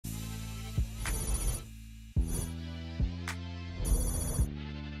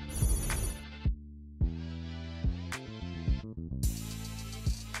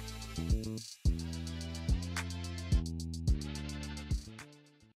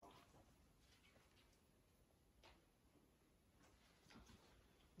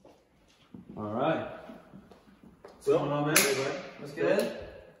All right. What's going on, man? What's good?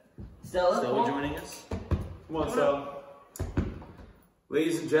 Stella joining us. Come on, Stella.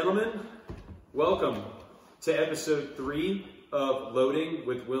 Ladies and gentlemen, welcome to episode 3 of Loading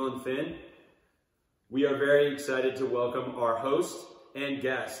with Will and Finn. We are very excited to welcome our host and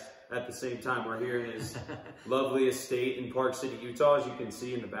guest at the same time. We're here in his lovely estate in Park City, Utah, as you can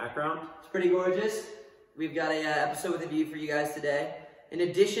see in the background. It's pretty gorgeous. We've got a episode with a view for you guys today. In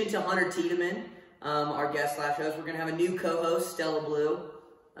addition to Hunter TIEDEMANN, our guest / host, we're going to have a new co-host, Stella Blue.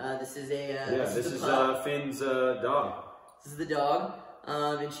 This is Finn's dog. This is the dog,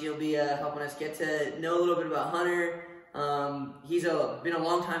 and she'll be helping us get to know a little bit about Hunter. He's been a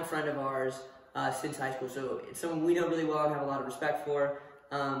longtime friend of ours since high school, so it's someone we know really well and have a lot of respect for.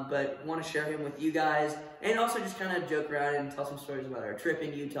 But want to share him with you guys, and also just kind of joke around and tell some stories about our trip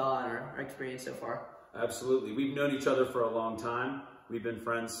in Utah and our experience so far. Absolutely. We've known each other for a long time. We've been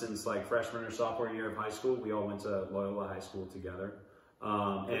friends since like freshman or sophomore year of high school. We all went to Loyola High School together.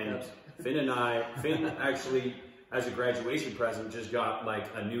 And Finn actually, as a graduation present, just got like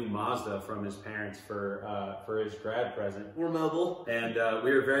a new Mazda from his parents for his grad present. We're mobile. And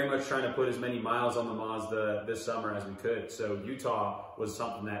we were very much trying to put as many miles on the Mazda this summer as we could. So Utah was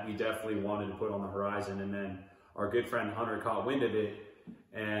something that we definitely wanted to put on the horizon. And then our good friend Hunter caught wind of it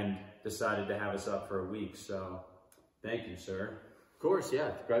and decided to have us up for a week. So thank you, sir. Of course, yeah.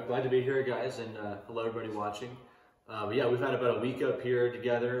 Glad to be here, guys, and hello, everybody watching. But yeah, we've had about a week up here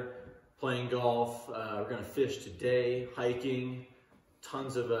together, playing golf. We're going to fish today, hiking,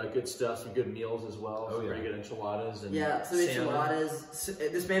 tons of good stuff, some good meals as well. Some very good enchiladas and some enchiladas.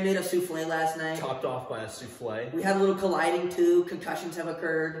 This man made a souffle last night. Topped off by a souffle. We had a little colliding too. Concussions have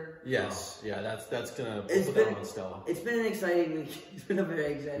occurred. Yes, yeah, that's gonna put down on Stella. It's been an exciting week. It's been a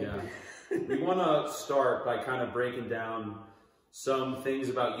very exciting week. We want to start by kind of breaking down some things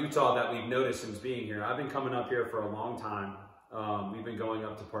about Utah that we've noticed since being here. I've been coming up here for a long time. We've been going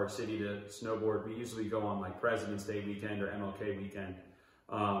up to Park City to snowboard. We usually go on like President's Day weekend or MLK weekend.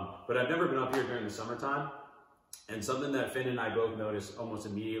 But I've never been up here during the summertime. And something that Finn and I both noticed almost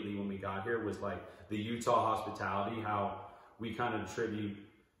immediately when we got here was like the Utah hospitality, how we kind of attribute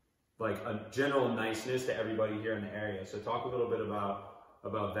like a general niceness to everybody here in the area. So talk a little bit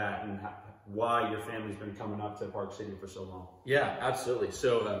about that and why your family's been coming up to Park City for so long. Yeah, absolutely.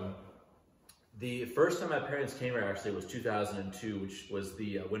 So the first time my parents came here actually was 2002, which was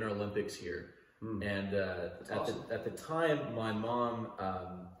the Winter Olympics here. And at the time, my mom,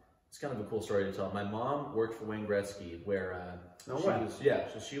 it's kind of a cool story to tell. My mom worked for Wayne Gretzky, where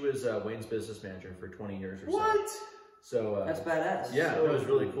she was Wayne's business manager for 20 years or so. What? So that's badass. Yeah, it was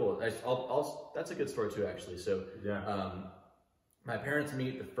really cool. That's a good story too, actually. So my parents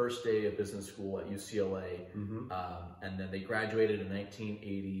meet the first day of business school at UCLA, and then they graduated in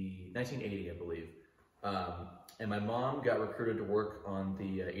 1980, I believe. And my mom got recruited to work on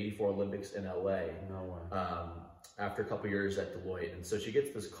the '84 Olympics in LA. No way. After a couple years at Deloitte, and so she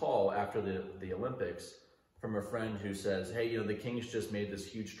gets this call after the Olympics from a friend who says, "Hey, the Kings just made this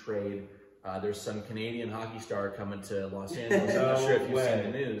huge trade. There's some Canadian hockey star coming to Los Angeles. I'm not sure if you've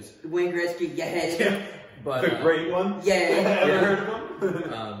seen the news." Wayne Gretzky, But the great one. Ever heard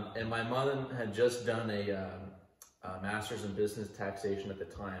of him? And my mother had just done a master's in business taxation at the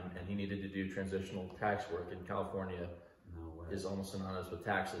time, and he needed to do transitional tax work in California. Is almost synonymous with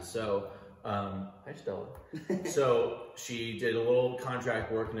taxes. So, hi Stella. So she did a little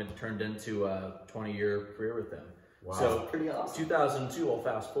contract work, and it turned into a 20-year career with them. Wow. So that's pretty awesome. 2002, I'll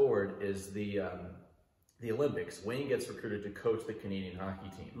fast forward, is the Olympics. Wayne gets recruited to coach the Canadian hockey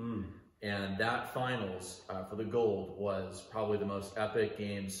team. And that finals for the gold was probably the most epic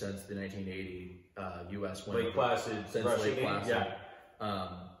game since the 1980 U.S. win. Lake Placid. Since Lake Placid.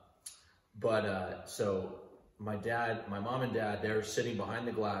 So my mom and dad, they're sitting behind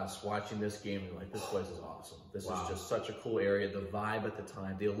the glass watching this game, and like, this place is awesome. This is just such a cool area. The vibe at the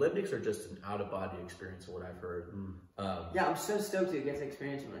time. The Olympics are just an out-of-body experience, of what I've heard. Yeah, I'm so stoked to get to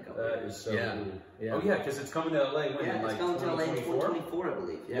experience it when I go. That is so cool. Yeah. Oh yeah, because it's coming to LA when it's like coming to LA in 2024, 2024, I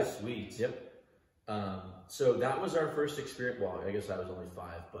believe. Yeah. Sweet. Yep. So that was our first experience. Well, I guess I was only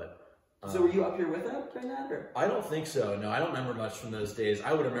 5, but. So were you up here with them during that, or? I don't think so. No, I don't remember much from those days.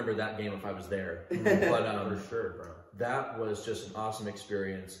 I would remember that game if I was there. But for sure, bro. That was just an awesome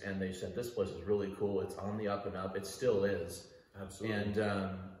experience, and they said this place is really cool. It's on the up and up. It still is. Absolutely. And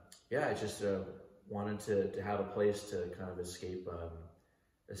yeah, I just wanted to have a place to kind of escape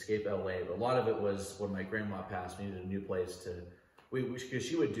LA. But a lot of it was when my grandma passed. We needed a new place to. Because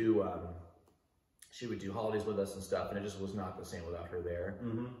she would do holidays with us and stuff, and it just was not the same without her there.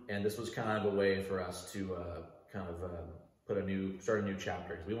 And this was kind of a way for us to start a new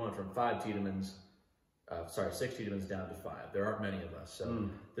chapter. We went from 6 Tiedemann's down to 5. There aren't many of us, so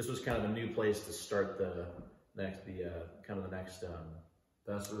this was kind of a new place to start the next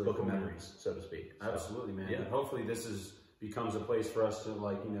That's really book cool, of memories, so to speak. Absolutely, man. Yeah. And hopefully this becomes a place for us to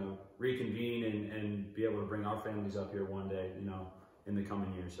reconvene and be able to bring our families up here one day, in the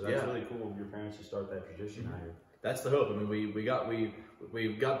coming years. So that's really cool of your parents to start that tradition out here. That's the hope. I mean, we got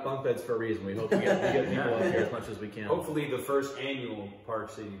bunk beds for a reason. We hope we get people up here as much as we can. Hopefully the first annual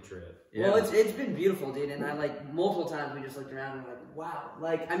Park City trip. Yeah. Well, it's been beautiful, dude. And I multiple times we just looked around and wow.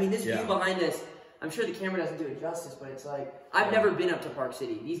 This view behind us, I'm sure the camera doesn't do it justice, but it's I've never been up to Park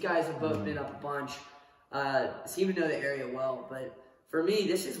City. These guys have both been up a bunch, seem to know the area well. But for me,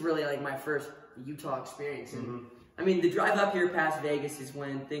 this is really my first Utah experience. And I mean, the drive up here past Vegas is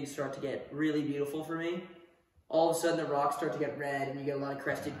when things start to get really beautiful for me. All of a sudden, the rocks start to get red, and you get a lot of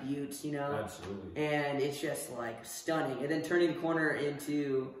crested buttes, Absolutely. And it's just stunning. And then turning the corner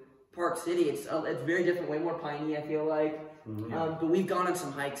into Park City, it's very different, way more piney, I feel like. But we've gone on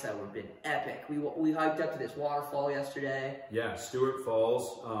some hikes that have been epic. We hiked up to this waterfall yesterday. Yeah, Stewart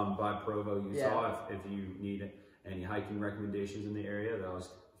Falls by Provo, Utah. If you need any hiking recommendations in the area, that was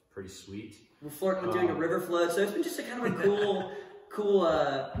pretty sweet. We're flirting with doing a river float, so it's been just a kind of a cool,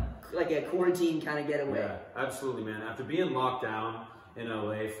 a quarantine kind of getaway. Yeah, absolutely, man. After being locked down in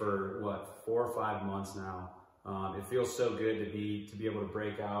LA for 4 or 5 months now, it feels so good to be able to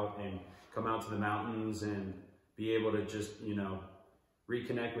break out and come out to the mountains and be able to just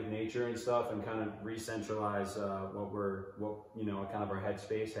reconnect with nature and stuff and kind of re-centralize kind of our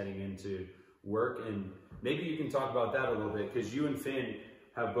headspace heading into work. And maybe you can talk about that a little bit, because you and Finn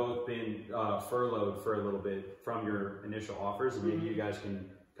have both been furloughed for a little bit from your initial offers, and maybe you guys can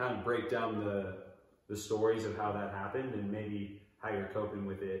kind of break down the stories of how that happened and maybe how you're coping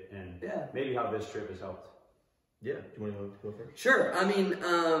with it, and maybe how this trip has helped. Yeah, do you want to go first? Sure. I mean,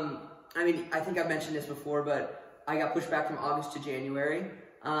 I think I've mentioned this before, but I got pushed back from August to January,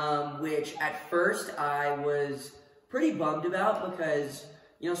 which at first I was pretty bummed about, because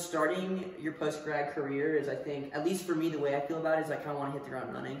starting your post-grad career is, I think, at least for me, the way I feel about it is I kind of want to hit the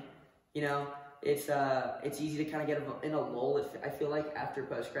ground running. It's easy to kind of get in a lull, I feel like, after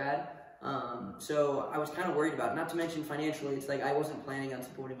post-grad. So I was kind of worried about it. Not to mention financially, it's I wasn't planning on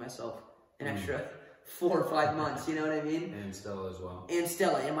supporting myself an extra 4 or 5 months, you know what I mean? And Stella as well. And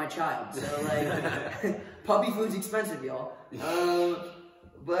Stella, and my child. So puppy food's expensive, y'all.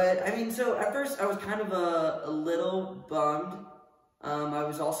 But I mean, so at first I was kind of a little bummed. I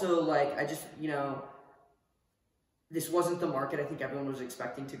was also this wasn't the market I think everyone was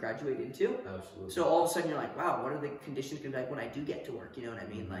expecting to graduate into. Absolutely. So all of a sudden you're wow, what are the conditions going to be like when I do get to work? You know what I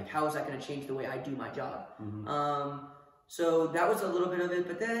mean? How is that going to change the way I do my job? So that was a little bit of it.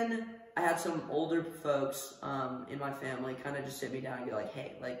 But then I had some older folks in my family kind of just sit me down and be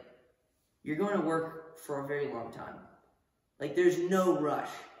hey, you're going to work for a very long time. There's no rush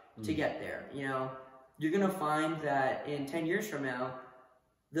to get there. You're going to find that in 10 years from now,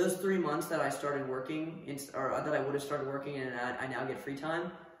 those 3 months that I started working, or that I would have started working and I now get free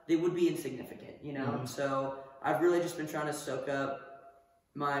time, they would be insignificant, So I've really just been trying to soak up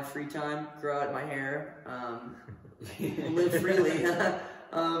my free time, grow out my hair, live freely.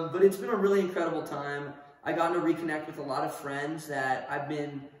 But it's been a really incredible time. I got to reconnect with a lot of friends that I've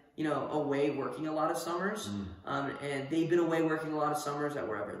been, away working a lot of summers. And they've been away working a lot of summers at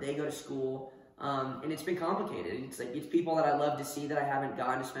wherever they go to school. And it's been complicated. It's people that I love to see that I haven't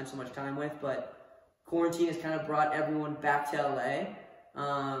gotten to spend so much time with, but quarantine has kind of brought everyone back to LA.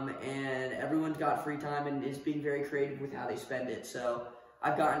 And everyone's got free time and is being very creative with how they spend it. So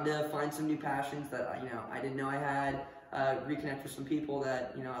I've gotten to find some new passions that, I didn't know I had, reconnect with some people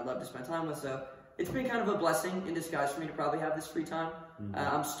that, I love to spend time with. So it's been kind of a blessing in disguise for me to probably have this free time.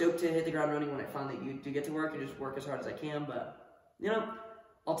 I'm stoked to hit the ground running when I finally do get to work and just work as hard as I can. But,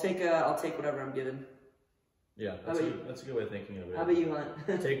 I'll take whatever I'm given. Yeah, that's a good way of thinking of it. How about you, Hunt?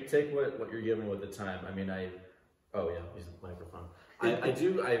 take what you're given with the time. I mean, use the microphone.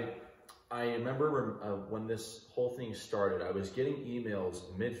 I remember when this whole thing started, I was getting emails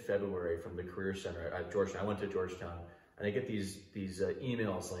mid-February from the Career Center at Georgetown. I went to Georgetown, and I get these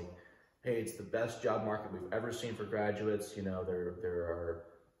emails hey, it's the best job market we've ever seen for graduates.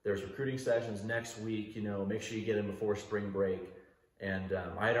 There's recruiting sessions next week. Make sure you get in before spring break. And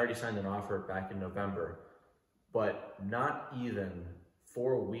I had already signed an offer back in November, but not even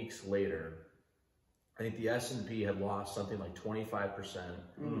 4 weeks later, I think the S&P had lost something like 25%.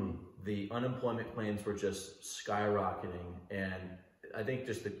 The unemployment claims were just skyrocketing. And I think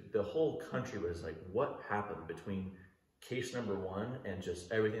just the whole country was what happened between case number 1 and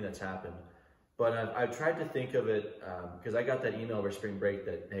just everything that's happened. But I've tried to think of it, because I got that email over spring break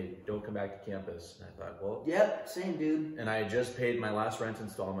that, hey, don't come back to campus. And I thought, well. Yep, same dude. And I had just paid my last rent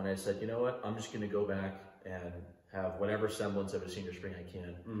installment. I said, you know what, I'm just going to go back and have whatever semblance of a senior spring I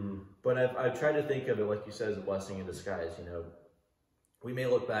can. Mm-hmm. But I've tried to think of it, like you said, as a blessing in disguise. You know, we may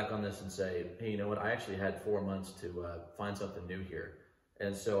look back on this and say, hey, you know what, I actually had 4 months to find something new here.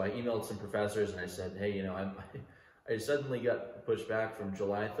 And so I emailed some professors and I said, hey, you know, I suddenly got pushed back from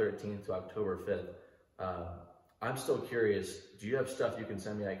July 13th to October 5th. I'm still curious. Do you have stuff you can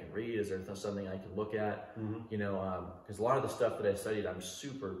send me I can read? Is there something I can look at? Mm-hmm. You know, because a lot of the stuff that I studied, I'm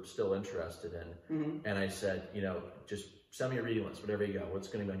super still interested in. Mm-hmm. And I said, you know, just send me a reading list, whatever you got. What's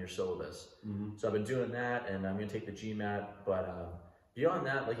going to be on your syllabus? Mm-hmm. So I've been doing that, and I'm going to take the GMAT. But beyond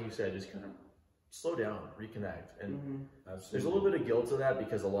that, like you said, just kind of slow down, reconnect. And there's a little bit of guilt to that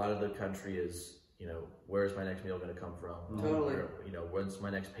because a lot of the country is, you know, where's my next meal going to come from? Totally. Where, you know, when's my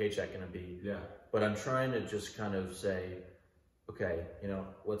next paycheck going to be? Yeah. But I'm trying to just kind of say, okay, you know,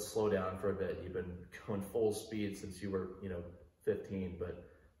 let's slow down for a bit. You've been going full speed since you were, you know, 15, but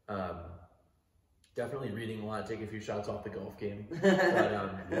definitely reading a lot, take a few shots off the golf game.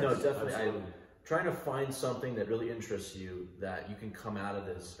 But no, definitely, I'm trying to find something that really interests you that you can come out of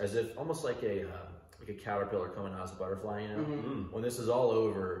this as if almost like a caterpillar coming out as a butterfly. You know, when this is all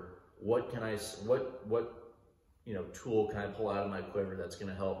over, what can I, what you know, tool can I pull out of my quiver that's going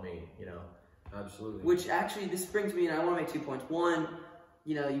to help me? You know. Absolutely. Which actually, this brings me, and I want to make 2 points. One,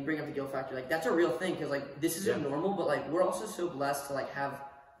 you know, you bring up the guilt factor. Like, that's a real thing, because, like, this isn't normal, but, like, we're also so blessed to, like, have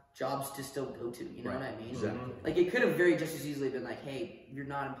jobs to still go to. You know what I mean? Exactly. Like, it could have very just as easily been like, hey, you're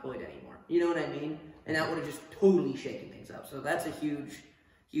not employed anymore. You know what I mean? And that would have just totally shaken things up. So that's a huge,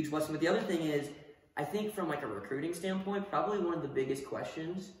 huge blessing. But the other thing is, I think from, like, a recruiting standpoint, probably one of the biggest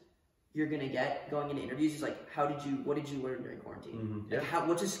questions you're gonna get going into interviews is like, what did you learn during quarantine? Like,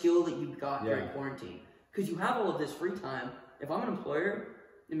 what's a skill that you got during quarantine? Because you have all of this free time. If I'm an employer,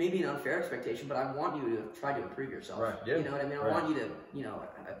 it may be an unfair expectation, but I want you to try to improve yourself. Right. You know what I mean? I want you to, you know,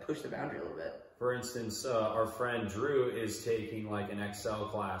 push the boundary a little bit. For instance, our friend Drew is taking like an Excel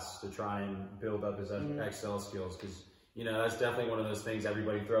class to try and build up his Excel skills, because you know, that's definitely one of those things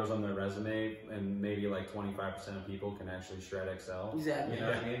everybody throws on their resume, and maybe like 25% of people can actually shred Excel. Exactly. You know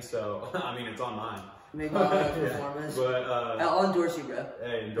what I mean? So, I mean, it's on mine. Make all those performance. But, I'll endorse you, bro.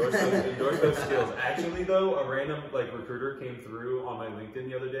 Hey, endorse those skills. Actually, though, a random like recruiter came through on my LinkedIn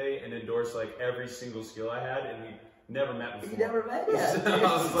the other day and endorsed like every single skill I had, and we never met before. You never met? Yeah. So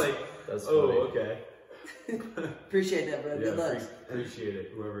I was like, that's oh, okay. Appreciate that, bro. Good luck. Appreciate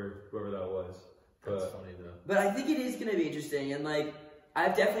it, whoever that was. That's funny though. But I think it is going to be interesting, and like,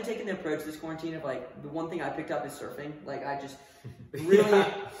 I've definitely taken the approach this quarantine of like, the one thing I picked up is surfing. Like, I just really,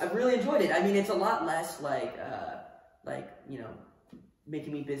 I've really enjoyed it. I mean, it's a lot less like, you know,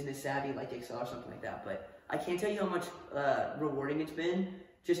 making me business savvy like Excel or something like that. But I can't tell you how much rewarding it's been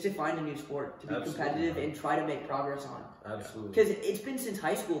just to find a new sport, to be competitive and try to make progress on. Absolutely. Because it's been since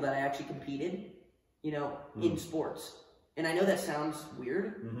high school that I actually competed, you know, in sports. And I know that sounds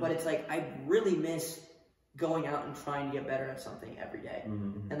weird, but it's like, I really miss going out and trying to get better at something every day.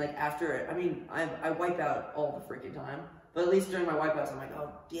 And like after, I mean, I wipe out all the freaking time, but at least during my wipeouts, I'm like, oh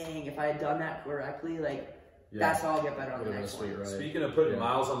dang, if I had done that correctly, like that's how I'll get better on the next one. Right. Speaking of putting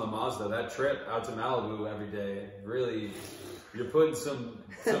miles on the Mazda, that trip out to Malibu every day, really, you're putting some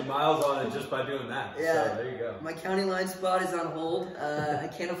miles on it just by doing that. Yeah. So there you go. My county line spot is on hold. I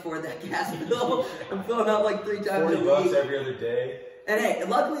can't afford that gas bill. I'm filling out like 3 times a week. $40 every other day. And hey,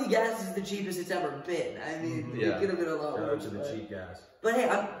 luckily gas is the cheapest it's ever been. I mean, it could have been a lot Shout out worse. to the cheap gas. But hey,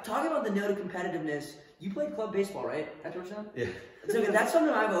 I'm talking about the note of competitiveness. You played club baseball, right? At Georgetown? Yeah. So that's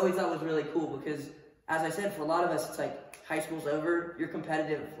something I've always thought was really cool because, as I said, for a lot of us, it's like high school's over, your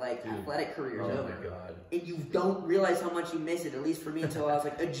competitive, like, athletic career's over. Oh my God. And you don't realize how much you miss it, at least for me, until I was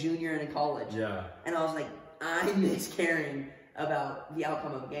like a junior in college. Yeah. And I was like, I miss caring about the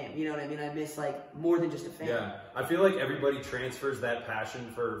outcome of a game. You know what I mean? I miss like more than just a fan. Yeah. I feel like everybody transfers that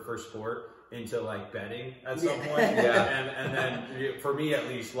passion for sport into like betting at some point. And then for me at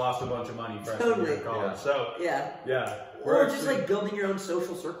least, lost a bunch of money freshman year in college. So yeah. Or just like building your own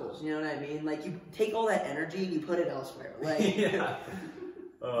social circles, you know what I mean? Like you take all that energy and you put it elsewhere. Like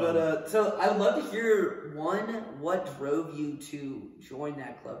But so I would love to hear what drove you to join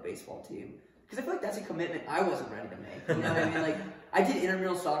that club baseball team? Because I feel like that's a commitment I wasn't ready to make. You know what I mean? Like I did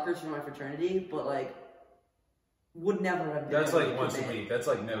intramural soccer for my fraternity, but like would never have been. That's like once a week. That's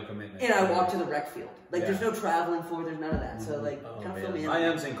like no commitment. And I walked to the rec field. Like there's no traveling for. There's none of that. So like kind of fill me in.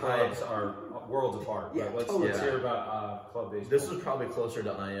 IMs and clubs are worlds apart. Yeah, but let's hear about club baseball. This was probably closer to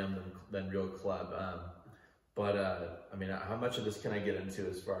IM than real club. But I mean, how much of this can I get into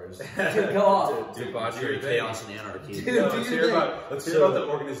as far as go off. debauchery, chaos, and anarchy? No, let's hear about the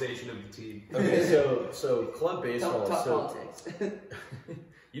organization of the team. Okay, so club baseball. Talk so politics.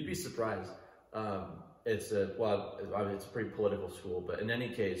 you'd be surprised. It's a pretty political school, but in any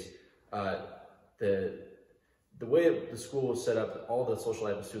case, the way the school was set up, all the social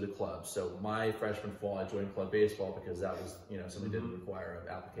life was through the club. So my freshman fall, I joined club baseball because that was, something didn't require an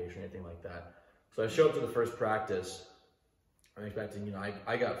application or anything like that. So I show up to the first practice. I'm expecting,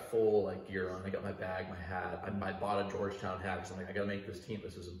 I got full gear on. I got my bag, my hat. I bought a Georgetown hat because I'm like, I got to make this team.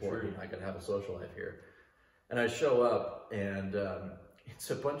 This is important. I got to have a social life here. And I show up, and it's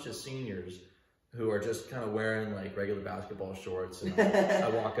a bunch of seniors who are just kind of wearing regular basketball shorts. And I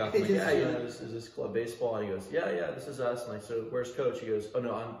walk up and is this club baseball? And he goes, yeah, this is us. And so where's coach? He goes, oh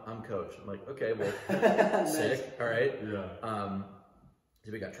no, I'm coach. I'm like, okay, well, sick. All right. Yeah.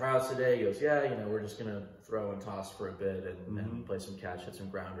 So we got tryouts today. He goes, yeah, we're just gonna throw and toss for a bit and play some catch, hit some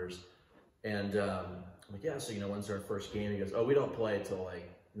grounders. And I'm like, yeah. So when's our first game? He goes, oh, we don't play till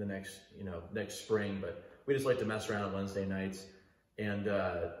the next spring, but we just like to mess around on Wednesday nights. And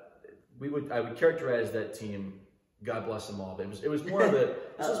I would characterize that team, God bless them all, but it was more of a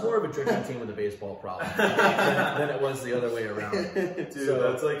drinking team with a baseball problem than it was the other way around. Dude,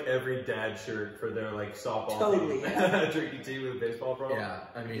 so, that's every dad shirt for their softball team. Yeah. Drinking team with a baseball problem. Yeah,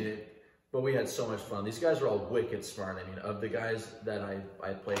 I mean, but we had so much fun. These guys are all wicked smart. I mean, of the guys that I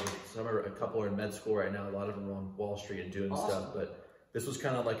played with, a couple are in med school right now. A lot of them are on Wall Street and doing stuff, but this was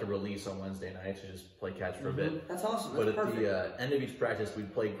kind of like a release on Wednesday night to just play catch for a bit. That's awesome. But at the end of each practice,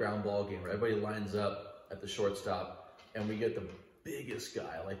 we'd play ground ball game where everybody lines up at the shortstop, and we get the biggest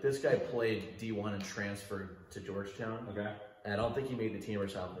guy. This guy played D1 and transferred to Georgetown. Okay. And I don't think he made the team or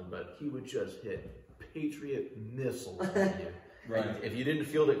something, but he would just hit Patriot missiles at you. Right. And if you didn't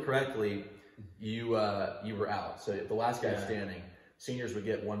field it correctly, you were out. So the last guy standing, seniors would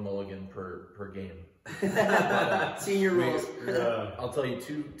get 1 mulligan per game. Senior rules. I'll tell you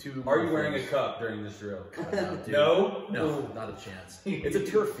two. Are you wearing a cup during this drill? No, not a chance. It's a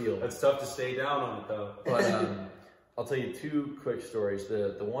turf field. That's tough to stay down on it though. But I'll tell you 2 quick stories.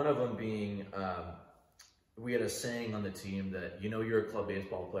 The one of them being, we had a saying on the team that you're a club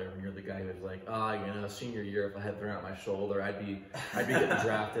baseball player when you're the guy who's like, senior year, if I had thrown out my shoulder, I'd be getting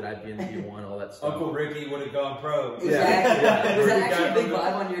drafted, I'd be in D1, all that stuff. Uncle Ricky would have gone pro. Exactly. Yeah. Was that actually a big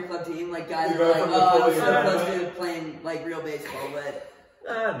vibe on your club team? Guys were like, oh, I'm close to playing real baseball, but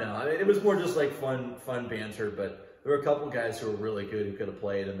no, I mean, it was more just fun banter. But there were a couple guys who were really good who could have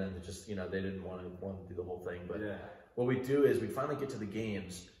played, and then just they didn't want to do the whole thing. But what we do is we finally get to the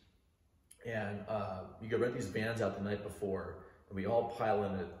games. And you go rent these vans out the night before, and we all pile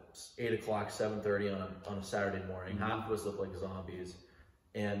in at 8 o'clock, 7:30 on a Saturday morning. Half of us look like zombies,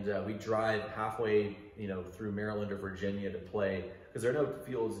 and we drive halfway, through Maryland or Virginia to play because there are no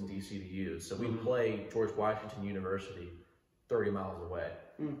fields in DC to use. So we play George Washington University, 30 miles away.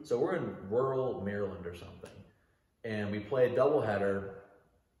 So we're in rural Maryland or something, and we play a doubleheader,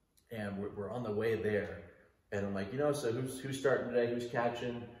 and we're on the way there. And I'm like, so who's starting today? Who's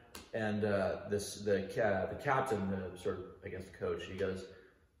catching? And the captain, the sort of, I guess, coach, he goes,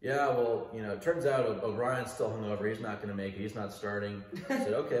 yeah, well, it turns out O'Brien's still hungover. He's not going to make it. He's not starting. I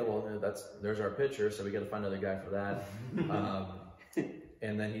said, okay, well, there's our pitcher, so we got to find another guy for that.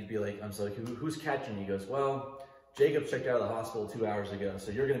 And then he'd be like, I'm so like, who's catching? He goes, well, Jacob checked out of the hospital 2 hours ago,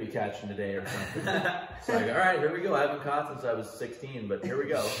 so you're going to be catching today or something. So I go, all right, here we go. I haven't caught since I was 16, but here we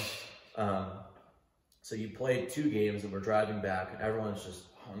go. So you played 2 games, and we're driving back, and everyone's just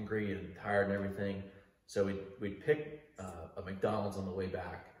hungry and tired and everything. So we'd pick a McDonald's on the way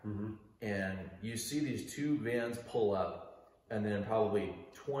back. And you see these 2 vans pull up, and then probably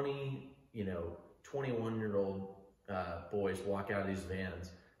 21-year-old boys walk out of these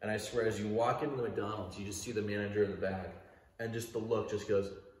vans. And I swear, as you walk into the McDonald's, you just see the manager in the back, and just the look just goes,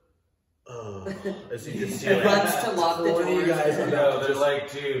 oh, as you just see runs to lock the door. You guys they're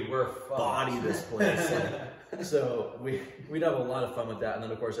like, dude, we're fucked. Body this place. So we'd have a lot of fun with that, and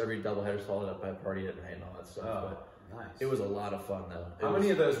then of course every doubleheader's followed up by a party at night and all that stuff. But nice. It was a lot of fun though. How many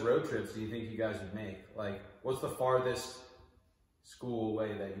of those road trips do you think you guys would make? What's the farthest school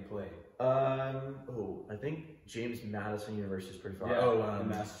away that you played? I think James Madison University is pretty far. Yeah, in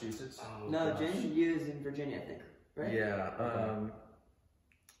Massachusetts. No, James U is in Virginia, I think. Right? Yeah.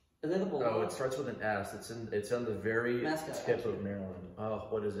 Is that the Boulevard? It starts with an S. It's on the very tip of Maryland. Oh,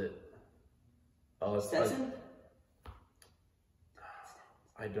 what is it? Oh, it's Stetson?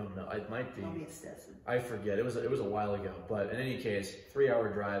 I don't know. It might be. Maybe it's Stetson. I forget. It was a while ago. But in any case, 3-hour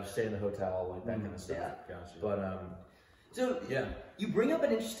drive, stay in the hotel, that kind of stuff. Yeah, gotcha. But so yeah, You bring up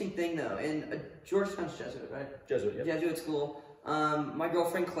an interesting thing though, and Georgetown's Jesuit, right? Jesuit, yeah. Jesuit school. My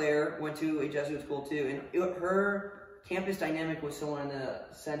girlfriend Claire went to a Jesuit school too, and her campus dynamic was similar in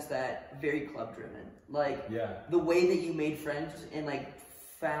the sense that very club driven. Like the way that you made friends and like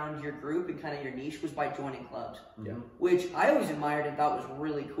found your group and kind of your niche was by joining clubs. Yeah. Which I always admired and thought was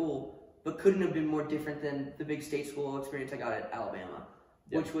really cool, but couldn't have been more different than the big state school experience I got at Alabama,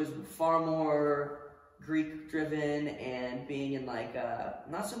 which was far more Greek driven and being in like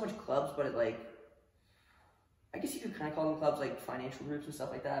not so much clubs, but like I guess you could kind of call them clubs, like financial groups and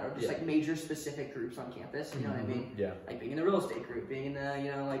stuff like that, or just like major specific groups on campus. You know what I mean? Yeah. Like being in the real estate group, being in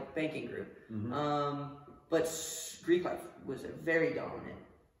the like banking group. But Greek life was a very dominant,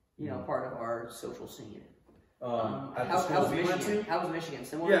 part of our social scene. How was Michigan?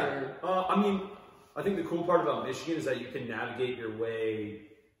 Similar? Yeah. I mean, I think the cool part about Michigan is that you can navigate your way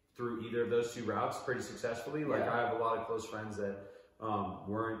through either of those two routes pretty successfully. Like I have a lot of close friends that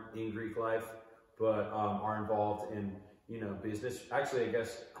weren't in Greek life, but are involved in business. Actually, I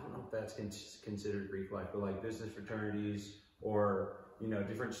guess I don't know if that's considered Greek life, but like business fraternities or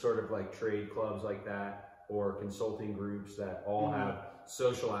different sort of like trade clubs like that, or consulting groups that all have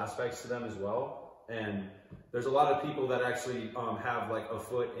social aspects to them as well. And there's a lot of people that actually have like a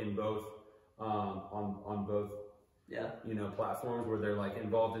foot in both on both platforms, where they're like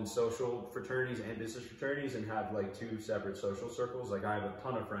involved in social fraternities and business fraternities and have like two separate social circles. Like I have a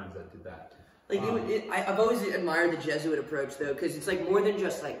ton of friends that did that. Like I've always admired the Jesuit approach though, because it's like more than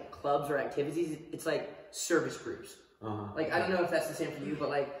just like clubs or activities. It's like service groups. Like I don't know if that's the same for you, but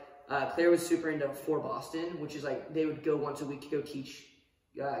like Claire was super into For Boston, which is like they would go once a week to go teach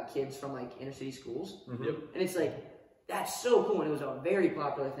kids from like inner city schools. And it's like that's so cool, and it was a very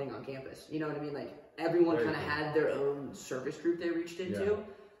popular thing on campus. You know what I mean? Like everyone kind of had their own service group they reached into,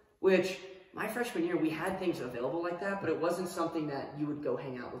 which my freshman year we had things available like that, but it wasn't something that you would go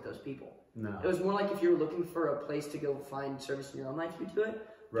hang out with those people. No. It was more like if you were looking for a place to go find service in your own life, you would do it,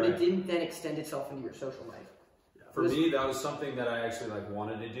 but it didn't then extend itself into your social life. For me, that was something that I actually like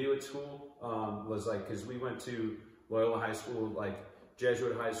wanted to do at school. Was like because we went to Loyola High School, like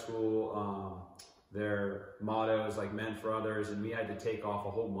Jesuit high school. Their motto is like "Men for Others," and we had to take off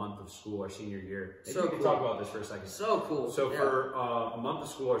a whole month of school our senior year. Maybe we can talk about this for a second. So cool. So for a month of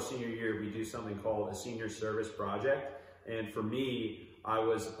school our senior year, we do something called a senior service project. And for me,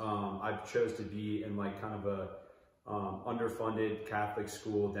 I chose to be in like kind of a underfunded Catholic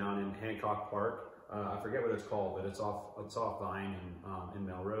school down in Hancock Park. I forget what it's called, but it's off Vine in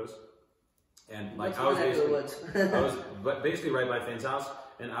Melrose. And like I was basically right by Finn's house,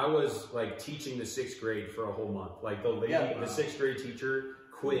 and I was like teaching the 6th grade for a whole month. Like the 6th grade teacher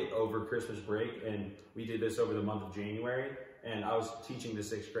quit over Christmas break, and we did this over the month of January, and I was teaching the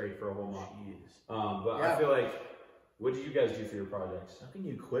 6th grade for a whole month. I feel like, what did you guys do for your projects? How can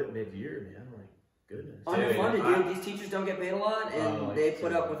you quit mid-year, man? Like, goodness. Underfunded, dude. These teachers don't get paid a lot, and they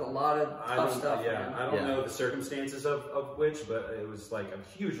put up with a lot of tough stuff. Yeah, I don't know the circumstances of which, but it was like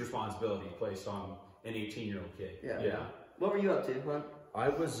a huge responsibility placed on an 18-year-old kid. Yeah. What were you up to, Hunt? I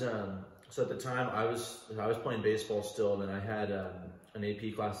was so at the time I was playing baseball still, and then I had an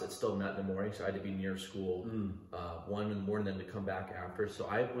AP class that still met in the morning, so I had to be near school 1 in the morning, then to come back after. So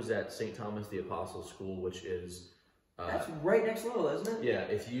I was at St. Thomas the Apostle School, which is that's right next to Loyola, isn't it? Yeah,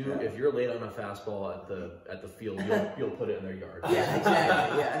 if you're late on a fastball at the field, you'll put it in their yard. Yeah,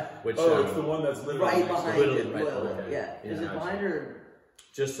 exactly. Yeah. Which it's the one that's literally right behind it. Right Loyola. Yeah. Is it behind or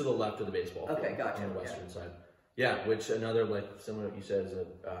just to the left of the baseball field? Okay, gotcha. On the western side. Yeah, which another like similar to what you said is a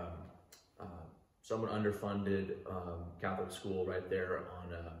somewhat underfunded Catholic school right there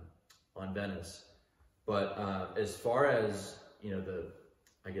on Venice. But as far as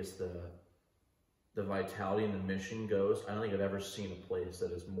the vitality and the mission goes, I don't think I've ever seen a place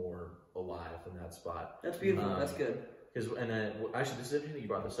that is more alive than that spot. That's beautiful. That's good. Actually, this is interesting you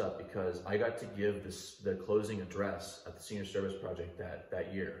brought this up, because I got to give the closing address at the Senior Service Project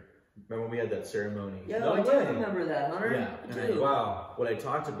that year. Remember when we had that ceremony? Yeah, I do remember that, Hunter. Yeah. Wow. What I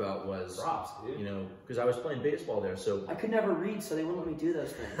talked about was, props, dude. because I was playing baseball there, so I could never read, so they wouldn't let me do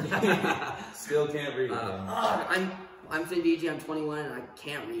those things. Still can't read. I'm Finn DG, I'm 21, and I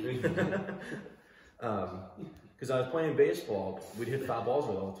can't read. Because I was playing baseball, we'd hit foul balls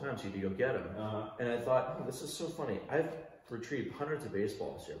with all the time, so you had to go get them. And I thought, this is so funny. I've retrieved hundreds of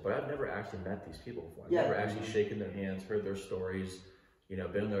baseballs here, but I've never actually met these people before. I've never actually shaken their hands, heard their stories,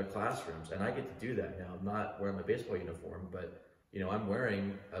 been in their classrooms, and I get to do that now. I'm not wearing my baseball uniform, but I'm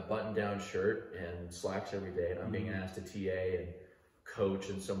wearing a button-down shirt and slacks every day, and I'm being asked to TA and coach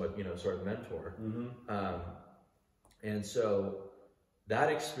and somewhat, sort of mentor. And so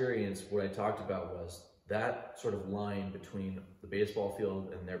that experience, what I talked about was that sort of line between the baseball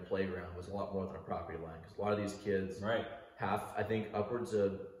field and their playground was a lot more than a property line, because a lot of these kids, I think upwards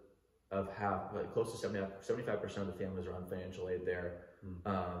of half, like close to 75% of the families are on financial aid there.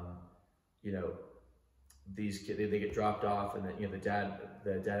 You know, these kids, they get dropped off, and then, you know,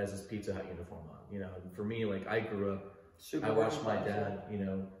 the dad has his Pizza Hut uniform on. You know, and for me, like, I grew up, I watched my dad, you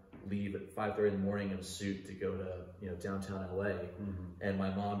know, leave at 5:30 in the morning in a suit to go to, you know, downtown LA, and my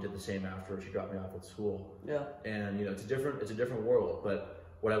mom did the same after she dropped me off at school. And you know, it's a different world. But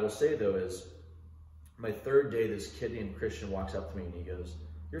what I will say though is, my third day, this kid named Christian walks up to me and he goes,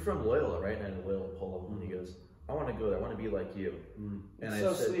 "You're from Loyola, right?" And I had a Loyola pull up, and he goes, "I want to go there. I want to be like you." And it's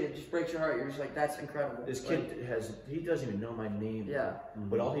so sweet. It just breaks your heart. You're just like, that's incredible. This kid he doesn't even know my name.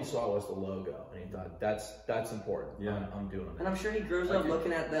 But all he saw was the logo, and he thought, that's important. I'm doing it. And I'm sure he grows up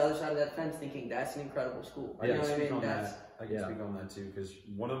looking at the other side of that fence thinking, that's an incredible school. I can speak on that too, because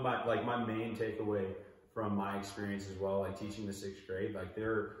one of my main takeaway from my experience as well, like teaching the 6th grade, like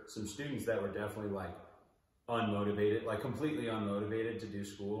there are some students that were definitely like unmotivated, like completely unmotivated to do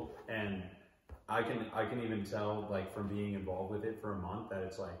school. And I can even tell, like, from being involved with it for a month, that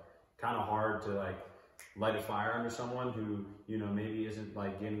it's like kind of hard to like light a fire under someone who, you know, maybe isn't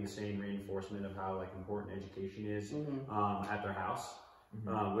like getting the same reinforcement of how like important education is at their house,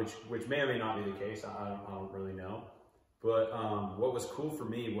 which may or may not be the case. I don't really know. But what was cool for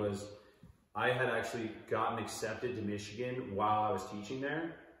me was I had actually gotten accepted to Michigan while I was teaching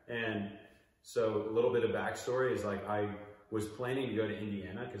there. And so a little bit of backstory is, like, I was planning to go to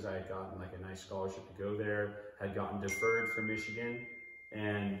Indiana because I had gotten like a nice scholarship to go there, had gotten deferred from Michigan,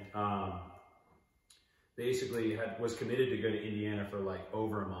 and basically was committed to go to Indiana for like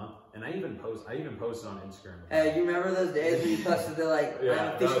over a month. And I even posted on Instagram. Hey, you remember those days when you posted the like,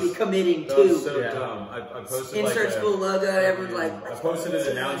 I'm officially committing that to? Was so dumb. I posted insert like school logo. Everyone's like, I posted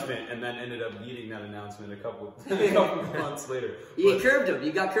an announcement and then ended up needing that announcement a couple months later. You curved them.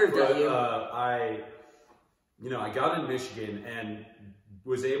 You got curved at you. I got in Michigan and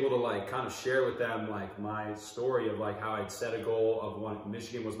was able to like kind of share with them like my story of like how I'd set a goal of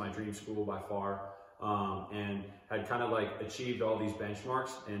Michigan was my dream school by far, and had kind of like achieved all these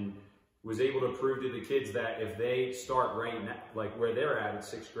benchmarks, and was able to prove to the kids that if they start right now, like where they're at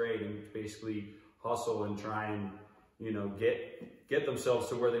 6th grade, and basically hustle and try and, you know, get themselves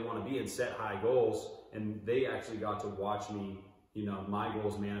to where they want to be and set high goals, and they actually got to watch me, you know, my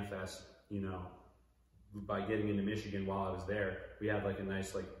goals manifest, you know, by getting into Michigan while I was there. We had like a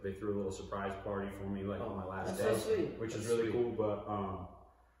nice, like, they threw a little surprise party for me like on my last day, so sweet. Which is really cool. But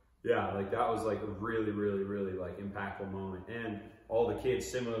yeah, like that was like a really, really, really like impactful moment. And all the kids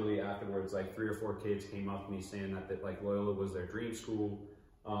similarly afterwards, like 3 or 4 kids came up to me saying that like Loyola was their dream school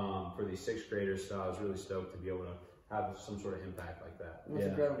for these 6th graders. So I was really stoked to be able to have some sort of impact like that. That's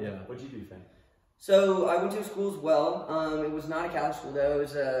incredible. Yeah. What'd you do, Finn? So I went to a school as well. It was not a Catholic school though. It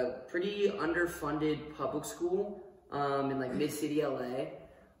was a pretty underfunded public school in like mid-city LA.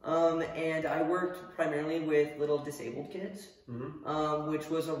 And I worked primarily with little disabled kids, which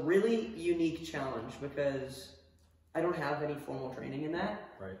was a really unique challenge because I don't have any formal training in that.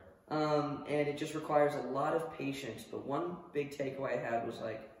 Right. And it just requires a lot of patience. But one big takeaway I had was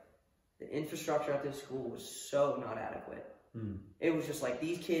like the infrastructure at this school was so not adequate. It was just like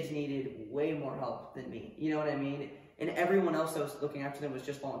these kids needed way more help than me. You know what I mean? And everyone else that was looking after them was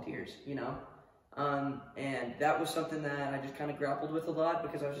just volunteers, you know? And that was something that I just kind of grappled with a lot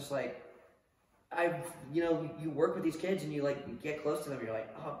because I was just like, you work with these kids and you like you get close to them. You're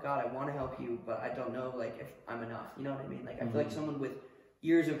like, oh God, I want to help you, but I don't know like if I'm enough. You know what I mean? Like I feel like someone with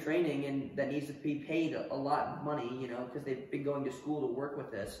years of training and that needs to be paid a lot of money, you know, because they've been going to school to work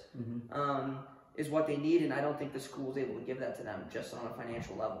with this, is what they need. And I don't think the school is able to give that to them just on a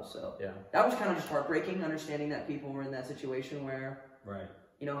financial level. So that was kind of just heartbreaking, understanding that people were in that situation where,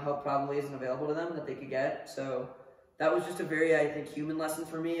 you know, help probably isn't available to them that they could get. So that was just a very, I think, human lesson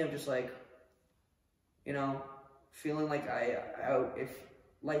for me of just like, you know, feeling like if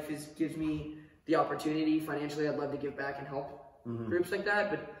life gives me the opportunity financially, I'd love to give back and help groups like that.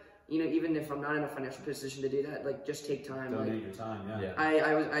 But, you know, even if I'm not in a financial position to do that, like just take time. Donate your time,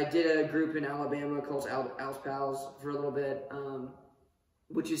 I did a group in Alabama called Al's Pals for a little bit,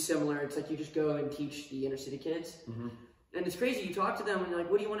 which is similar. It's like you just go and teach the inner city kids. And it's crazy. You talk to them and you're like,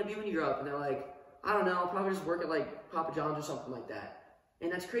 what do you want to be when you grow up? And they're like, I don't know, I'll probably just work at like Papa John's or something like that.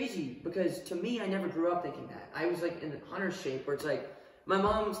 And that's crazy because to me, I never grew up thinking that. I was like in the hunter's shape where it's like, my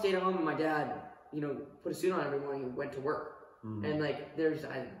mom stayed at home and my dad, you know, put a suit on every morning and went to work. And like,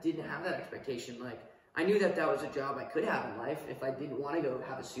 I didn't have that expectation. Like, I knew that was a job I could have in life if I didn't want to go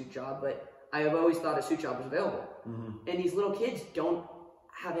have a suit job, but I have always thought a suit job was available. And these little kids don't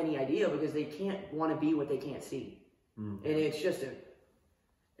have any idea because they can't want to be what they can't see. And it's just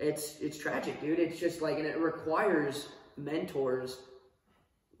it's tragic, dude. It's just like, and it requires mentors,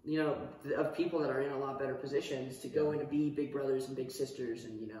 you know, of people that are in a lot better positions to go in and be big brothers and big sisters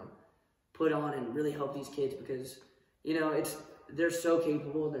and, you know, put on and really help these kids because, you know, they're so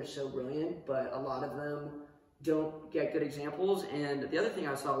capable and they're so brilliant, but a lot of them don't get good examples. And the other thing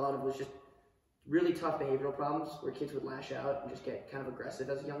I saw a lot of was just really tough behavioral problems where kids would lash out and just get kind of aggressive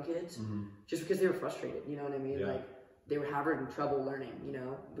as young kids just because they were frustrated, you know what I mean? Like they were having trouble learning, you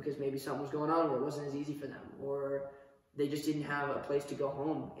know, because maybe something was going on where it wasn't as easy for them, or they just didn't have a place to go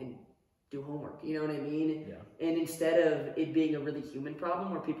home and do homework, you know what I mean? And instead of it being a really human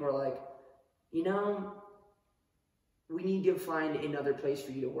problem where people are like, you know, we need to find another place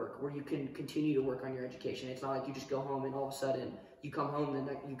for you to work where you can continue to work on your education. It's not like you just go home and all of a sudden you come home and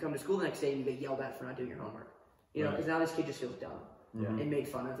you come to school the next day and you get yelled at for not doing your homework. You know, because now this kid just feels dumb and made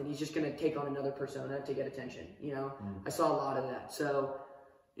fun of, and he's just going to take on another persona to get attention. You know, I saw a lot of that. So,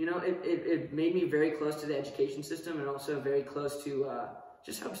 you know, it made me very close to the education system and also very close to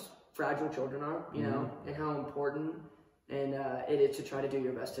just how fragile children are, you know, and how important and it is to try to do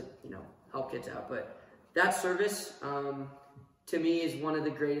your best to, you know, help kids out. But that service, to me, is one of the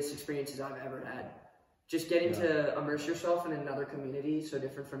greatest experiences I've ever had. Just getting to immerse yourself in another community so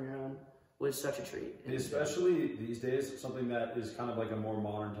different from your own was such a treat. And especially these days, something that is kind of like a more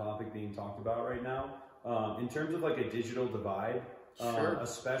modern topic being talked about right now, in terms of like a digital divide,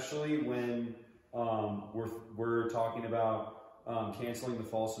 especially when we're talking about canceling the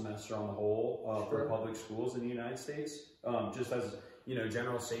fall semester on the whole for public schools in the United States, just as, you know,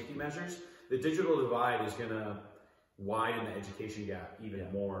 general safety measures. The digital divide is going to widen the education gap even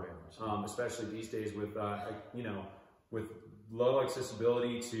more, especially these days with, you know, with low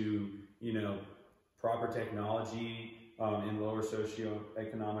accessibility to, you know, proper technology in lower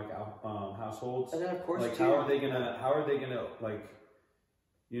socioeconomic households. And then of course, like how are they gonna like,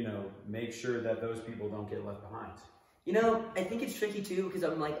 you know, make sure that those people don't get left behind? You know, I think it's tricky too because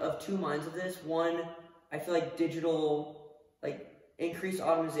I'm like of two minds of this. One, I feel like digital, like increased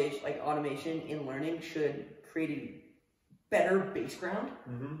automation in learning should create a better base ground.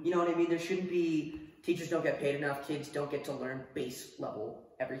 You know what I mean? There shouldn't be, teachers don't get paid enough, kids don't get to learn base level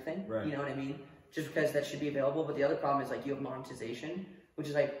everything. You know what I mean? Just because that should be available. But the other problem is like you have monetization, which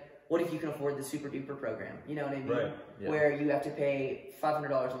is like, what if you can afford the super duper program? You know what I mean? Where you have to pay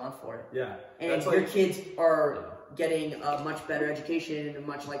 $500 a month for it. And your kids are getting a much better education and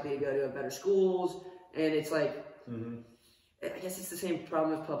much likely to go to better schools. And it's like, I guess it's the same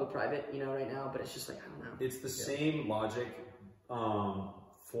problem with public-private, you know, right now, but it's just like, I don't know. It's the same logic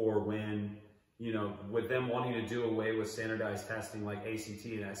for when, you know, with them wanting to do away with standardized testing like ACT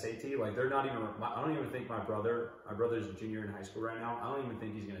and SAT, like they're not even, I don't even think my brother's a junior in high school right now. I don't even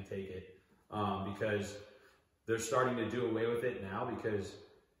think he's going to take it because they're starting to do away with it now because,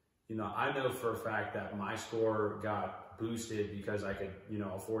 you know, I know for a fact that my score got boosted because I could, you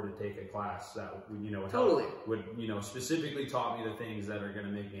know, afford to take a class that, you know, would, you know, specifically taught me the things that are going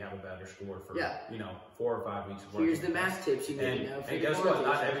to make me have a better score for, you know, 4 or 5 weeks. Here's the math tips you need to know. And guess what?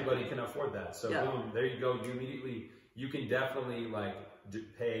 Not everybody can afford that. So boom, there you go. You can definitely like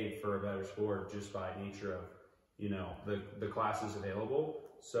pay for a better score just by nature of, you know, the classes available.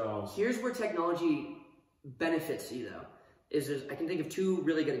 So here's where technology benefits you though, I can think of two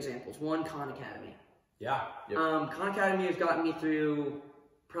really good examples. One, Khan Academy. Khan Academy has gotten me through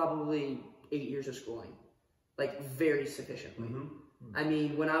probably 8 years of schooling, like very sufficiently. I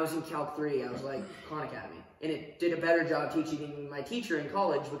mean, when I was in Calc 3, I was like, Khan Academy. And it did a better job teaching than my teacher in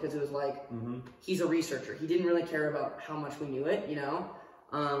college because it was like, he's a researcher. He didn't really care about how much we knew it, you know?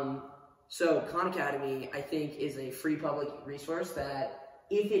 So Khan Academy, I think, is a free public resource that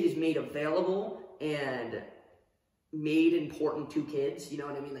if it is made available and made important to kids, you know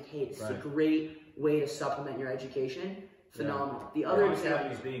what I mean? Like, hey, this is a great way to supplement your education. Phenomenal. The other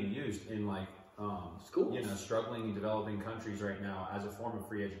example is being used in like schools, you know, struggling and developing countries right now as a form of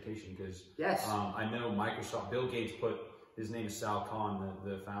free education. Because I know Microsoft, Bill Gates his name is Sal Khan,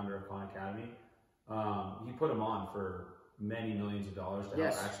 the founder of Khan Academy. He put him on for many millions of dollars to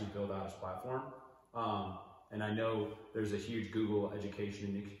help actually build out his platform. And I know there's a huge Google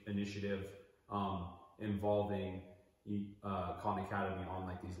education initiative involving Khan Academy on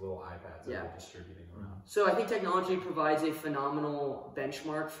like these little iPads that they're distributing around. So I think technology provides a phenomenal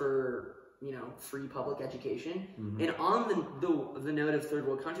benchmark for, you know, free public education. And on the note of third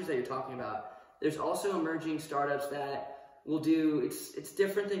world countries that you're talking about, there's also emerging startups that will do, it's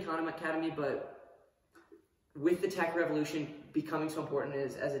different than Khan Academy, but with the tech revolution becoming so important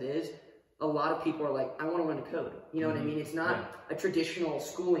as it is, a lot of people are like, I want to learn to code. You know what I mean? It's not a traditional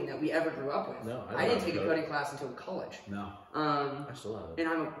schooling that we ever grew up with. No, I didn't take a coding class until college. No. I still have it. And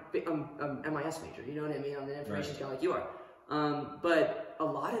I'm an MIS major, you know what I mean? I'm an information guy like you are. But a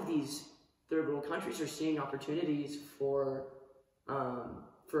lot of these third world countries are seeing opportunities for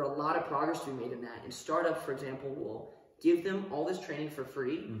a lot of progress to be made in that. And startups, for example, will give them all this training for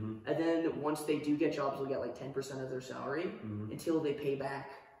free. And then once they do get jobs, they'll get like 10% of their salary until they pay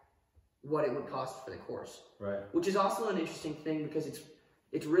back what it would cost for the course. Right. Which is also an interesting thing because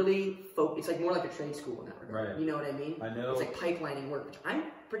it's really it's like more like a trade school in that regard. Right. You know what I mean? I know. It's like pipelining work, which I'm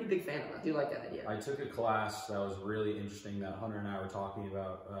a pretty big fan of. I do like that idea. I took a class that was really interesting that Hunter and I were talking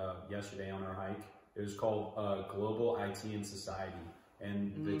about yesterday on our hike. It was called Global IT and Society.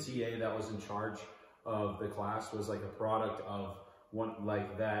 And the TA that was in charge of the class was like a product of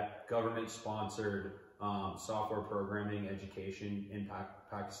that government-sponsored software programming education in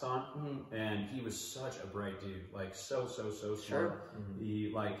Pakistan. And he was such a bright dude, like so smart.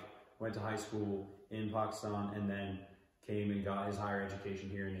 He like went to high school in Pakistan and then came and got his higher education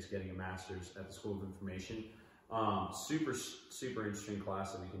here and is getting a master's at the School of Information. Super interesting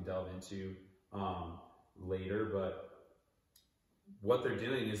class that we can delve into later, but what they're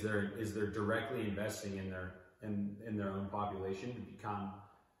doing is they're directly investing in their own population to become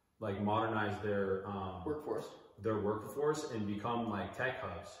like modernize their workforce and become like tech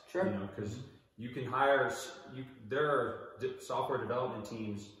hubs. Sure. You know, because you can hire there are software development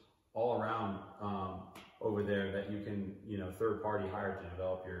teams all around over there that you can third party hire to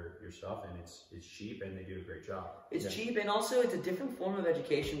develop your stuff, and it's cheap and they do a great job. It's cheap, and also it's a different form of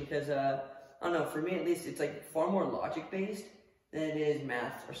education because I don't know, for me at least, it's like far more logic based than it is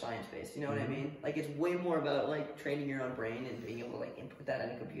math or science based. You know what I mean? Like it's way more about like training your own brain and being able to like input that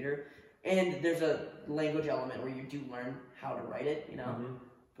in a computer. And there's a language element where you do learn how to write it, you know.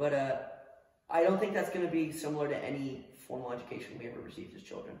 But I don't think that's going to be similar to any formal education we ever received as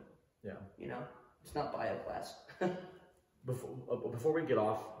children. Yeah. You know, it's not bio class. Before we get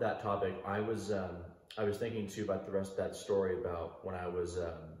off that topic, I was thinking too about the rest of that story about when I was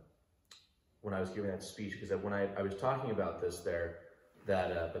giving that speech, because when I was talking about this there,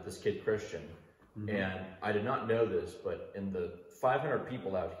 but this kid Christian, and I did not know this, but in the 500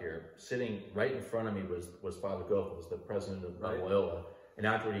 people out here, sitting right in front of me was Father Goff, was the president of Loyola, and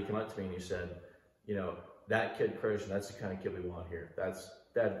afterward he came up to me and he said, that kid Christian, that's the kind of kid we want here. That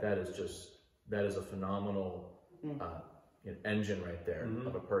is a phenomenal engine right there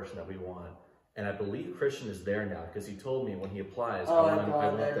of a person that we want. And I believe Christian is there now because he told me when he applies, I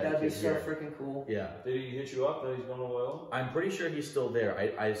want that'd be so freaking cool. Yeah. Did he hit you up that he's going to Loyola? I'm pretty sure he's still there.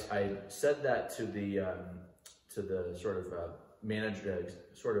 I said that to the sort of manager,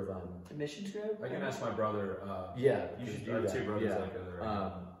 sort of admissions group. I can ask my brother. You should do that. Two brothers that go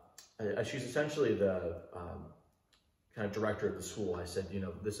there. She's essentially the kind of director of the school. I said,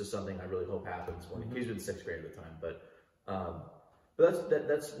 this is something I really hope happens when he's in 6th grade at the time, but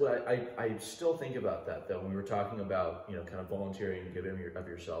that's what I still think about that though, when we were talking about, kind of volunteering and giving of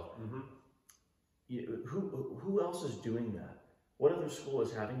yourself. Who else is doing that? What other school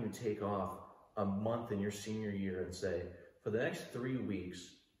is having you take off a month in your senior year and say, for the next 3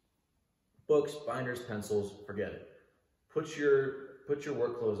 weeks, books, binders, pencils, forget it. Put your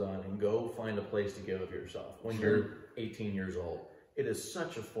work clothes on and go find a place to give of yourself when you're 18 years old. It is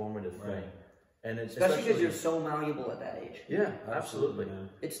such a formative thing. And it's especially because you're so malleable at that age. Yeah, absolutely.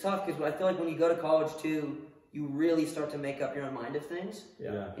 It's tough because I feel like when you go to college too, you really start to make up your own mind of things.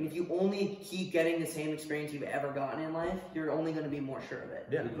 Yeah. And if you only keep getting the same experience you've ever gotten in life, you're only going to be more sure of it.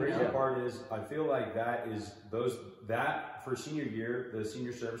 Yeah. The crazy part is, I feel like that for senior year, the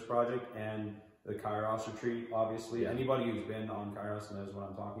senior service project and the Kairos retreat, obviously, anybody who's been on Kairos knows what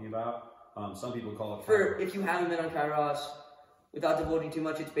I'm talking about. Some people call it if you haven't been on Kairos, without divulging too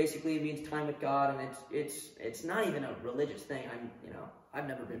much, it means time with God, and it's not even a religious thing. I've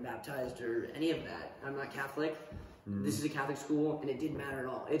never been baptized or any of that. I'm not Catholic. This is a Catholic school, and it didn't matter at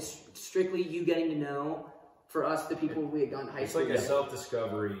all. It's strictly you getting to know, for us, the people we had gone to high school. It's like a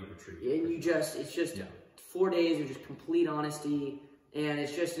self-discovery retreat. And it's just 4 days of just complete honesty, and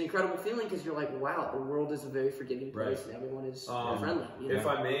it's just an incredible feeling because you're like, wow, the world is a very forgiving place, and everyone is friendly. If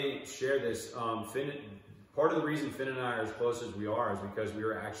I may share this, part of the reason Finn and I are as close as we are is because we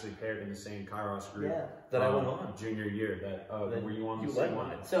were actually paired in the same Kairos group. That I went on junior year. Were you on the same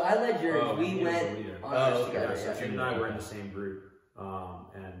one? So I led yours. We went on ours together. So Finn and I were in the same group,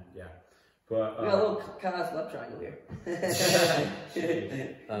 but we got a little Kairos love triangle here.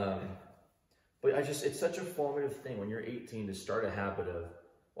 But it's such a formative thing when you're 18 to start a habit of.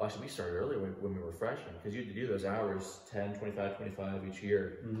 Well, actually, we started earlier when we were freshmen because you had to do those hours, 10, 25, 25 each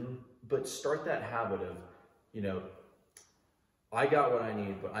year. but start that habit of, you know, I got what I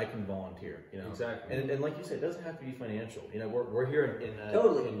need, but I can volunteer, you know. Exactly. And like you said, it doesn't have to be financial. You know, we're here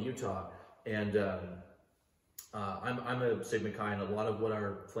in Utah, and I'm a Sigma Chi, and a lot of what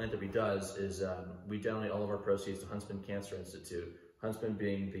our philanthropy does is we donate all of our proceeds to Huntsman Cancer Institute. Huntsman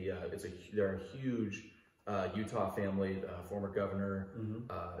being they're a huge Utah family, former governor,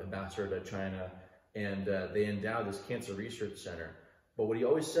 ambassador to China, and they endow this cancer research center. But what he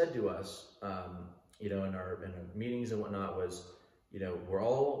always said to us, you know, in our meetings and whatnot was, you know, we're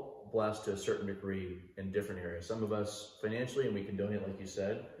all blessed to a certain degree in different areas. Some of us financially, and we can donate, like you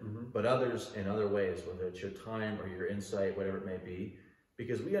said, but others in other ways, whether it's your time or your insight, whatever it may be,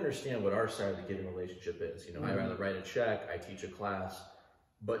 because we understand what our side of the giving relationship is. You know, I rather write a check, I teach a class,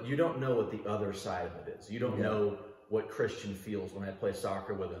 but you don't know what the other side of it is. You don't know what Christian feels when I play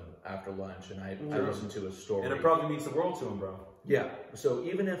soccer with him after lunch and I listen to a story. And it probably means the world to him, bro. Yeah. So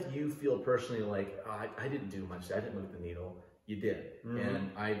even if you feel personally like, oh, I didn't do much, I didn't move the needle, you did.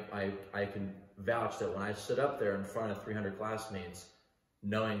 And I can vouch that when I stood up there in front of 300 classmates,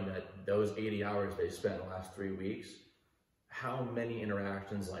 knowing that those 80 hours they spent the last 3 weeks, how many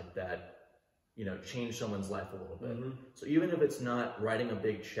interactions like that, you know, change someone's life a little bit. So even if it's not writing a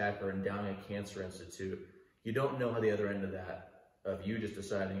big check or endowing a cancer institute, you don't know how the other end of that, of you just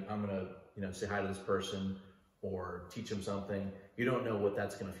deciding, I'm going to, you know, say hi to this person or teach them something. You don't know what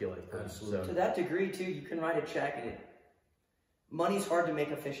that's going to feel like. So, to that degree, too, you can write a check, and money's hard to make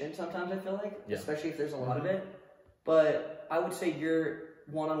efficient sometimes, I feel like, especially if there's a lot of it. But I would say your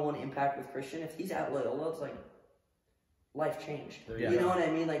one-on-one impact with Christian, if he's at Loyola, it's like life changed. You know what I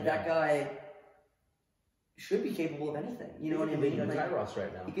mean? Like, that guy should be capable of anything. You know what I mean? He could be on Kairos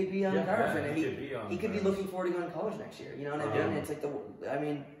right now. He could be on Kairos right now. He could be looking forward to going to college next year. You know what I mean? It's like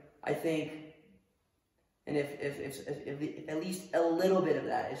I think, and if at least a little bit of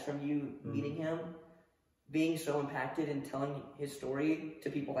that is from you meeting him, being so impacted and telling his story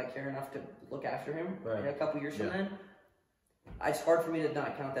to people that care enough to look after him in a couple years from then, it's hard for me to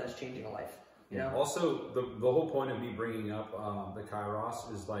not count that as changing a life. You know? Also, the whole point of me bringing up the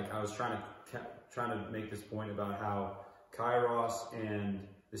Kairos is like I was trying to make this point about how Kairos and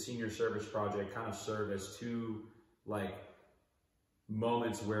the Senior Service Project kind of serve as two like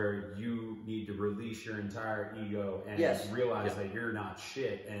moments where you need to release your entire ego and realize that you're not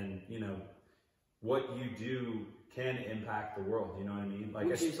shit, and you know what you do can impact the world. You know what I mean? Like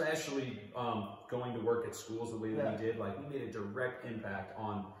especially going to work at schools the way that we did. Like we made a direct impact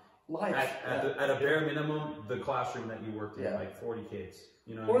on life at a bare minimum the classroom that you worked in, like 40 kids.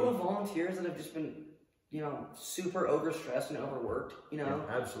 You know, or the volunteers that have just been, you know, super overstressed and overworked, you know,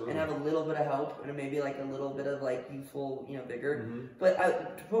 absolutely, and have a little bit of help and maybe like a little bit of like youthful, you know, vigor. But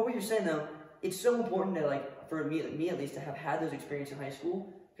to put what you're saying though, it's so important to like, for me at least, to have had those experiences in high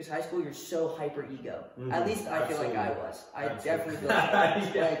school, because high school you're so hyper ego. At least I feel like I was. I definitely feel like I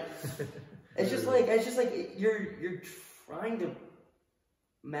was. Like, it's just like you're trying to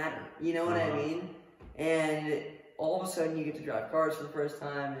matter. You know what I mean? And all of a sudden you get to drive cars for the first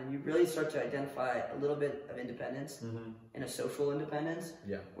time, and you really start to identify a little bit of independence and a social independence.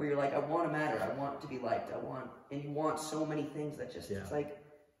 Where you're like, I want to matter, I want to be liked, and you want so many things that just it's like,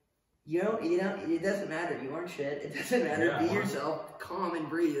 you know, it doesn't matter. You aren't shit. It doesn't matter. Be yourself, calm and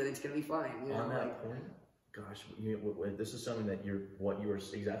breathe, and it's gonna be fine. You know, on that point, gosh, this is something that what you were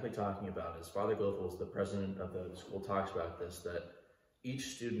exactly talking about. Is Father Glofels, the president of the school, talks about this, that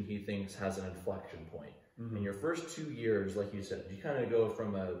each student he thinks has an inflection point. In your first 2 years, like you said, you kind of go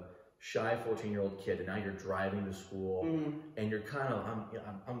from a shy 14-year-old kid, and now you're driving to school, and you're kind of,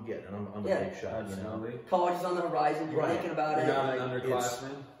 I'm getting, I'm a big shot, you know. College is on the horizon. You're thinking about it. You're not an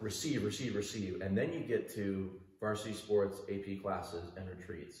underclassman. Receive, and then you get to varsity sports, AP classes, and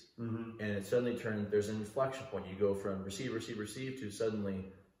retreats, and it suddenly turns. There's an inflection point. You go from receive to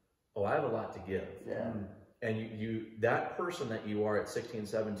suddenly, oh, I have a lot to give. And you that person that you are at 16,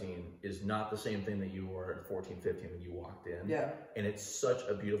 17 is not the same thing that you were at 14, 15 when you walked in. And it's such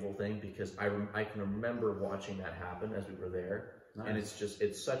a beautiful thing, because I can remember watching that happen as we were there. And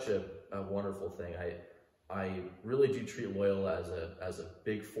it's such a wonderful thing. I really do treat Loyola as a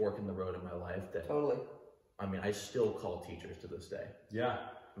big fork in the road in my life. That I mean, I still call teachers to this day.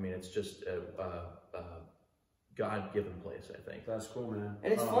 I mean, it's just a God-given place, I think. That's cool, man.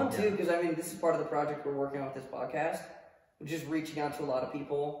 And it's fun too, because I mean, this is part of the project we're working on with this podcast, which is reaching out to a lot of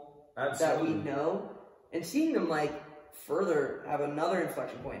people that we know and seeing them like further have another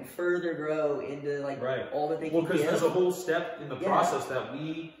inflection point and further grow into like all that they can give. Well, because there's a whole step in the process that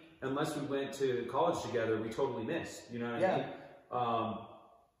we, unless we went to college together, we totally missed. You know what I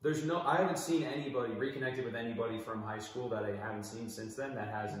mean? I haven't seen anybody, reconnected with anybody from high school that I haven't seen since then that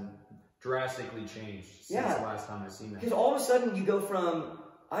hasn't drastically changed since the last time I've seen that. Because all of a sudden you go from,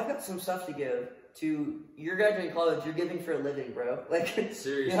 I've got some stuff to give, to you're graduating college, you're giving for a living, bro. Like,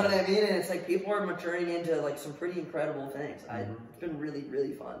 seriously. You know what I mean? And it's like people are maturing into like some pretty incredible things. It's been really,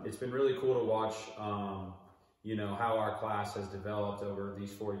 really fun. It's been really cool to watch, you know, how our class has developed over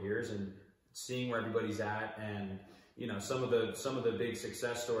these 4 years and seeing where everybody's at, and you know, some of the big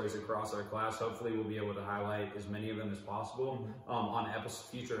success stories across our class. Hopefully we'll be able to highlight as many of them as possible on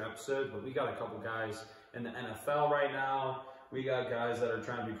future episodes. But we got a couple guys in the NFL right now. We got guys that are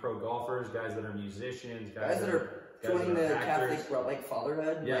trying to be pro golfers, guys that are musicians, guys that are joining the Catholic like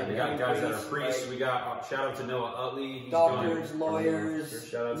fatherhood. Yeah, we got guys that are priests. We got shout out to Noah Utley. He's doctors,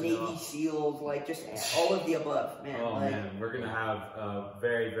 lawyers, Navy SEALs, like just all of the above, man. Oh man, we're gonna have a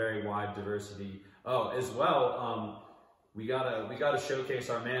very, very wide diversity. Oh, as well, we gotta showcase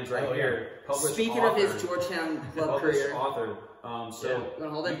our man's right here. Published Speaking author, of his Georgetown club career, author. So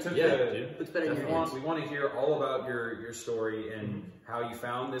hold it. We want to hear all about your story and how you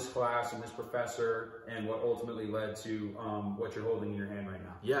found this class and this professor and what ultimately led to what you're holding in your hand right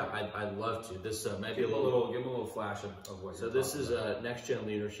now. Yeah, I'd love to. This might be give him a little flash of what. So this is Next Gen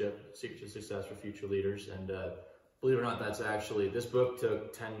Leadership: Secret to Success for Future Leaders, and believe it or not, that's actually, this book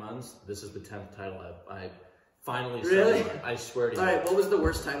took 10 months. This is the 10th title I finally really. I swear to you. All right, what was the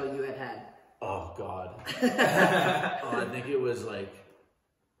worst title you had? Oh God. I think it was like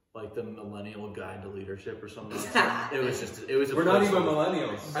the Millennial Guide to Leadership or something like that. It was. We're not even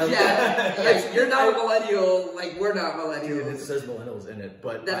millennials. Yeah, you're not a millennial. Like we're not millennials. Dude, it says millennials in it,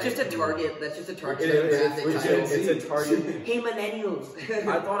 but that's just a target. That's just a target. It's a target. Hey, millennials.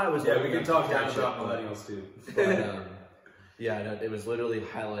 I thought I was. Yeah, we can talk down about millennials too. But, yeah, no, it was literally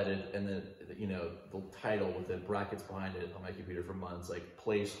highlighted in the title with the brackets behind it on my computer for months, like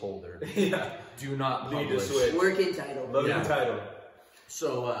placeholder. Yeah. Do not Need publish. to switch. Working title. Loading title.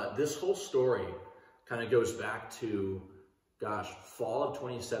 So this whole story kind of goes back to, fall of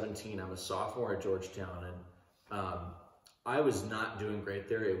 2017. I'm a sophomore at Georgetown, and I was not doing great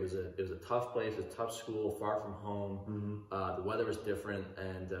there. It was a tough place, a tough school, far from home. The weather was different,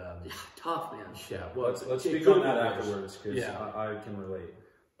 and tough, man. Yeah, well, let's speak on that afterwards, because I can relate.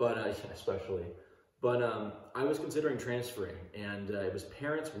 But especially, but I was considering transferring, and it was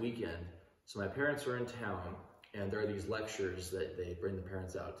Parents' Weekend, so my parents were in town, and there are these lectures that they bring the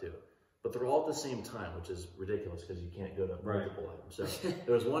parents out to, but they're all at the same time, which is ridiculous because you can't go to multiple of them. So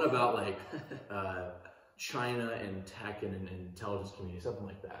there was one about like China and tech and intelligence community, something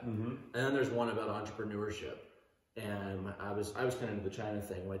like that, and then there's one about entrepreneurship. And I was kind of into the China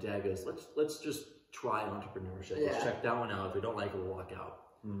thing. My dad goes, let's just try entrepreneurship. Let's check that one out. If we don't like it, we'll walk out.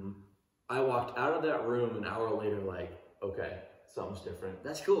 I walked out of that room an hour later, like, okay, something's different.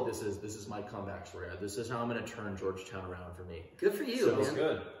 That's cool. This is my comeback story. This is how I'm going to turn Georgetown around for me. Good for you. So man.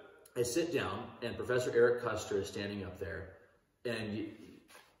 Good. I sit down, and Professor Eric Custer is standing up there, and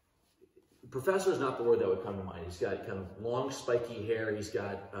professor is not the word that would come to mind. He's got kind of long, spiky hair. He's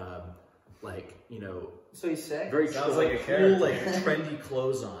got So he's sick. Very sounds like a cool, character. like trendy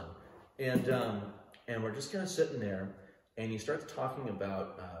clothes on, and we're just kind of sitting there. And he starts talking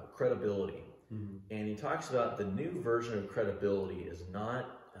about credibility. And he talks about the new version of credibility is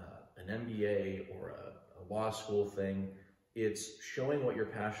not an MBA or a law school thing. It's showing what you're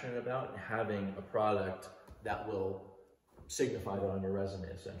passionate about and having a product that will signify that on your resume,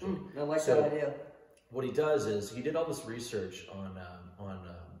 essentially. I like that idea. What he does is he did all this research on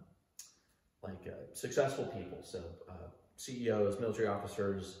successful people, so CEOs, military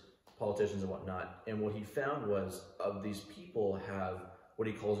officers, politicians and whatnot, and what he found was of these people have what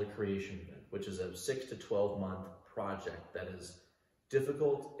he calls a creation event, which is a 6 to 12 month project that is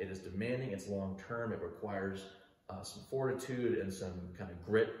difficult, it is demanding, it's long term, it requires some fortitude and some kind of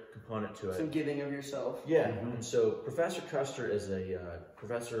grit component to it. Some giving of yourself. Yeah, and so Professor Custer is a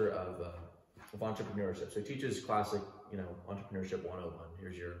professor of entrepreneurship, so he teaches classic, entrepreneurship 101.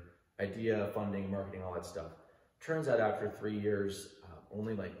 Here's your idea, funding, marketing, all that stuff. Turns out after 3 years,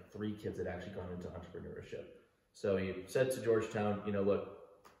 only like 3 kids had actually gone into entrepreneurship. So he said to Georgetown, look,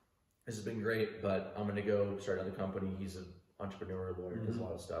 this has been great, but I'm going to go start another company. He's an entrepreneur, lawyer, does a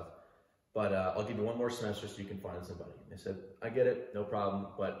lot of stuff. But I'll give you 1 more semester so you can find somebody. And they said, I get it, no problem,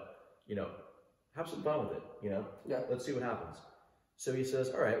 but, have some fun with it, Let's see what happens. So he says,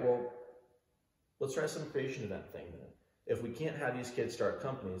 all right, well, let's try some creation event thing then. If we can't have these kids start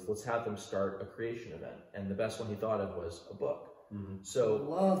companies, let's have them start a creation event. And the best one he thought of was a book. So I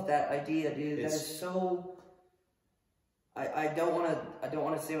love that idea, dude. That is so. I don't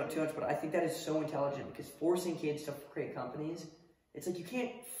want to say about too much, but I think that is so intelligent because forcing kids to create companies, it's like you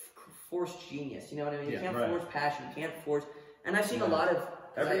can't force genius. You know what I mean? You can't force passion. You can't force. And I've seen a lot of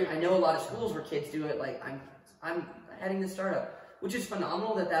I know a lot of schools where kids do it. Like I'm heading this startup, which is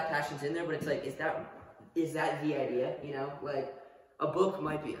phenomenal that passion's in there. But it's like, is that the idea? You know, like a book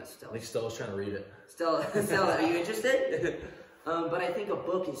might be Stella. I think Stella's trying to read it. Stella, are you interested? But I think a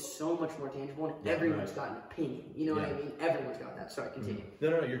book is so much more tangible, and everyone's got an opinion. You know what I mean? Everyone's got that. Sorry, continue.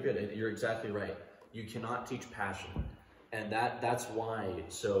 No, you're good. You're exactly right. You cannot teach passion, and that's why.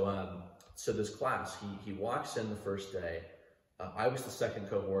 So this class, he walks in the first day. I was the second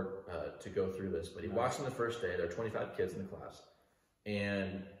cohort to go through this, but he walks in the first day. There are 25 kids in the class,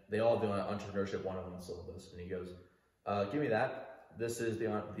 and they all do an entrepreneurship 101 syllabus. And he goes, "Give me that. This is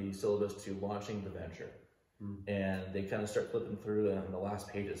the syllabus to launching the venture." And they kind of start flipping through, and on the last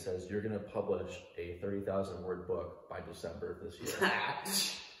page it says, "You're going to publish a 30,000 word book by December of this year."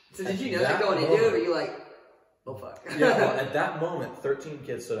 So did you know that going into it, or were you like, oh fuck? Yeah, well, at that moment, 13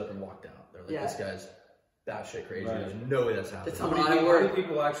 kids stood up and walked out. They're like, this guy's batshit crazy. Right. There's no way that's happening. How many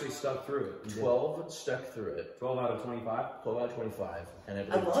people actually stuck through it? 12 stuck through it. 12 out of 25? 12 out of 25. And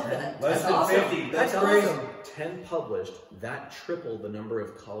I love that. Less than awesome. 50. That's crazy. awesome. 10 published. That tripled the number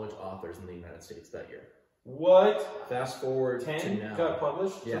of college authors in the United States that year. What? Fast forward 10 to now. got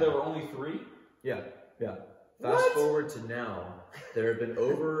published? Yeah. So there were only 3? Yeah. Fast forward to now, there have been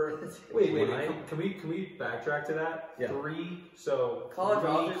over. Wait. Can we backtrack to that? Yeah. 3. So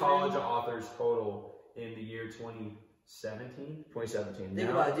college authors total in the year 2017. 2017. Think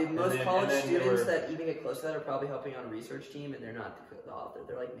about it, dude. Most college students that even get close to that are probably helping on a research team, and they're not the author.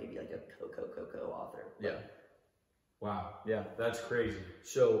 They're like maybe like a co-author. Yeah. Wow. Yeah. That's crazy.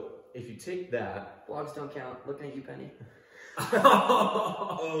 So if you take that. Blogs don't count. Looking at you, Penny.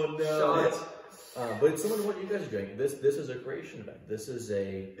 Oh no. But it's similar to what you guys are doing. This is a creation event. This is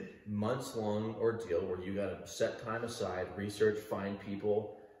a months-long ordeal where you got to set time aside, research, find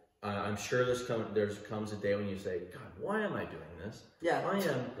people. I'm sure there comes a day when you say, "God, why am I doing this?" Yeah. I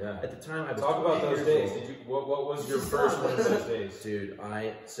am. Yeah. At the time, I was talk about those days. Did you? What was your first one of those days, dude?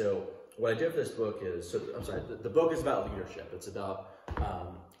 So what I did for this book is the book is about leadership. It's about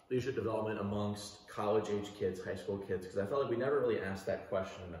leadership development amongst college-age kids, high school kids, because I felt like we never really asked that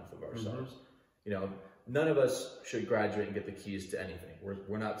question enough of ourselves. You know, none of us should graduate and get the keys to anything.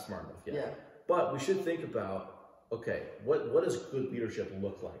 We're not smart enough yet. Yeah. But we should think about, okay, what does good leadership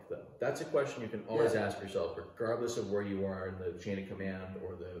look like, though? That's a question you can always ask yourself, regardless of where you are in the chain of command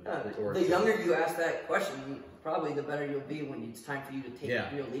or the younger you ask that question, probably the better you'll be when it's time for you to take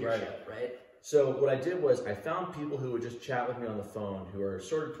real leadership, right? So what I did was I found people who would just chat with me on the phone who are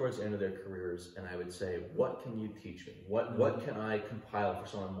sort of towards the end of their careers, and I would say, what can you teach me? What can I compile for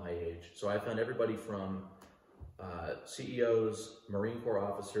someone my age? So I found everybody from CEOs, Marine Corps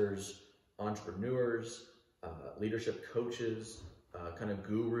officers, entrepreneurs, leadership coaches, kind of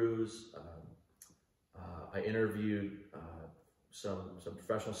gurus. I interviewed some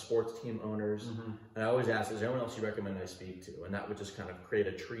professional sports team owners, and I always ask, is there anyone else you recommend I speak to? And that would just kind of create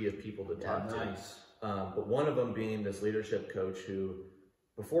a tree of people to talk to. But one of them being this leadership coach who,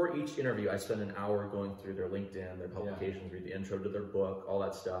 before each interview, I spend an hour going through their LinkedIn, their publications, read the intro to their book, all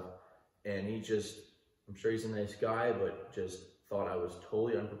that stuff. And he just, I'm sure he's a nice guy, but just thought I was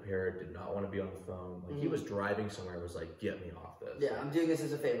totally unprepared, did not want to be on the phone. Like he was driving somewhere and was like, get me off this. Yeah, I'm doing this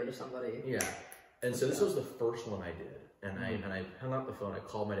as a favor to somebody. Yeah. And so this was the first one I did. And I hung up the phone. I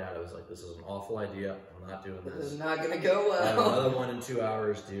called my dad. I was like, "This is an awful idea. I'm not doing this. This is not gonna go well. I have another one in 2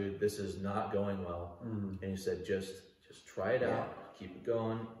 hours, dude. This is not going well." And he said, "Just try it out. Keep it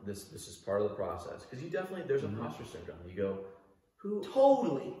going. This is part of the process." Because you definitely there's imposter syndrome. You go,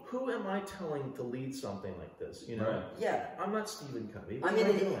 who am I telling to lead something like this? You know? Right. Yeah. I'm not Stephen Covey. I'm in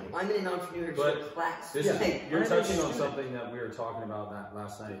an entrepreneurship class. You're touching on something that we were talking about that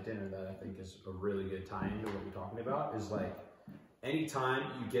last night at dinner that I think is a really good tie into what you're talking about is like anytime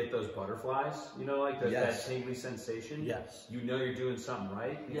you get those butterflies, you know, like that tingly sensation, you know you're doing something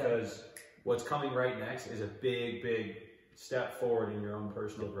right because what's coming right next is a big step forward in your own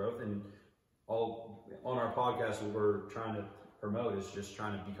personal growth. And all on our podcast, what we're trying to promote is just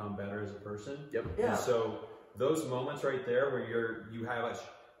trying to become better as a person. And so those moments right there where you have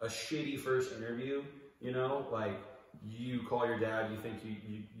a shitty first interview, you know, like you call your dad, you think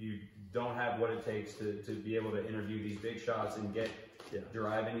you don't have what it takes to be able to interview these big shots and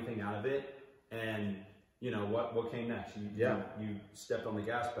derive anything out of it. And you know what came next? You stepped on the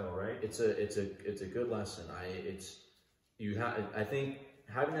gas pedal, right? It's a good lesson. I think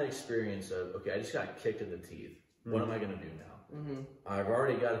having that experience of, okay, I just got kicked in the teeth. What am I going to do now? I've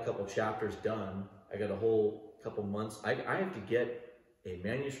already got a couple chapters done. I got a whole couple months. I have to get a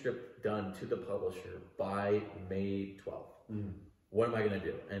manuscript done to the publisher by May 12th. What am I going to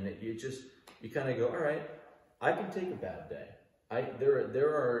do? And you kind of go, all right, I can take a bad day.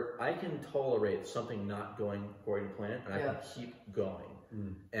 I can tolerate something not going according to plan, and I can keep going.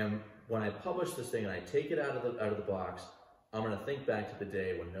 And when I publish this thing and I take it out of the box, I'm gonna think back to the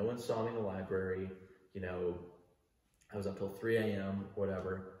day when no one saw me in the library. You know, I was up till 3 a.m.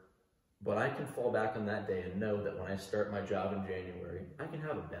 whatever. But I can fall back on that day and know that when I start my job in January, I can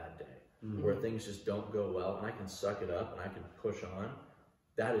have a bad day where things just don't go well, and I can suck it up and I can push on.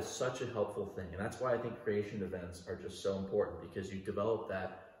 That is such a helpful thing, and that's why I think creation events are just so important, because you develop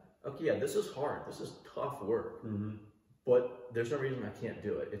that. Okay, yeah, this is hard. This is tough work. But there's no reason I can't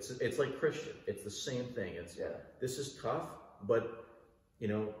do it. It's like Christian. It's the same thing. This is tough, but you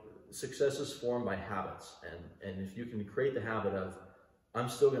know, success is formed by habits, and if you can create the habit of, I'm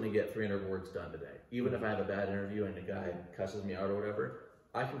still going to get 300 words done today, even if I have a bad interview and the guy cusses me out or whatever.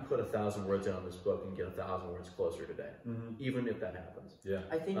 I can put 1,000 words in on this book and get 1,000 words closer today, even if that happens.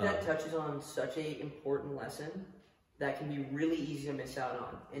 I think that touches on such an important lesson that can be really easy to miss out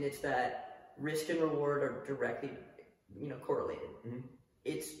on, and it's that risk and reward are directly, correlated.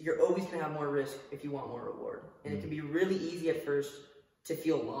 You're always going to have more risk if you want more reward, and it can be really easy at first to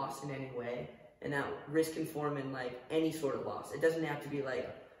feel lost in any way, and that risk can form in like any sort of loss. It doesn't have to be like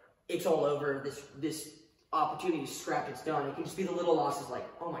it's all over, this opportunity is scrapped, it's done. It can just be the little losses like,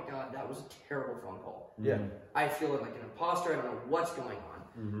 oh my god, that was a terrible phone call. I feel like an imposter, I don't know what's going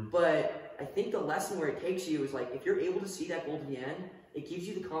on. But I think the lesson where it takes you is like, if you're able to see that goal to the end, it gives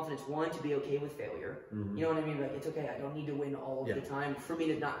you the confidence, one, to be okay with failure. You know what I mean? Like, it's okay, I don't need to win all of the time for me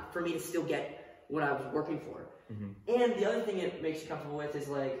to still get what I was working for. And the other thing it makes you comfortable with is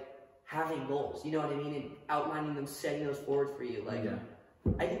like having goals, you know what I mean? And outlining them, setting those forward for you. Like,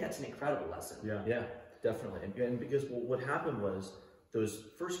 I think that's an incredible lesson. Yeah, definitely. And because what happened was, those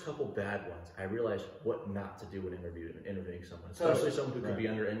first couple bad ones, I realized what not to do when interviewing someone, especially someone who could be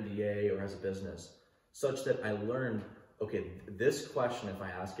under NDA or has a business, such that I learned, okay, this question, if I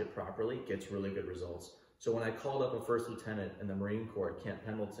ask it properly, gets really good results. So when I called up a first lieutenant in the Marine Corps at Camp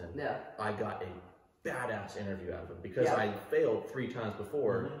Pendleton, I got a badass interview out of him, because I failed 3 times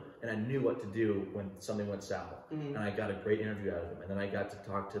before, and I knew what to do when something went south, and I got a great interview out of him. And then I got to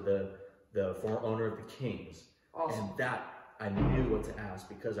talk to the former owner of the Kings, and that I knew what to ask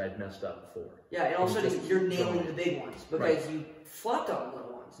because I'd messed up before. And all of a sudden you're nailing the big ones because you flopped on the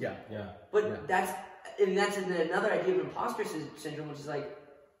little ones. But that's another idea of imposter syndrome, which is like,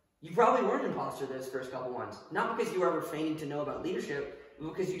 you probably weren't an imposter those first couple ones, not because you were ever feigning to know about leadership,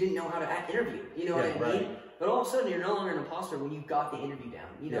 but because you didn't know how to interview. You know what I mean? But all of a sudden, you're no longer an imposter when you got the interview down.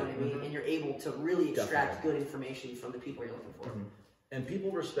 You know what I mean? And you're able to really extract good information from the people you're looking for. And people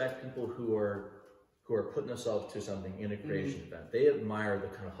respect people who are putting themselves to something in a creation event. They admire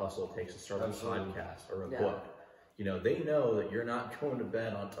the kind of hustle it takes to start a podcast or a book. You know, they know that you're not going to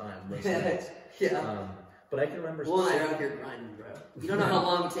bed on time most nights. But I can remember. Well, I'm out here grinding, bro. You don't know how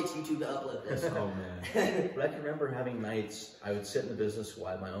long it takes YouTube to upload this. Oh man! But I can remember having nights I would sit in the business school,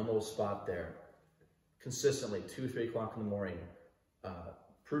 I had my own little spot there, consistently 2, 3 o'clock in the morning,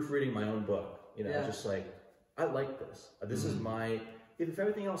 proofreading my own book. You know, just like, I like this. This is my. If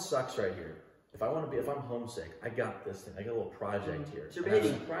everything else sucks right here, if I'm homesick, I got this thing. I got a little project here. It's your baby. I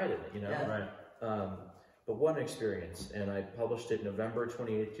have some pride in it. You know, But what an experience. And I published it November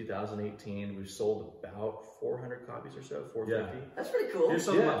 28th, 2018. We've sold about 400 copies or so, 450. That's pretty cool. Here's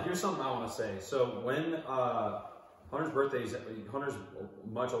something I want to say. So when Hunter's birthday Hunter's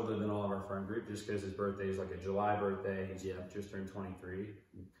much older than all of our friend group, just because his birthday is like a July birthday. He's just turned 23.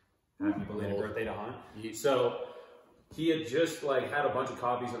 Happy belated birthday to Hunt. So he had just had a bunch of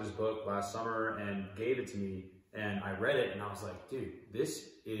copies of his book last summer and gave it to me. And I read it and I was like, dude, this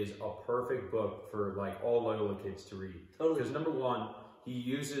is a perfect book for all Loyola kids to read. Totally. Because number one, he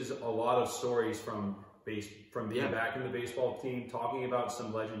uses a lot of stories from being back in the baseball team, talking about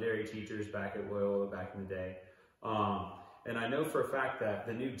some legendary teachers back at Loyola back in the day. And I know for a fact that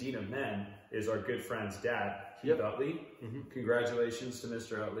the new Dean of Men is our good friend's dad, Keith Utley. Congratulations to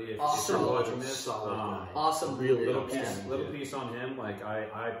Mr. Utley if you're watching this. Awesome. Little piece on him.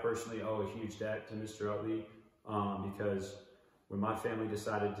 I personally owe a huge debt to Mr. Utley. Because when my family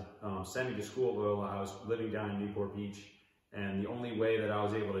decided to send me to school at Loyola, I was living down in Newport Beach, and the only way that I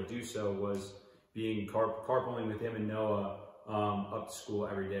was able to do so was being carpooling with him and Noah up to school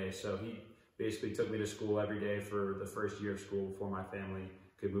every day. So he basically took me to school every day for the first year of school before my family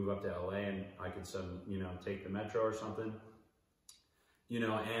could move up to LA and I could take the metro or something.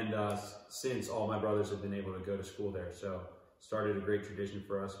 And since all my brothers have been able to go to school there, so started a great tradition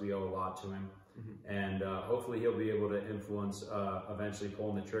for us. We owe a lot to him. And hopefully he'll be able to influence eventually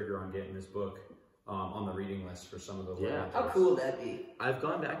pulling the trigger on getting this book on the reading list for some of the Yeah. How cool would that be? I've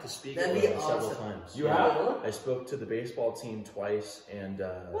gone back to speak That'd be several awesome. times. You have? I spoke to the baseball team twice and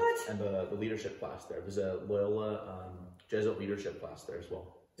the leadership class there. There's a Loyola Jesuit leadership class there as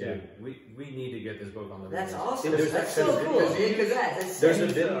well. Dude, we need to get this book on the That's reading awesome. list. That's so cool. There's a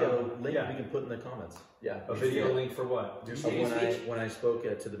video link we can put in the comments. Yeah. A video link for what? When I spoke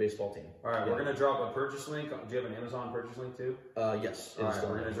to the baseball team. All right, we're going to drop a purchase link. Do you have an Amazon purchase link too? Yes. All right,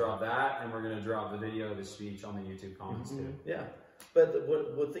 we're going to drop that, and we're going to drop the video of the speech on the YouTube comments too. Yeah. But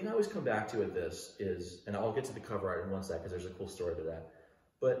what thing I always come back to with this is, and I'll get to the cover art in one sec because there's a cool story to that.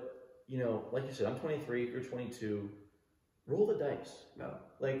 But, you know, like you said, I'm 23, you're 22. Roll the dice. No.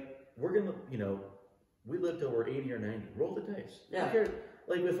 Like, we're going to, you know, we lived till we're 80 or 90. Roll the dice. Yeah.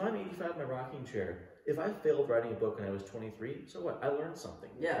 Like, if I'm 85 in my rocking chair, if I failed writing a book when I was 23, so what? I learned something.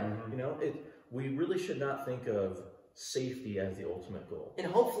 Yeah. You know, we really should not think of safety as the ultimate goal. And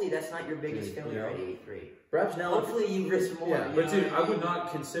hopefully that's not your biggest failure at 83. Perhaps now... Hopefully you risk more. Yeah, but dude, I would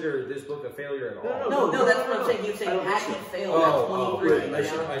not consider this book a failure at all. No, that's what I'm saying. You're saying, had you failed at 23, I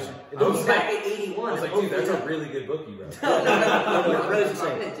should. I was back at 81. I was like, dude, that's a really good book you wrote. Had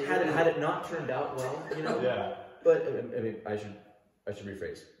it not turned out well, you know? Yeah. But, I mean, I should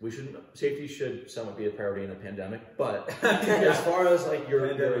rephrase. Safety should somewhat be a priority in a pandemic, but as far as like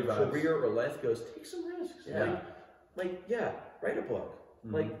your career or life goes, take some risks. Yeah. Like, write a book.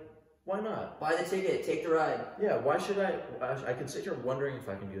 Like, why not? Buy the ticket, take the ride. Yeah, why should I can sit here wondering if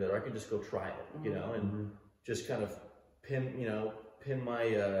I can do that, or I can just go try it, you know, and just kind of pin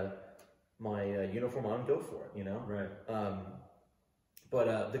my my uniform on and go for it, you know? Right.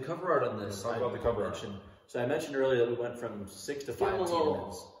 But the cover art on this, talk about the cover art. So I mentioned earlier that we went from 6 to 5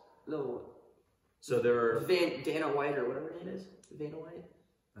 TIEDEMANNs. So there are Dana White or whatever it is. Vanna White.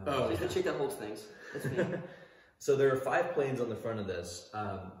 Oh, the chick that holds things. That's me. So there are 5 planes on the front of this.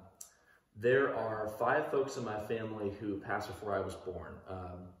 There are 5 folks in my family who passed before I was born.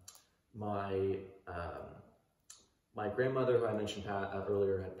 My grandmother, who I mentioned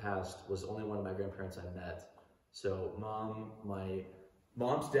earlier, had passed, was only one of my grandparents I met. So my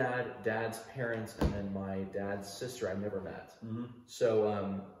mom's dad's parents, and then my dad's sister I never met.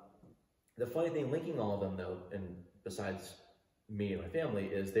 So the funny thing linking all of them, though, and besides me and my family,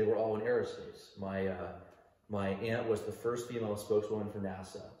 is they were all in aerospace. My aunt was the first female spokeswoman for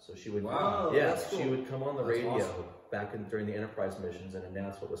NASA, so she would she would come on the radio back during the Enterprise missions and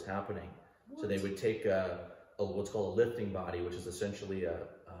announce what was happening. So they would take what's called a lifting body, which is essentially a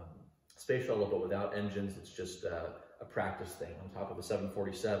space shuttle but without engines. It's just a practice thing on top of a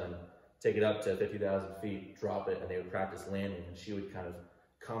 747. Take it up to 50,000 feet, drop it, and they would practice landing. And she would kind of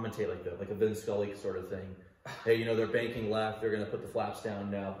commentate like a Vince Scully sort of thing. Hey, you know, they're banking left. They're going to put the flaps down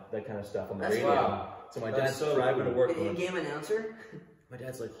now. That kind of stuff on the radio. Wow. So my dad's driving to work. An in-game announcer. My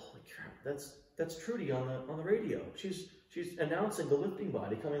dad's like, holy crap, that's Trudy on the radio. She's announcing the lifting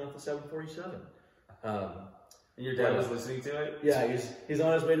body coming off the 747. And your dad was listening to it? Yeah, he's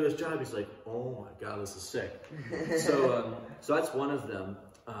on his way to his job. He's like, oh my god, this is sick. So that's one of them.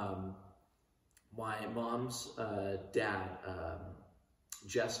 My mom's dad,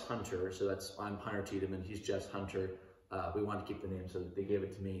 Jess Hunter. So I'm Hunter Tiedemann. He's Jess Hunter. We wanted to keep the name, so they gave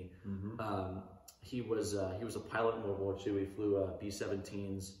it to me. He was a pilot in World War II. He flew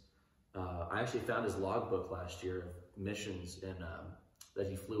B-17s. I actually found his logbook last year of missions that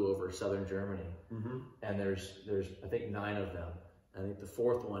he flew over southern Germany. And there's I think 9 of them. I think the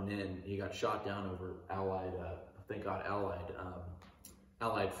 4th one he got shot down over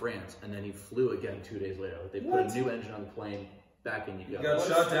Allied France, and then he flew again 2 days later. They put a new engine on the plane. Back in you go. He got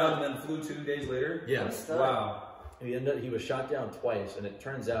shot down and then flew 2 days later? Yeah. Wow. He was shot down twice, and it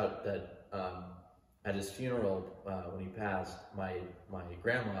turns out that at his funeral, when he passed, my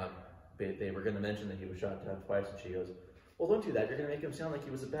grandma, they were going to mention that he was shot down twice, and she goes, well, don't do that. You're going to make him sound like he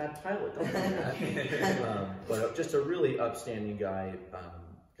was a bad pilot. Don't do that. But just a really upstanding guy,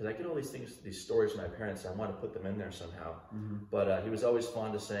 because I get all these stories from my parents, and I want to put them in there somehow. But he was always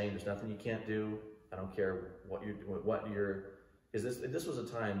fond of saying, there's nothing you can't do. I don't care what you're because this was a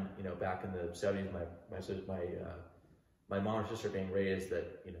time, you know, back in the 70s, my mom and sister being raised,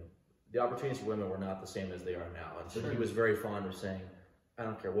 that, you know, the opportunities for women were not the same as they are now. And so he was very fond of saying, I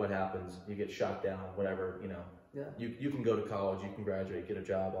don't care what happens, you get shot down, whatever, you know, you can go to college, you can graduate, get a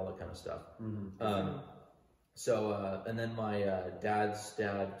job, all that kind of stuff. And then my dad's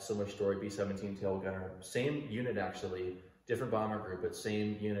dad, similar story, B-17 tail gunner, same unit actually, different bomber group, but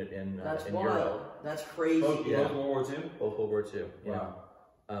same unit in That's in wild. Europe. That's crazy. Both World War II? Both World War II. Yeah.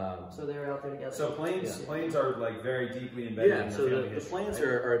 So they're out there together. So planes are like very deeply embedded in so family the history, planes right?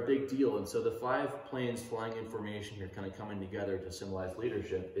 are a big deal, and so the 5 planes flying in formation here kind of coming together to symbolize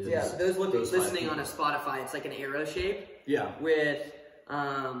leadership. Is those listening on a Spotify, it's like an arrow shape. Yeah. With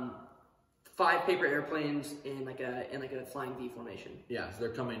 5 paper airplanes in like a flying V formation. Yeah, so they're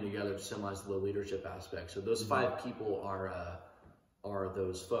coming together to symbolize the leadership aspect. So those 5 people are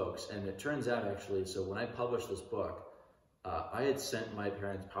those folks, and it turns out actually. So when I published this book, I had sent my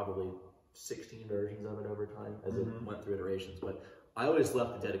parents probably 16 versions of it over time as it went through iterations, but I always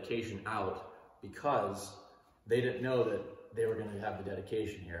left the dedication out because they didn't know that they were going to have the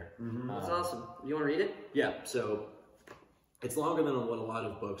dedication here. That's awesome. You want to read it? Yeah, so it's longer than what a lot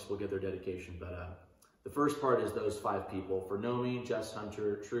of books will get their dedication, but the first part is those 5 people: for Nomi, Jess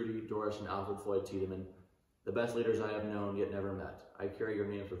Hunter, Trudy, Doris, and Alfred Floyd Tiedemann, the best leaders I have known yet never met. I carry your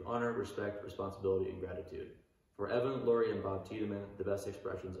names with honor, respect, responsibility, and gratitude. For Evan, Lori, and Bob Tiedemann, the best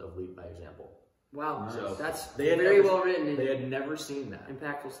expressions of lead by example. Wow, so that's very well written. They had never seen that.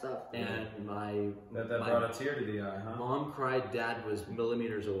 Impactful stuff. And that brought a tear to the eye, huh? Mom cried, Dad was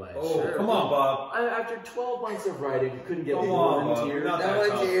millimeters away. Oh, come on, Bob. After 12 months of writing, couldn't get one tear. Not that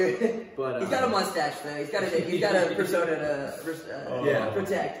one tear. But he's got a mustache though. He's got a persona to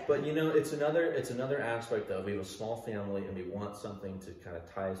protect. But you know, it's another aspect though. We have a small family, and we want something to kind of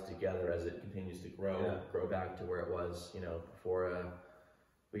tie us together as it continues to grow back to where it was, you know, before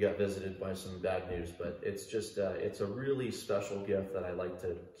we got visited by some bad news. But it's just it's a really special gift that I like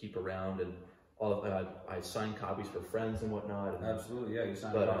to keep around, and I sign copies for friends and whatnot. And, absolutely, yeah, you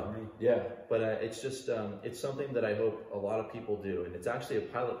signed a copy for me. Yeah, but it's just it's something that I hope a lot of people do, and it's actually a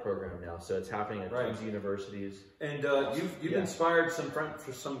pilot program now, so it's happening at tons of universities. And you've inspired some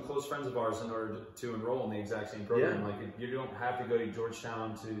close friends of ours in order to enroll in the exact same program. Like you don't have to go to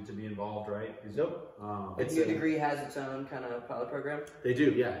Georgetown to be involved, right? Nope. Your degree has its own kind of pilot program. They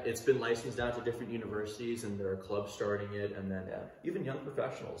do, yeah. It's been licensed out to different universities, and there are clubs starting it, and then even young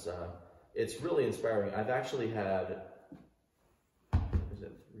professionals. It's really inspiring. I've actually had,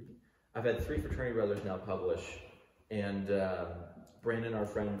 I've had 3 fraternity brothers now publish, and Brandon, our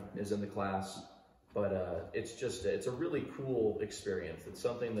friend, is in the class. But it's a really cool experience. It's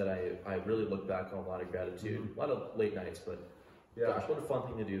something that I really look back on a lot of gratitude, a lot of late nights. But gosh, what a fun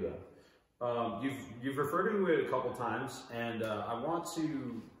thing to do, though. You've referred to it a couple times, and I want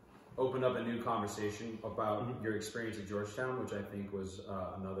to open up a new conversation about your experience at Georgetown, which I think was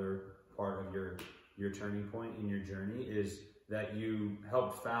another part of your turning point in your journey, is that you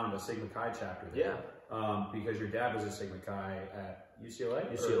helped found a Sigma Chi chapter there. Because your dad was a Sigma Chi at UCLA?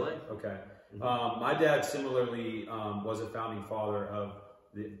 UCLA. Okay. My dad similarly was a founding father of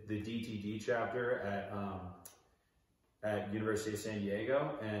the DTD chapter at University of San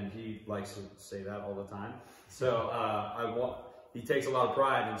Diego, and he likes to say that all the time. So he takes a lot of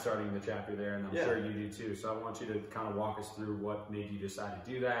pride in starting the chapter there, and I'm sure you do too. So I want you to kind of walk us through what made you decide to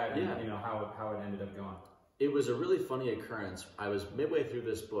do that, and you know how it ended up going. It was a really funny occurrence. I was midway through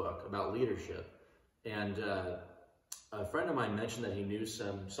this book about leadership, and a friend of mine mentioned that he knew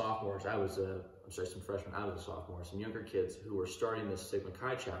some sophomores. Some freshmen. I was a sophomore. Some younger kids who were starting this Sigma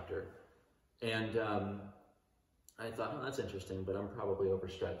Chi chapter, and I thought, oh, that's interesting, but I'm probably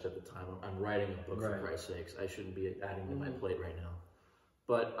overstretched at the time. I'm writing a book, for Christ's sakes. I shouldn't be adding to my plate right now.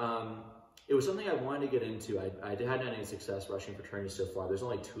 But it was something I wanted to get into. I hadn't had any success rushing fraternities so far. There's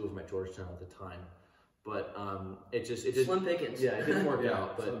only 2 of them at Georgetown at the time. But it slim pickings. Yeah, it didn't work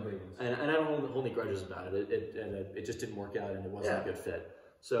out. But and I don't hold any grudges about it. It just didn't work out, and it wasn't a good fit.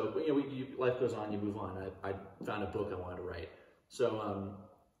 So you know, life goes on. You move on. I found a book I wanted to write. So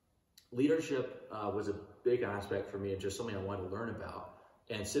leadership was a big aspect for me, and just something I wanted to learn about.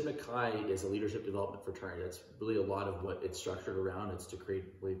 And Sigma Chi is a leadership development fraternity. That's really a lot of what it's structured around. It's to create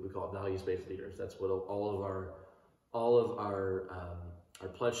what we call values-based leaders. That's what all of our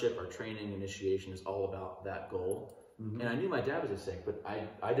pledgeship, our training, initiation is all about that goal. And I knew my dad was a Sig, but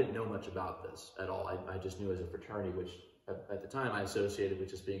I didn't know much about this at all. I just knew as a fraternity, which at the time I associated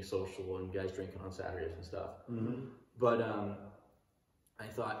with just being social and guys drinking on Saturdays and stuff. But I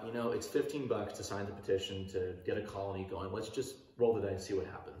thought, you know, it's $15 to sign the petition to get a colony going. Let's just roll the dice, see what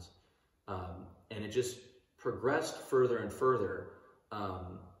happens. And it just progressed further and further.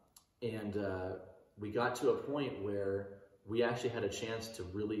 We got to a point where we actually had a chance to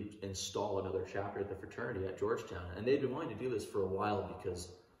really install another chapter at the fraternity at Georgetown. And they'd been wanting to do this for a while because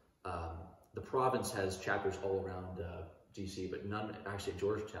the province has chapters all around DC, but none actually at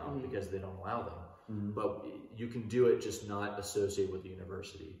Georgetown because they don't allow them. But you can do it, just not associated with the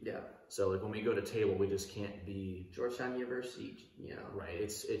university. So like when we go to table, we just can't be Georgetown University, you know. Right.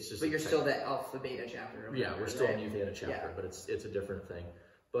 It's just. But you're still the Alpha Beta chapter. Yeah, we're still a Mu Theta chapter, but it's a different thing.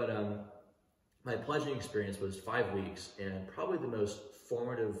 But my pledging experience was 5 weeks, and probably the most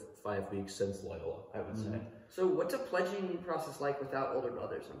formative 5 weeks since Loyola, I would say. So what's a pledging process like without older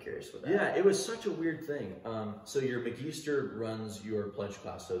brothers? I'm curious with that. Yeah, it was such a weird thing. So your Magister runs your pledge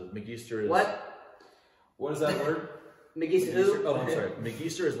class. So Magister is... What is that word? Magister who? Oh, I'm sorry.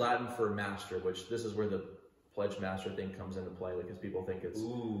 Magister is Latin for master, which this is where the pledge master thing comes into play, because people think it's...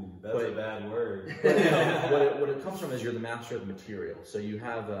 Ooh, that's a bad word. What it comes from is you're the master of the material. So you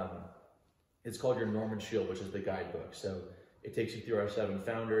have... it's called your Norman Shield, which is the guidebook. So it takes you through our 7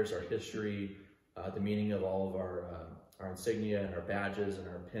 founders, our history, the meaning of all of our insignia and our badges and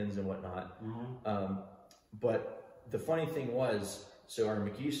our pins and whatnot. But the funny thing was, so our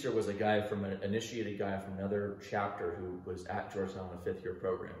Magister was a guy from an initiated guy from another chapter who was at Georgetown on a 5th-year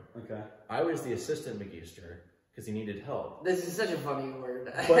program. Okay. I was the assistant Magister because he needed help. This is such a funny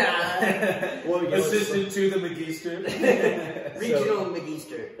word. But, well, assistant to the Magister. Regional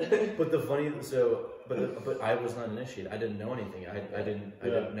Magister. But the funny, but I was not initiated. I didn't know anything. I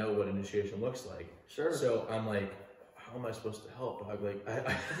didn't know what initiation looks like. Sure. So I'm like, how am I supposed to help? I'm like,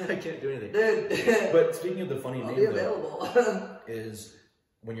 I can't do anything. Dude. But speaking of the funny name, available. is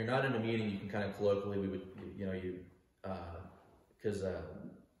when you're not in a meeting, you can kind of colloquially, we would, because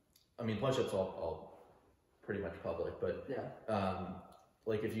I mean, pledge up's all pretty much public, but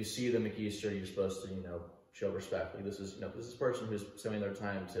like if you see the Magister, you're supposed to, show respect. Like this is a person who's spending their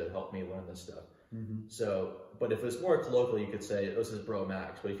time to help me learn this stuff. So, but if it's more colloquial, you could say, this is Bro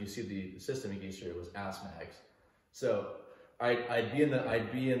Max. But if you see the assistant Magister, it was Ass Max. So I'd be in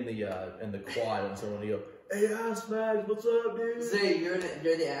the quad, and someone would go, "Hey, Ass Max, what's up, dude?" Say you're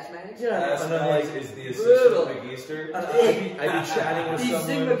the Ass Max? Yeah, Ass Max is the assistant Magister. I'd be chatting with someone. These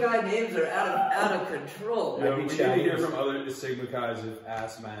Sigma Chi names are out of control. We need to hear from other Sigma Chi's if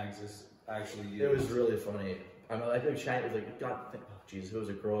Ass Max is actually used. It was really funny. I'd be chatting with jeez, if it was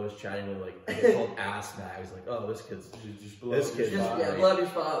a girl I was chatting with, like, I get called Ass Max, like, oh, this kid's blow up your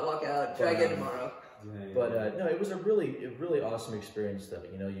spot, walk out, try again tomorrow. But no, it was a really awesome experience though.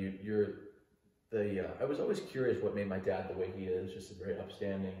 I was always curious what made my dad the way he is, just a very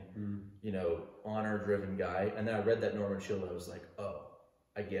upstanding, honor-driven guy. And then I read that Norman Shield, and I was like, oh,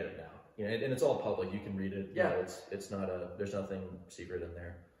 I get it now. And it's all public. You can read it. Yeah. It's not there's nothing secret in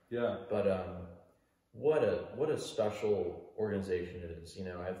there. Yeah. But what a special organization it is.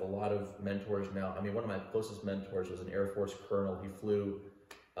 I have a lot of mentors now. I mean, one of my closest mentors was an Air Force colonel. He flew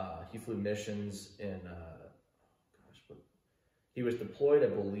missions in. He was deployed, I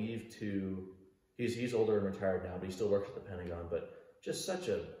believe, to. He's older and retired now, but he still works at the Pentagon. But just such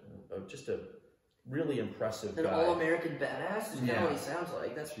a really impressive guy. An all-American badass is kind of what he sounds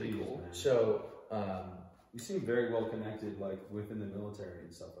like. That's pretty cool. Man. So you seem very well connected, like within the military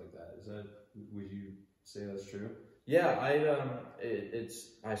and stuff like that. Would you say that's true? Yeah,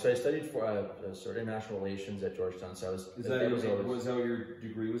 I studied for sort of international relations at Georgetown. So was that what your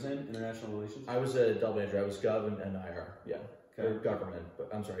degree was in? International relations? I was a double major. I was Gov and IR. Yeah. Okay. Or government, but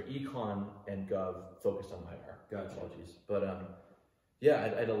I'm sorry, Econ and Gov focused on IR. Gotcha. Apologies. But I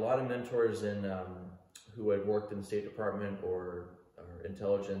had a lot of mentors who had worked in the State Department or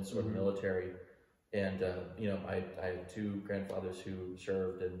intelligence or the military, and I have 2 grandfathers who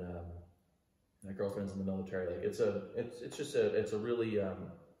served, and my girlfriend's in the military. Like it's a really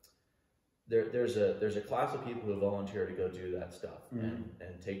there's a class of people who volunteer to go do that stuff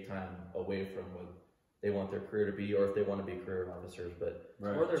and take time away from what they want their career to be, or if they want to be career officers, but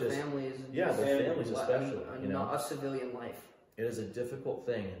or their families. Yeah, their families especially. Not a civilian life. It is a difficult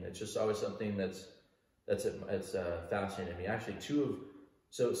thing, and it's just always something that's fascinating to me. Actually,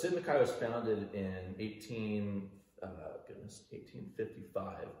 so Sigma Chi was founded in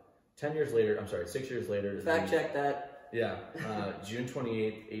 1855. 10 years later, I'm sorry, 6 years later. Fact check that. Yeah, June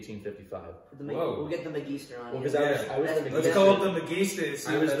 28th, 1855. We'll get the Magister on. Well, because I was the Magister. Let's call it the Magister.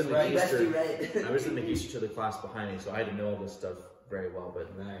 I was the Magister. Right. I was the Magister to the class behind me, so I had to know all this stuff very well.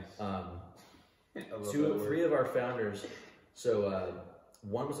 But nice. 3 of our founders. So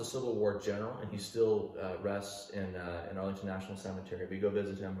one was a Civil War general, and he still rests in Arlington National Cemetery. We go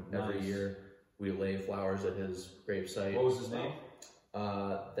visit him every year. We lay flowers at his gravesite. What was his name?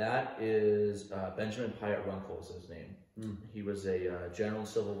 That is Benjamin Piatt Runkle is his name. He was a general in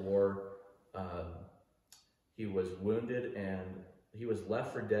Civil War. He was wounded, and he was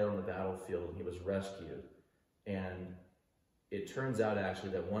left for dead on the battlefield, and he was rescued. And it turns out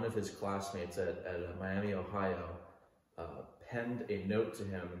actually that one of his classmates at Miami, Ohio, penned a note to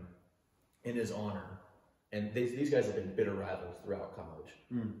him in his honor. And these guys have been bitter rivals throughout college.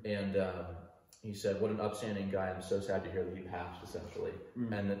 And he said, "What an upstanding guy. I'm so sad to hear that he passed," essentially.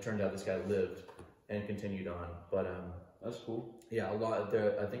 And it turned out this guy lived and continued on. But that's cool. Yeah, a lot.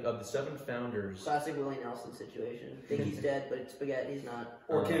 I think of the 7 founders. Classic Willie Nelson situation. Think he's dead, but it's spaghetti. He's not.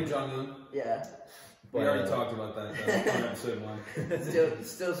 Or Kim Jong-un. Yeah. We already talked about that on episode 1.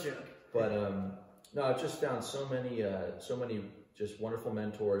 Still shook. But no, I've just found so many just wonderful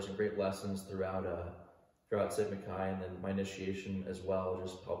mentors and great lessons throughout Sigma Chi, and then my initiation as well.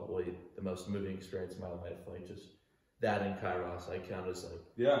 Just probably the most moving experience of my life. Like just that in Kairos, I count as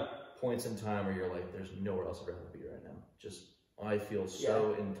like points in time where you're like, there's nowhere else I'd rather be right now. Just I feel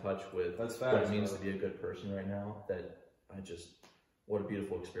so in touch with what it means to be a good person right now that I just what a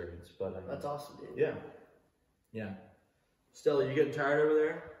beautiful experience. But that's awesome, dude. Yeah. Stella, you getting tired over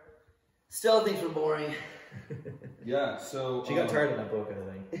there? Stella thinks we're boring. Yeah, so she got tired of my book, I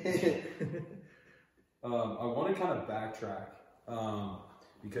think. I want to kind of backtrack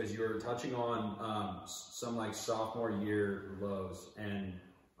because you were touching on some like sophomore year lows, and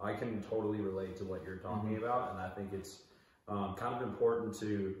I can totally relate to what you're talking about, and I think it's kind of important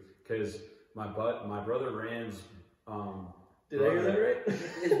to because my brother Rand's did I hear that right?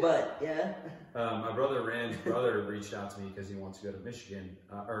 His butt, yeah. My brother Rand's brother reached out to me because he wants to go to Michigan,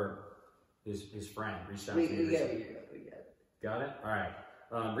 or his friend reached out to me. We get it. Got it? All right.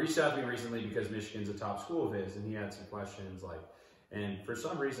 Reached out to me recently because Michigan's a top school of his, and he had some questions and for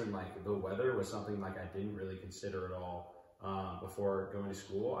some reason, like the weather was something like I didn't really consider at all before going to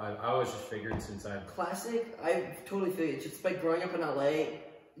school. I always just figured since classic. I totally feel it. It's just like growing up in LA.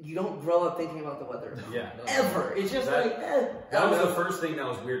 You don't grow up thinking about the weather. Ever. It's just that was the first thing that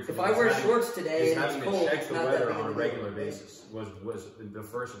was weird for me. If I wear shorts today and it's cold, check the weather on a regular basis was the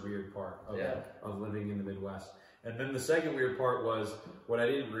first weird part of living in the Midwest. And then the second weird part was what I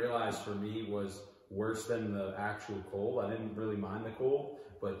didn't realize for me was worse than the actual cold. I didn't really mind the cold,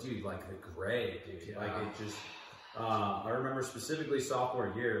 but dude, like the gray, dude, like it just. I remember specifically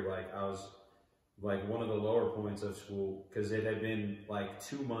sophomore year, like I was. Like one of the lower points of school because it had been like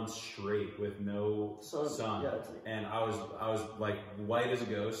 2 months straight with no sun. And I was like white as a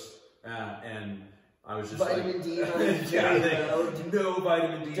ghost, and I was just vitamin D. No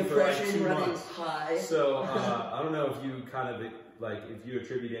vitamin D Depression for like 2 running months. high. So I don't know if you kind of like if you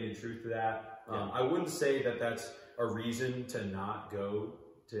attribute any truth to that. I wouldn't say that that's a reason to not go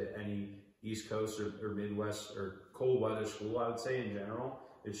to any East Coast or Midwest or cold weather school. I would say in general.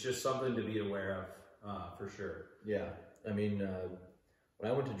 It's just something to be aware of, for sure. Yeah, I mean,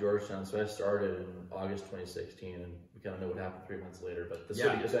 when I went to Georgetown, so I started in August 2016, and we kind of know what happened 3 months later, but the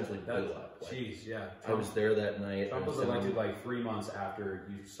city essentially blew up. Like, I was there that night. Trump was elected like 3 months after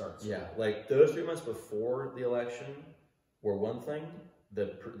you start school. Yeah, like those 3 months before the election were one thing.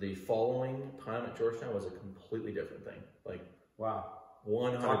 The following time at Georgetown was a completely different thing. Like, wow.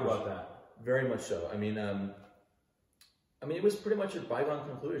 100%. Talk about that. Very much so. I mean, it was pretty much a bygone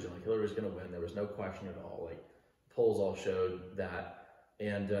conclusion. Like Hillary was going to win. There was no question at all. Like polls all showed that.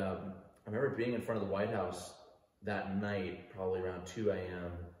 And I remember being in front of the White House that night, probably around 2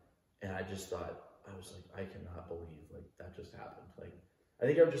 a.m. And I just thought, I was like, I cannot believe like that just happened. Like I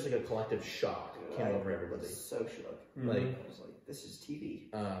think I was just like a collective shock came over everybody. So shook. Like I was like, this is TV.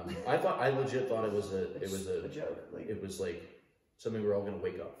 I legit thought it was a joke. Like it was like something we were all going to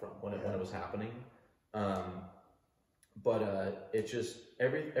wake up from when it was happening. But it just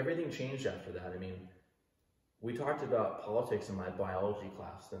everything changed after that. I mean, we talked about politics in my biology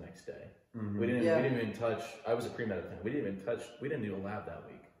class the next day. We didn't even touch. I was a pre-med at the time. We didn't do a lab that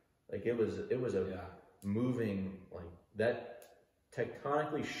week. Like it was a moving like that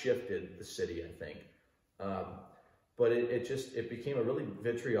tectonically shifted the city. I think, but it became a really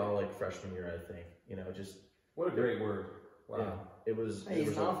vitriolic freshman year. I think just what a great word. Wow, yeah, it was. Hey, it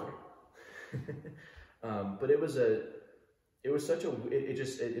was but it was such a,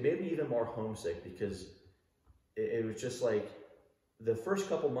 it made me even more homesick because it was just like the first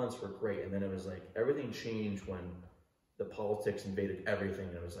couple months were great, and then it was like everything changed when the politics invaded everything,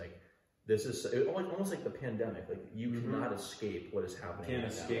 and it was like almost like the pandemic. Like you cannot escape what is happening.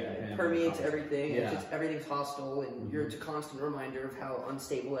 Can't escape. It permeates everything. Yeah. Everything's hostile, and it's a constant reminder of how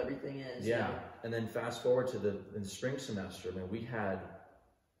unstable everything is. Yeah, and then fast forward to the spring semester. I mean, we had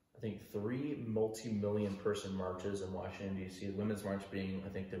I think 3 multi-million person marches in Washington, D.C. The Women's March being, I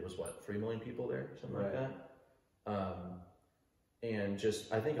think there was 3 million people there, something like that. And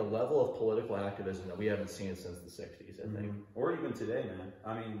just, I think a level of political activism that we haven't seen since the 60s, I think. Or even today, man.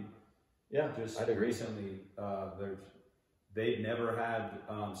 I mean, just I'd agree. Recently, they've never had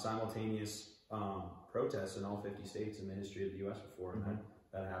simultaneous protests in all 50 states in the history of the U.S. before, and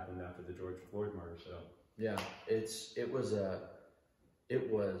that happened after the George Floyd murder. So yeah, it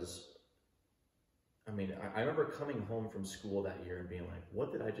was. I mean, I remember coming home from school that year and being like,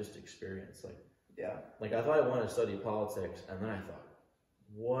 "What did I just experience?" Like, Yeah. Like, I thought I wanted to study politics, and then I thought,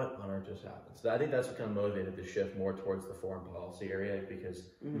 what on earth just happened? So I think that's what kind of motivated the shift more towards the foreign policy area, because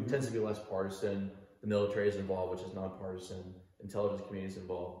it tends to be less partisan. The military is involved, which is nonpartisan. Intelligence community is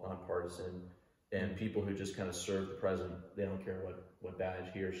involved, nonpartisan. And people who just kind of serve the president, they don't care what badge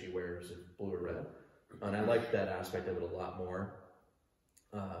he or she wears, if blue or red. And I liked that aspect of it a lot more.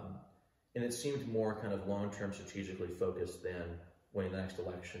 And it seemed more kind of long-term strategically focused than winning the next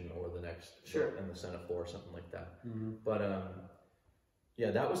election or the next vote in the Senate floor or something like that. But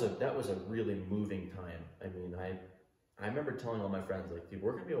yeah, that was a really moving time. I mean, I remember telling all my friends, like, dude,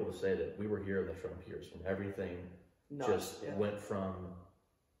 we're gonna be able to say that we were here in the Trump years, when everything went from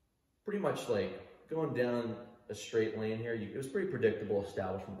pretty much like going down a straight lane here. It was pretty predictable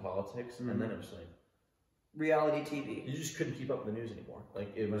establishment politics, and then it was like reality TV. You just couldn't keep up with the news anymore.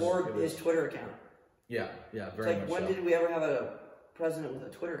 Like his Twitter account. Yeah, very it's like, much when so. did we ever have a president with a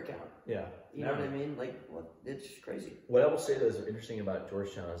Twitter account? Yeah. You know what I mean? Like, it's crazy. What I will say that is interesting about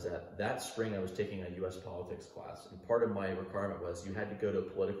Georgetown is that spring I was taking a U.S. politics class, and part of my requirement was you had to go to a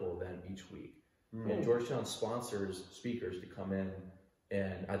political event each week. And Georgetown sponsors speakers to come in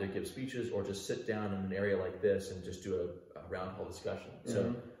and either give speeches or just sit down in an area like this and just do a round table discussion.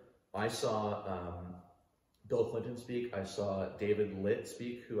 So I saw Bill Clinton speak. I saw David Litt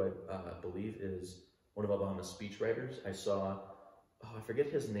speak, who I believe is one of Obama's speechwriters. I saw, I forget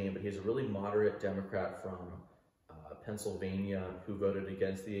his name, but he's a really moderate Democrat from Pennsylvania who voted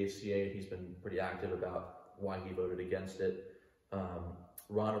against the ACA. He's been pretty active about why he voted against it.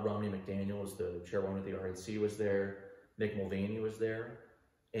 Ronna Romney McDaniel, was the chairwoman of the RNC, was there. Mick Mulvaney was there.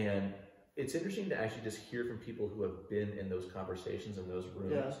 And it's interesting to actually just hear from people who have been in those conversations, in those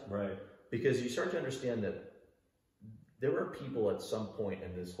rooms. Yeah. Right. Because you start to understand that there were people at some point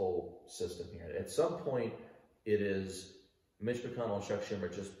in this whole system here. At some point, it is Mitch McConnell and Chuck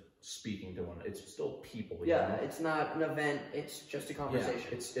Schumer just speaking to one. It's still people. Yeah, you know? It's not an event. It's just a conversation.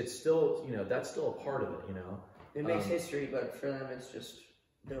 Yeah, it's still, that's still a part of it, It makes history, but for them, it's just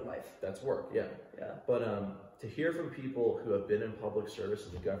their life. That's work, yeah. But to hear from people who have been in public service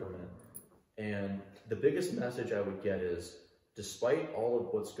in the government, and the biggest message I would get is, despite all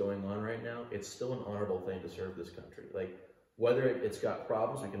of what's going on right now, it's still an honorable thing to serve this country. Like, whether it's got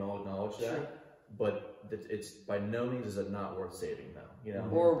problems, we can all acknowledge that, but it's by no means is it not worth saving now,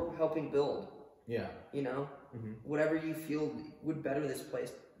 Or helping build. Yeah. Whatever you feel would better this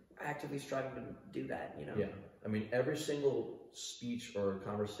place, actively striving to do that, Yeah. I mean, every single speech or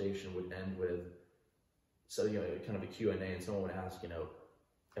conversation would end with, kind of a Q&A, and someone would ask,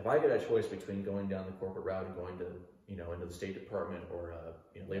 if I get a choice between going down the corporate route and going to, into the State Department or,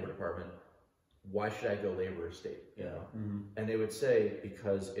 Labor Department, why should I go labor or state, And they would say,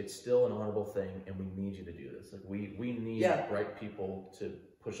 because it's still an honorable thing and we need you to do this. Like, we need bright people to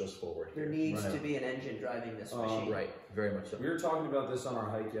push us forward here. There needs to be an engine driving this machine. Right, very much so. We were talking about this on our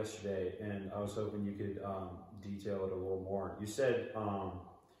hike yesterday, and I was hoping you could detail it a little more. You said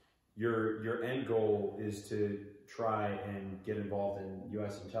your end goal is to try and get involved in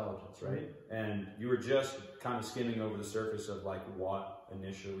U.S. intelligence, right? And you were just kind of skimming over the surface of like what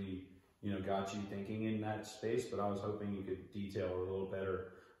initially, got you thinking in that space, but I was hoping you could detail a little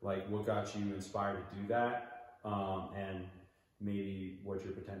better, like what got you inspired to do that, and maybe what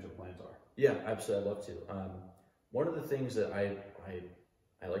your potential plans are. Yeah, absolutely. I'd love to. One of the things that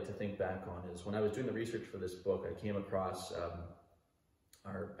I like to think back on is when I was doing the research for this book, I came across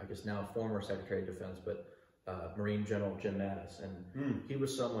our, I guess now former Secretary of Defense, but Marine General Jim Mattis. And he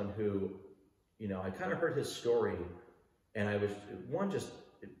was someone who, I kind of heard his story, and I was, just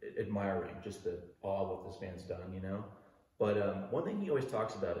admiring just the awe of what this man's done, But one thing he always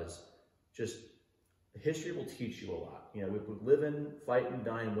talks about is just history will teach you a lot. We live in, fight and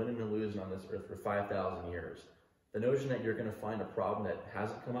die and winning and losing on this earth for 5,000 years. The notion that you're going to find a problem that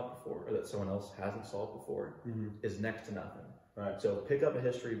hasn't come up before or that someone else hasn't solved before is next to nothing. Right. So pick up a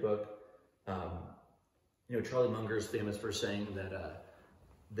history book. Charlie Munger is famous for saying that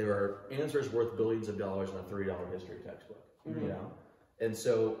there are answers worth billions of dollars in a $30 history textbook. And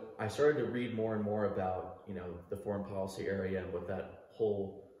so I started to read more and more about the foreign policy area and what that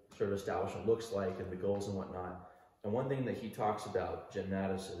whole sort of establishment looks like and the goals and whatnot. And one thing that he talks about, Jim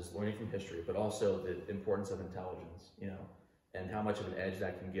Mattis, is learning from history, but also the importance of intelligence, and how much of an edge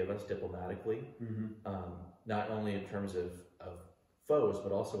that can give us diplomatically, not only in terms of foes,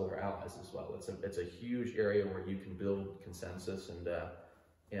 but also with our allies as well. It's a huge area where you can build consensus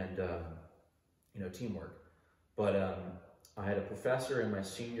and teamwork. But I had a professor in my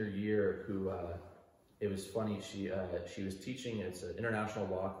senior year who, it was funny, she was teaching, it's an international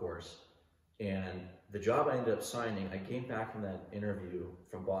law course, and the job I ended up signing, I came back from that interview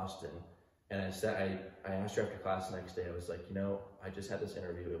from Boston, And I asked her after class the next day, I was like, you know, I just had this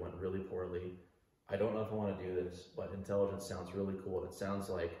interview, it went really poorly. I don't know if I want to do this, but intelligence sounds really cool. It sounds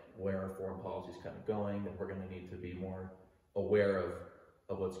like where our foreign policy is kind of going, that we're going to need to be more aware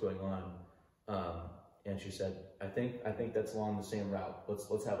of what's going on. And she said, I think that's along the same route.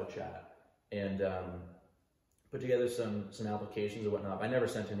 Let's have a chat. And put together some applications and whatnot. I never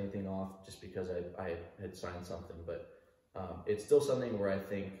sent anything off just because I had signed something, but it's still something where I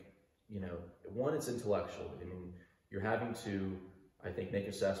think, you know, one, it's intellectual. I mean, you're having to, I think, make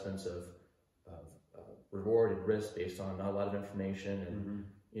assessments of reward and risk based on not a lot of information, and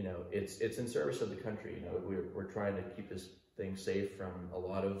you know, it's in service of the country. You know, we're trying to keep this thing safe from a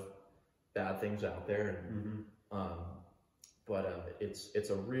lot of bad things out there, and but it's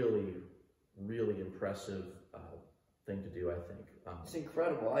a really impressive thing to do, I think. It's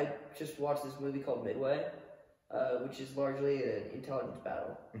incredible. I just watched this movie called Midway, which is largely an intelligence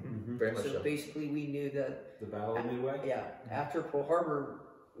battle. Very much so. Basically, we knew that The Battle of Midway? Yeah. After Pearl Harbor,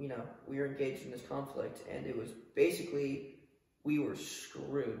 you know, we were engaged in this conflict, and it was basically, we were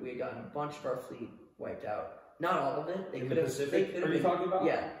screwed. We had gotten a bunch of our fleet wiped out. Not all of it. In the Pacific, are you talking about?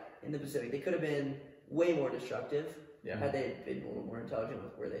 Yeah, in the Pacific. They could have been way more destructive had they been a little more intelligent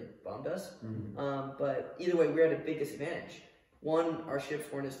with where they bombed us. But either way, we were at a big disadvantage. One, our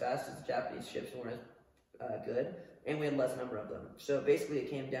ships weren't as fast as the Japanese ships, weren't as good, and we had less number of them. So basically, it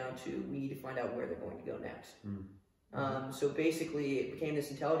came down to, we need to find out where they're going to go next. So basically, it became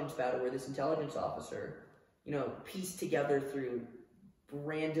this intelligence battle where this intelligence officer, you know, pieced together through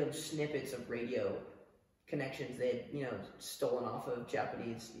random snippets of radio connections they had, you know, stolen off of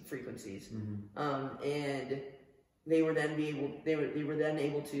Japanese frequencies, and they were then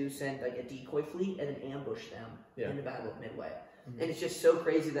able to send like a decoy fleet and then ambush them in the Battle of Midway. And it's just so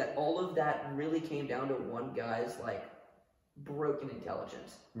crazy that all of that really came down to one guy's like broken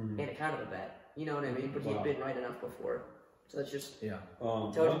intelligence and a kind of a bet. You know what I mean? But he'd been right enough before. So that's just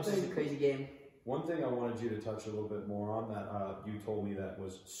intelligence is a crazy game. One thing I wanted you to touch a little bit more on that you told me that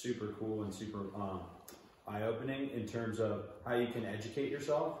was super cool and super eye-opening in terms of how you can educate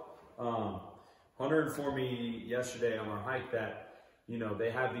yourself. Hunter informed me yesterday on our hike that, you know, they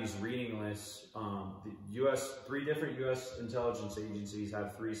have these reading lists. Three different U.S. intelligence agencies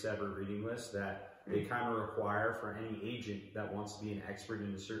have 3 separate reading lists that they kind of require for any agent that wants to be an expert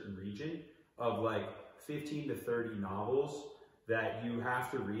in a certain region, of like 15 to 30 novels that you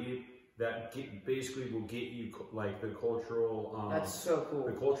have to read that basically will get you like the cultural that's so cool,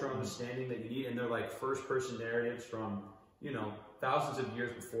 the cultural understanding that you need, and they're like first person narratives from, you know, thousands of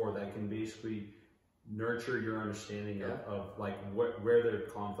years before that can basically nurture your understanding of like where the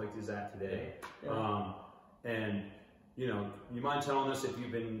conflict is at today. And you know, you mind telling us if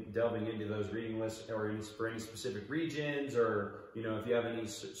you've been delving into those reading lists or for any specific regions, or you know, if you have any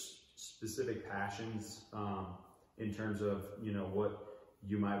specific passions in terms of, you know, what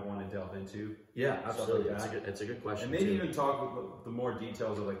you might want to delve into? Yeah, absolutely. Like it's a good question. And maybe even talk with the more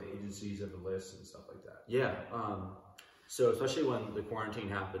details of like the agencies of the list and stuff like that. Yeah. So especially when the quarantine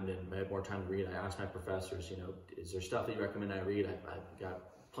happened and I had more time to read, I asked my professors, you know, is there stuff that you recommend I read? I've got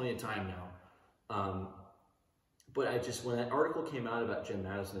plenty of time now. But when that article came out about Jim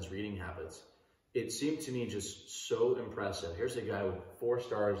Madison's reading habits, it seemed to me just so impressive. Here's a guy with 4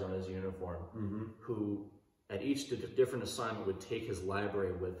 stars on his uniform who at each different assignment would take his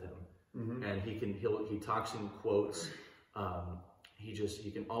library with him, and he talks in quotes.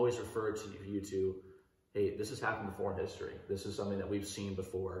 He can always refer to you to, hey, this has happened before in history. This is something that we've seen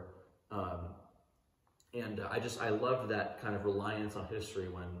before, and I love that kind of reliance on history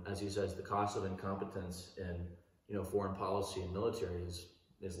when, as he says, the cost of incompetence in, you know, foreign policy and military is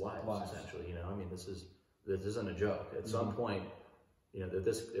lives essentially. You know, I mean, this isn't a joke. At some point, you know, if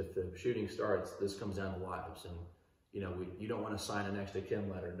the shooting starts, this comes down to lives, and you know, you don't want to sign a next of kin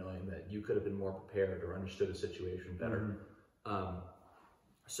letter knowing that you could have been more prepared or understood the situation better.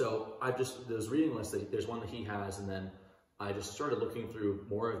 So those reading lists, there's one that he has, and then I just started looking through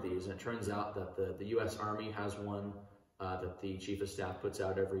more of these, and it turns out that the U.S. Army has one that the Chief of Staff puts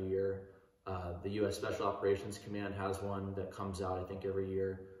out every year. The U.S. Special Operations Command has one that comes out, I think, every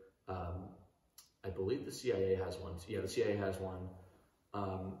year. I believe the CIA has one. Yeah, the CIA has one.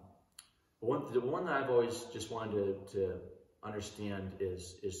 The one that I've always just wanted to understand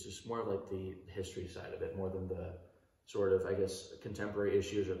is just more of like the history side of it, more than the sort of, I guess, contemporary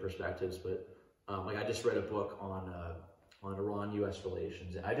issues or perspectives. But like I just read a book on Iran-U.S.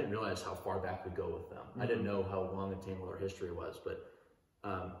 relations, and I didn't realize how far back we go with them. I didn't know how long and tangled our history was, but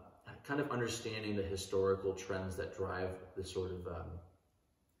kind of understanding the historical trends that drive the sort of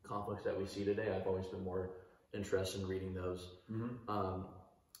conflicts that we see today, I've always been more interested in reading those.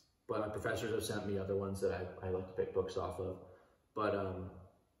 but my professors have sent me other ones that I like to pick books off of. But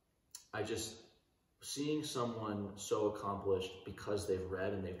I just, seeing someone so accomplished because they've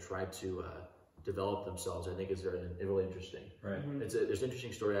read and they've tried to develop themselves, I think is really interesting. Right. There's an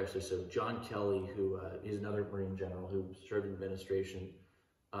interesting story actually. So John Kelly, who he's another Marine general who served in administration,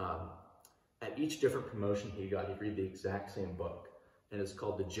 at each different promotion he got, he'd read the exact same book, and it's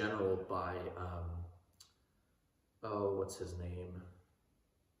called The General by what's his name?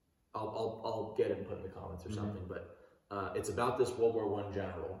 I'll get it and put it in the comments or something. But it's about this World War I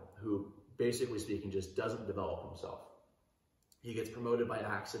general who, basically speaking, just doesn't develop himself. He gets promoted by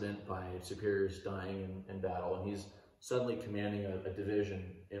accident, by superiors dying in battle, and he's suddenly commanding a division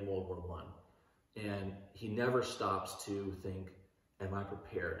in World War I. And he never stops to think, am I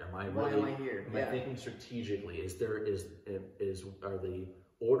prepared? Why am I here? Am I thinking strategically? Are the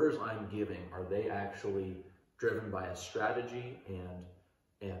orders I'm giving, are they actually driven by a strategy and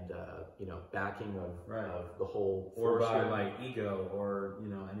backing of the whole force, or by like ego, or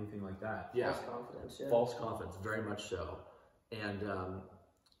anything like that? Yeah, false confidence. Yeah. False confidence, very much so. And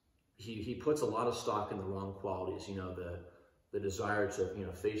he puts a lot of stock in the wrong qualities. The desire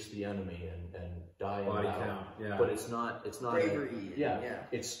to face the enemy and die body in battle. count. Yeah, but it's not bravery.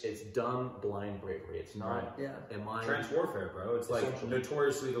 It's dumb, blind bravery. It's not. Right. Yeah. Trench warfare, bro. It's like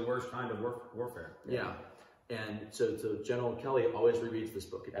notoriously the worst kind of warfare. Yeah. And so General Kelly always rereads this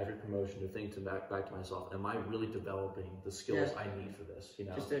book at every promotion to think back to myself, am I really developing the skills I need for this?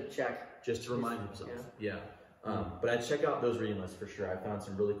 Just to check. Just to remind himself. Yeah. But I'd check out those reading lists for sure. I found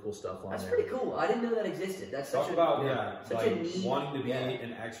some really cool stuff on there. That's pretty cool. I didn't know that existed. That's such such a neat, wanting to be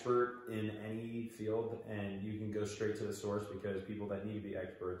an expert in any field, and you can go straight to the source because people that need to be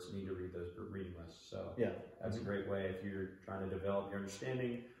experts need to read those reading lists. So that's a great way if you're trying to develop your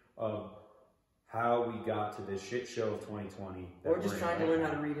understanding of how we got to this shit show of 2020. Or just trying to learn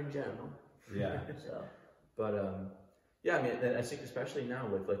how to read in general. Yeah. But I mean, I think especially now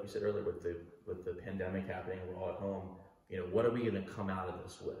with, like you said earlier, with the pandemic happening, we're all at home. What are we going to come out of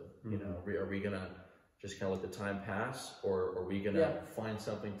this with? Are we going to just kind of let the time pass, or are we going to find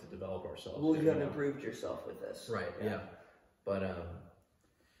something to develop ourselves? Well, you have improved yourself with this, right? Yeah. But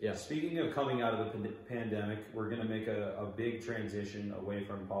Speaking of coming out of the pandemic, we're going to make a big transition away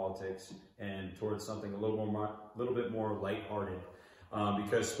from politics and towards something a little bit more lighthearted,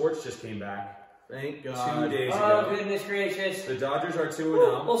 because sports just came back. Thank God. 2 days ago. Oh, goodness gracious. The Dodgers are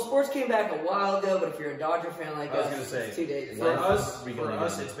 2-0. Well, sports came back a while ago, but if you're a Dodger fan like us, it's 2 days ago. For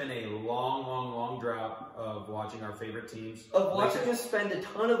us, it's been a long drought of watching our favorite teams. Of watching us spend a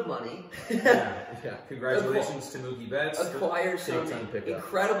ton of money. Congratulations to Mookie Betts. Acquire some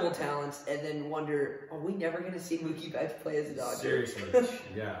incredible talents, and then wonder, are we never going to see Mookie Betts play as a Dodger? Seriously.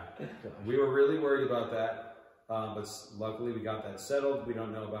 Yeah. We were really worried about that, but luckily we got that settled. We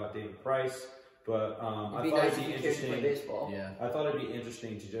don't know about David Price. But I thought it'd be interesting. I thought it'd be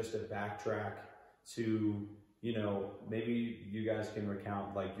interesting to just backtrack to, maybe you guys can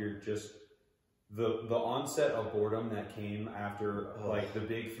recount like the onset of boredom that came after like the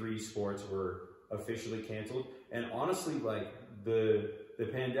big three sports were officially canceled. And honestly, like the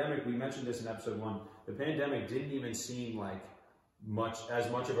pandemic, we mentioned this in episode 1, the pandemic didn't even seem like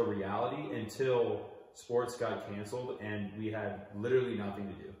as much of a reality until sports got canceled and we had literally nothing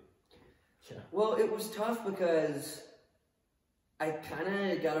to do. Yeah. Well, it was tough because I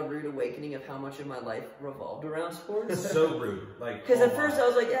kind of got a rude awakening of how much of my life revolved around sports. So rude. Because at first I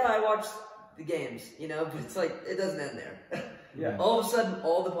was like, I watched the games, but it's like, it doesn't end there. Yeah. All of a sudden,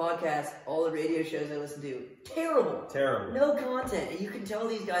 all the podcasts, all the radio shows I listen to, terrible. No content. And you can tell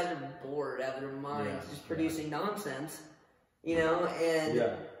these guys are bored out of their minds just producing nonsense,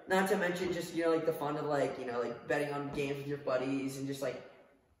 and not to mention just, like the fun of like betting on games with your buddies and just like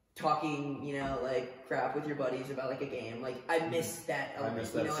talking, like crap with your buddies about like a game. Like I miss that element.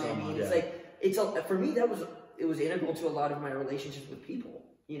 What I mean? Yeah. It's like for me it was integral to a lot of my relationships with people.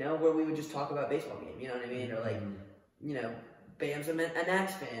 Where we would just talk about baseball game. You know what I mean? Or like, Bam's a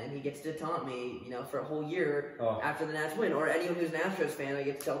Nats fan. He gets to taunt me, for a whole year after the Nats win. Or anyone who's an Astros fan, I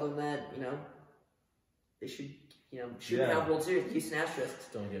get to tell them that they should shoot down World Series. Houston Astros.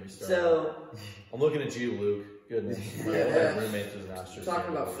 Don't get me started. So I'm looking at you, Luke. Goodness. My roommate is an Astros fan.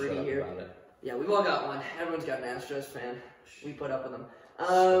 Talking about Fruity here. Yeah, we've all got one. Everyone's got an Astros fan. We put up with them.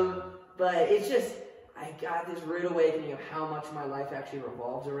 But it's just, I got this rude awakening of how much my life actually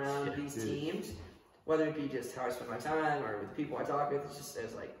revolves around these teams. Whether it be just how I spend my time or with the people I talk with.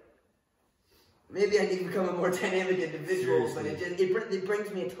 It's like, maybe I need to become a more dynamic individual. Seriously. But it brings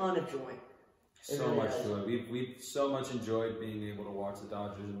me a ton of joy. So much joy. We've so much enjoyed being able to watch the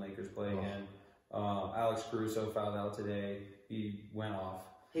Dodgers and Lakers play again. Alex Caruso fouled out today. He went off.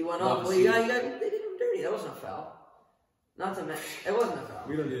 He went off. Well, they did him dirty. That wasn't a foul. Not to mention, it wasn't a foul.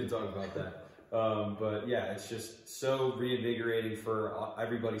 We don't need to talk about that. But yeah, it's just so reinvigorating for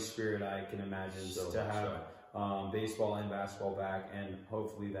everybody's spirit, I can imagine, to have baseball and basketball back, and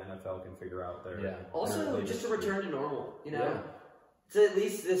hopefully the NFL can figure out their also just a return to normal, you know. To at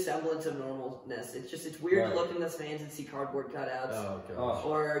least the semblance of normalness. It's weird to look in the stands and see cardboard cutouts,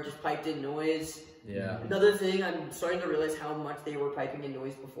 or just piped in noise. Yeah. Another thing, I'm starting to realize how much they were piping in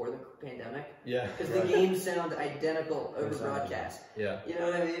noise before the pandemic. Yeah. Because the games sound identical over broadcast. Yeah. You know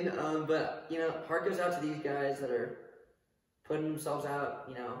what I mean? But you know, heart goes out to these guys that are putting themselves out,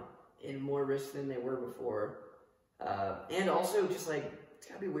 you know, in more risk than they were before, and also just like it's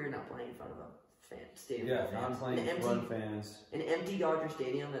gotta be weird not playing in front of them. Stadium. Yeah, not playing run fans. An empty Dodger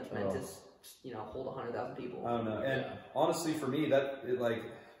Stadium that's meant to, you know, hold 100,000 people. I don't know. And honestly, for me,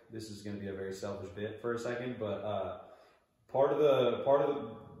 this is going to be a very selfish bit for a second, but part of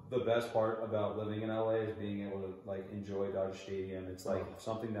the best part about living in LA is being able to like enjoy Dodger Stadium. It's like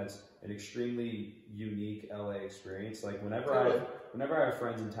something that's an extremely unique LA experience. Like whenever I have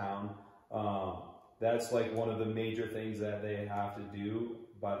friends in town, that's like one of the major things that they have to do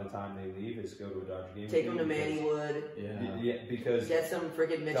by the time they leave is go to a Dodger game. Take them to Mannywood. Yeah, because get some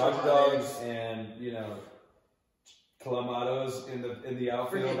freaking Mitchell Dodger dogs and, you know, Clamatos in the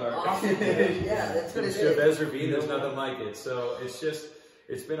outfield are awesome. Yeah, that's what it is. Chavez Ravine, there's nothing like it. So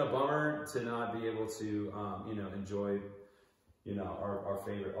it's been a bummer to not be able to you know, enjoy, you know,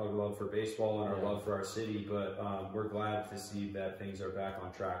 our love for baseball and our love for our city, but we're glad to see that things are back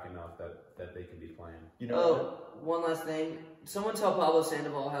on track enough that they can be playing. You know, one last thing. Someone tell Pablo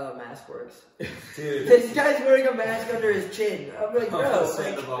Sandoval how a mask works. Dude. This guy's wearing a mask under his chin. I'm like, bro. Pablo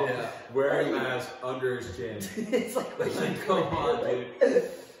Sandoval wearing a mask under his chin. It's like, come on, dude.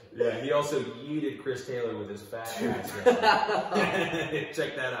 Yeah, he also yeeted Chris Taylor with his fat ass.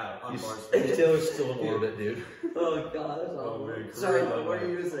 Check that out on Chris Taylor's still in orbit, dude. Oh god, that's awful. Man, sorry, what are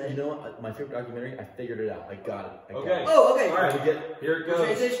you gonna say? You know what? My favorite documentary, I figured it out. I got it. Okay. Oh, okay. Alright, here it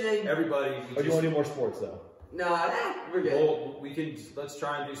goes. Transitioning. Everybody. Do you want to do more sports though? No, we're good. Well, let's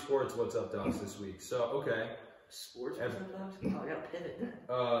try and do sports. What's up, Docs, this week? So, okay. Sports what's up, Docs? Oh, I gotta pivot then.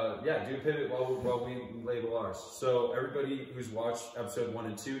 Yeah, do pivot while we label ours. So, everybody who's watched episode 1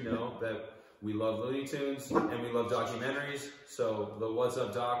 and 2 know that we love Looney Tunes and we love documentaries. So, the What's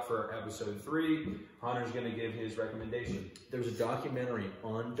Up Doc for episode 3, Hunter's going to give his recommendation. There was a documentary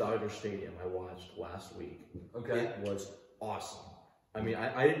on Dodger Stadium I watched last week. Okay. It was awesome. I mean,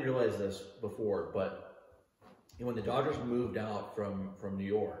 I didn't realize this before, but when the Dodgers moved out from New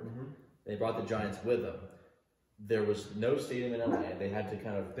York, they brought the Giants with them. There was no stadium in LA. They had to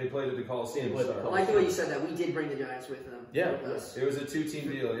kind of... They played at the Coliseum. I like the way you said that. We did bring the Giants with them. Yeah. It was a 2-team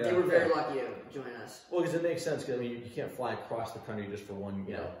deal, yeah. They were very lucky to join us. Well, because it makes sense. Because I mean, you can't fly across the country just for one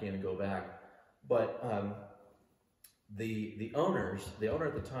game and go back. But the owner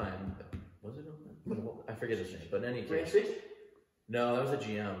at the time, was it? I forget his name. But in any case... No, that was a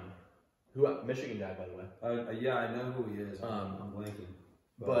GM. Michigan guy, by the way. Yeah, I know who he is. I'm blanking.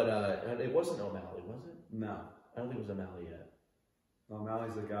 But it wasn't O'Malley, was it? No. I don't think it was O'Malley yet.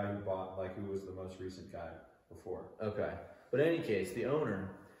 O'Malley's the guy who was the most recent guy before. Okay. But in any case, the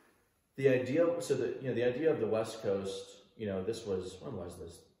owner, the idea of the West Coast, you know, when was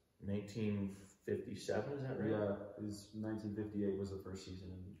this? 1957, is that right? Yeah, 1958 was the first season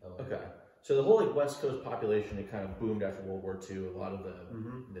in LA. Okay. So the whole West Coast population, it kind of boomed after World War II. A lot of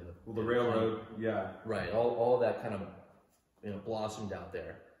the railroad, right. All of that kind of, you know, blossomed out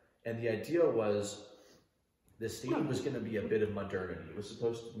there, and the idea was the stadium was going to be a bit of modernity. It was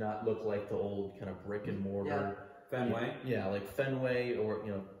supposed to not look like the old kind of brick and mortar Fenway. Yeah, like Fenway, or,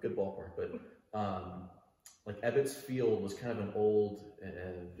 you know, good ballpark, but like Ebbets Field was kind of an old.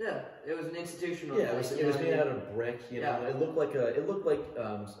 It was an institutional. Yeah, it was made out of brick. You know, it looked like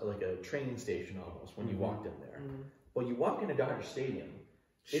a training station almost when you walked in there. But you walk into Dodger Stadium,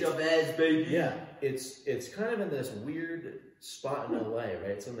 Chavez, baby. Yeah, it's kind of in this weird spot in LA,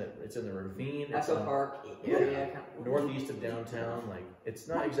 right? It's in the ravine. Echo Park area, northeast of downtown. Like, it's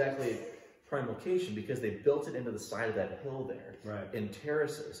not exactly prime location because they built it into the side of that hill there, right, in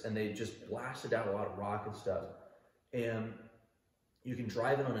terraces, and they just blasted out a lot of rock and stuff. And you can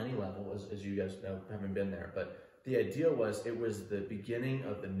drive it on any level, as you guys know, haven't been there, but the idea was it was the beginning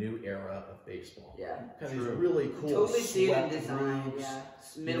of the new era of baseball. Yeah, kind of these really cool, totally see it in design. roofs,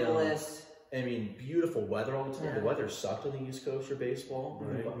 yeah, minimalist. You know, I mean, beautiful weather all the time. The weather sucked on the East Coast for baseball,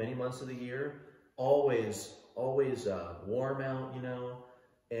 many months of the year. Always warm out, you know.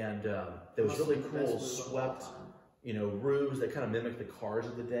 And there was really cool roofs that kind of mimic the cars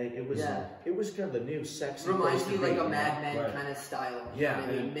of the day. It was kind of the new sexy. Reminds me like a Mad Men kind of style. Yeah,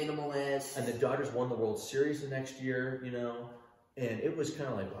 minimalist. And the Dodgers won the World Series the next year, and it was kind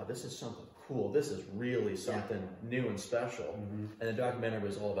of like, wow, this is something cool. This is really something new and special. Mm-hmm. And the documentary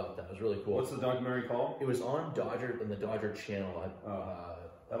was all about that. It was really cool. What's the documentary called? It was on the Dodger channel.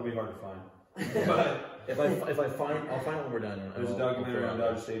 That'll be hard to find. But if I find, I'll find it when we're done. There's a documentary on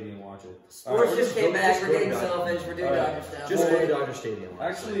Dodger Stadium. Watch it. Sports just came back. We're getting selfish. We're doing Dodger stuff. Just go to Dodger Stadium.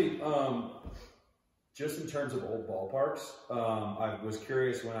 Actually, just in terms of old ballparks, I was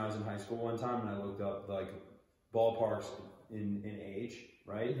curious when I was in high school one time, and I looked up like ballparks in age,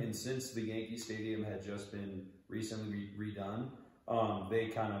 right? And since the Yankee Stadium had just been recently redone, they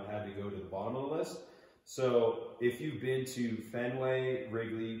kind of had to go to the bottom of the list. So if you've been to Fenway,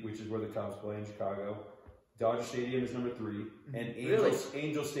 Wrigley, which is where the Cubs play in Chicago, Dodger Stadium is number 3, and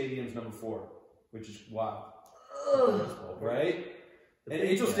Angel Stadium is number 4, which is wild. Right? And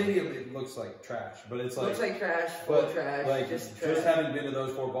Angel Stadium, it looks like trash, but it's like... Looks like trash, full of trash. Like, just having been to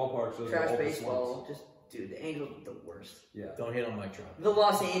those 4 ballparks, those trash are all baseball. Dude, the Angels are the worst. Yeah. Don't hit on Mike Trout. The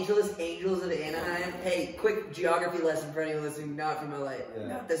Los Angeles Angels of Anaheim. Hey, quick geography lesson for anyone listening not from LA. Yeah.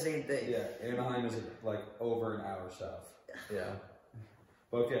 Not the same thing. Yeah, Anaheim is like over an hour south. Yeah.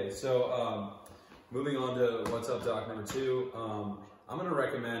 Okay, so moving on to What's Up Doc number 2. I'm going to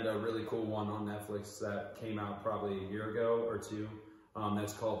recommend a really cool one on Netflix that came out probably a year ago or 2.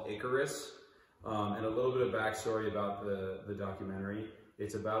 That's called Icarus. And a little bit of backstory about the documentary.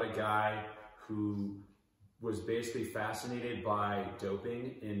 It's about a guy who was basically fascinated by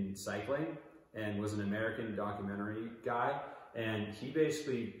doping in cycling and was an American documentary guy. And he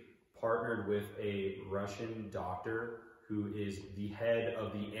basically partnered with a Russian doctor who is the head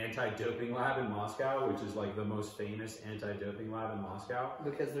of the anti-doping lab in Moscow, which is like the most famous anti-doping lab in Moscow.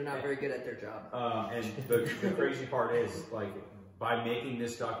 Because they're not very good at their job. And the crazy part is, like, by making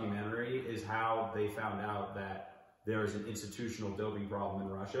this documentary is how they found out that there is an institutional doping problem in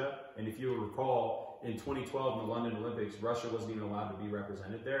Russia. And if you recall, in 2012 in the London Olympics, Russia wasn't even allowed to be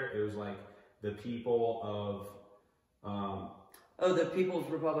represented there. It was like the people of... the People's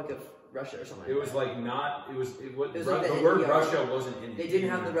Republic of Russia or something. It was like not... the like word Russia wasn't in. They didn't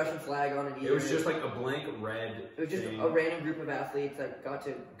have the Russian flag on it either. It was just like a blank red It was just a random group of athletes that got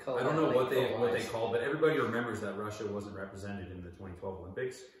to color. I don't know what they called, but everybody remembers that Russia wasn't represented in the 2012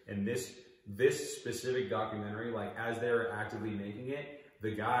 Olympics. And this specific documentary, like as they were actively making it,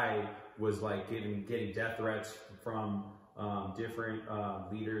 the guy was like getting death threats from different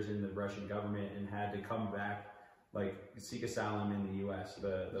leaders in the Russian government and had to come back, like seek asylum in the U.S.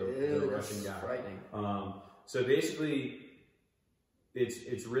 The Russian guy. Frightening. So basically,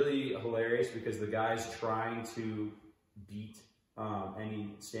 it's really hilarious because the guy's trying to beat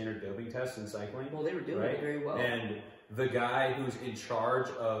any standard doping tests in cycling. Well, they were doing it very well. And the guy who's in charge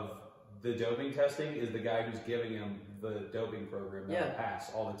of the doping testing is the guy who's giving him the doping program that will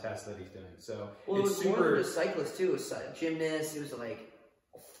pass all the tests that he's doing. So it was more than just cyclists too. It was gymnasts. It was like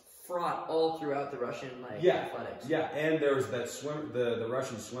fraught all throughout the Russian athletics. Yeah, and there was that the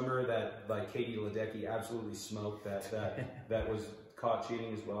Russian swimmer that like Katie Ledecky absolutely smoked that was caught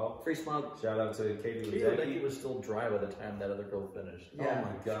cheating as well. Free smoke. Shout out to Katie Ledecky. Katie Ledecky was still dry by the time that other girl finished. Yeah. Oh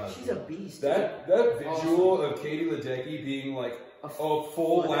my god. She's a beast. That visual of Katie Ledecky being like a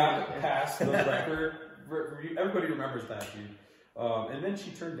full lap past the record. Everybody remembers that, dude. And then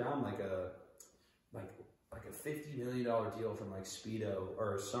she turned down like a $50 million deal from like Speedo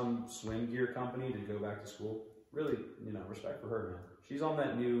or some swim gear company to go back to school. Really, respect for her, man. She's on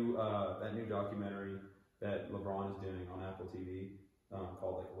that new documentary that LeBron is doing on Apple TV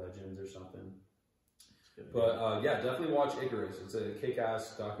called like Legends or something. But yeah, definitely watch Icarus. It's a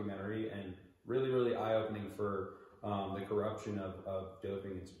kick-ass documentary and really, really eye-opening for the corruption of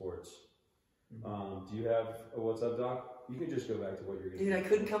doping in sports. Do you have a What's Up Doc? You can just go back to what you're going to Dude, I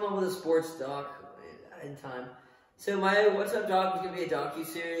couldn't come up with a sports doc in time. So my What's Up Doc is going to be a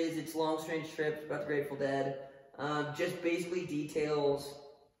docu-series. It's Long Strange Trip about the Grateful Dead. Just basically details,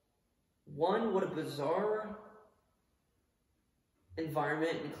 one, what a bizarre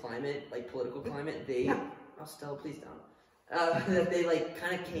environment and climate, like political climate, Stella, please don't. That they like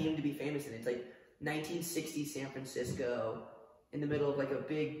kind of came to be famous in. It's like 1960s San Francisco, in the middle of like a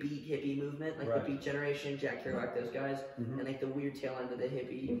big beat hippie movement, like the Beat Generation, Jack Kerouac, those guys, and like the weird tail end of the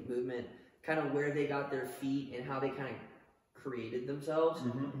hippie movement, kind of where they got their feet and how they kind of created themselves,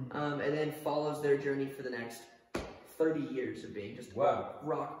 and then follows their journey for the next 30 years of being just rock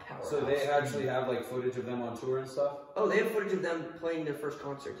powerhouse. So they actually have like footage of them on tour and stuff? Oh, they have footage of them playing their first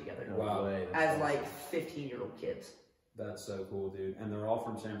concert together. Wow. As like 15-year-old kids. That's so cool, dude. And they're all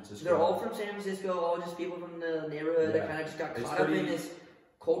from San Francisco. They're all from San Francisco, all just people from the neighborhood that kind of just got caught up in this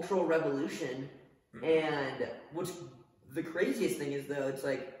cultural revolution. And what's the craziest thing is, though, it's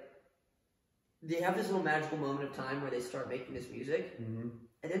like they have this little magical moment of time where they start making this music,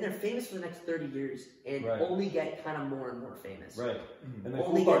 and then they're famous for the next 30 years and only get kind of more and more famous. Right. And the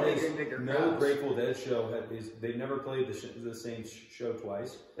only cool part get bigger is and bigger no crowds. Grateful Dead show they've never played the same show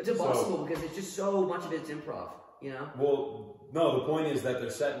twice. It's impossible because it's just so much of it's improv, you know? Well, no, the point is that their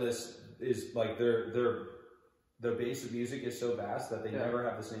set list is like their base of music is so vast that they never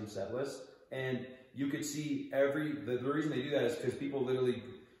have the same set list. And you could see the reason they do that is because people literally,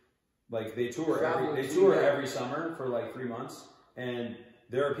 like, they tour every summer for like 3 months, and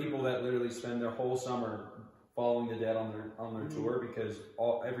there are people that literally spend their whole summer following the Dead on their tour because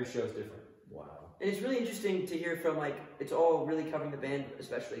every show is different. Wow. And it's really interesting to hear from, like, it's all really covering the band,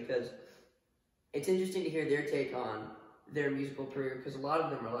 especially because it's interesting to hear their take on their musical career, because a lot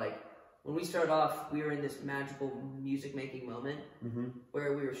of them are like, when we started off, we were in this magical music-making moment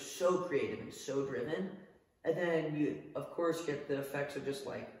where we were so creative and so driven, and then you, of course, get the effects of just,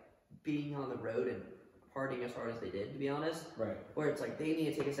 like, being on the road and partying as hard as they did, to be honest. Right. Where it's like, they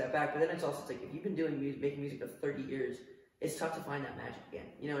need to take a step back, but then it's also, it's like, if you've been doing making music for 30 years, it's tough to find that magic again.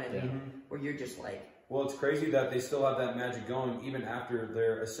 You know what I mean? Where you're just like... Well, it's crazy that they still have that magic going even after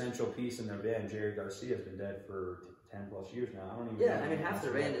their essential piece in their band, Jerry Garcia, has been dead for 10 plus years now. I don't even know. Yeah, I mean, half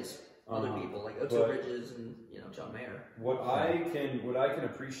their band is other people, like Ocho Bridges and, you know, John Mayer. What I can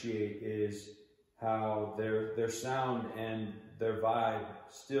appreciate is how their sound and their vibe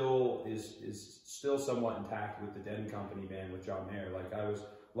still is still somewhat intact with the Dead Company band with John Mayer. Like, I was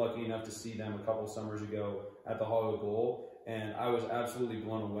lucky enough to see them a couple summers ago at the Hollywood Bowl, and I was absolutely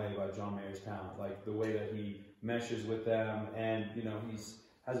blown away by John Mayer's talent. Like, the way that he meshes with them, and, you know,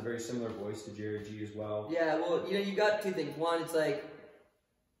 has a very similar voice to Jerry G as well. Yeah, well, you know, you got two things. One, it's like,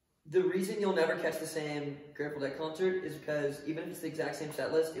 the reason you'll never catch the same Grateful Dead concert is because even if it's the exact same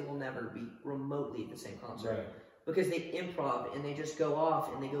set list, it will never be remotely the same concert. Right. Because they improv and they just go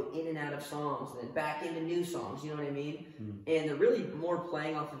off and they go in and out of songs and then back into new songs, you know what I mean? And they're really more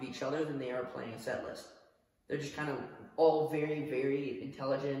playing off of each other than they are playing a set list. They're just kind of all very, very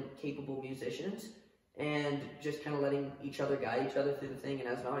intelligent, capable musicians, and just kind of letting each other guide each other through the thing. And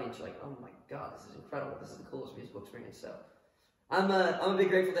as an audience, you're like, oh my God, this is incredible. This is the coolest musical experience. So I'm a big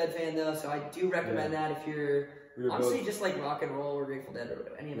Grateful Dead fan, though, so I do recommend that if you're honestly just like rock and roll or Grateful Dead or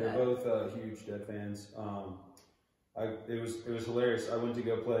any of that. We're both huge Dead fans. It was hilarious. I went to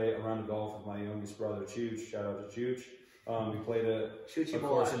go play a round of golf with my youngest brother, Chooch. Shout out to Chooch. We played a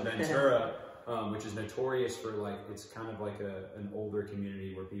course in Ventura, which is notorious for, like, it's kind of like an older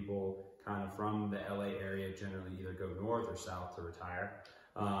community where people kind of from the LA area generally either go north or south to retire.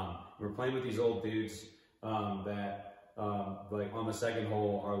 We're playing with these old dudes that like on the second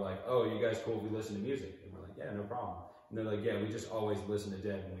hole are like, oh, you guys cool if we listen to music? And we're like, yeah, no problem. And they're like, yeah, we just always listen to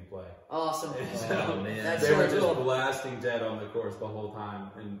Dead when we play. Awesome. So, man. They were just blasting Dead on the course the whole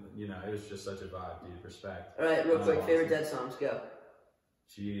time. And, you know, it was just such a vibe, dude. Respect. All right, real quick, favorite Dead songs, go.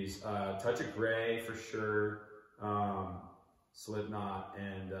 Jeez. Touch of Grey, for sure. Slipknot,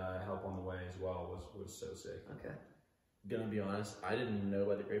 and Help on the Way as well was so sick. Okay. Gonna be honest, I didn't know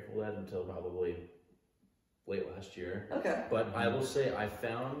about the Grateful Dead until probably late last year. Okay. But I will say I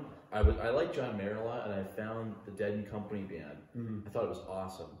like John Mayer a lot, and I found the Dead and Company band. I thought it was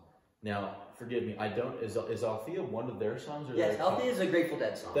awesome. Now, forgive me, is Althea one of their songs? Or yes, Althea is a Grateful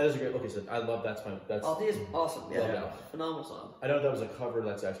Dead song. That is a great. Okay, so I love that's Althea is awesome. Yeah, it. Phenomenal song. I know that was a cover.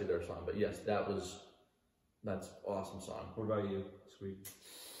 That's actually their song, but yes, that's awesome song. What about you, Sweet?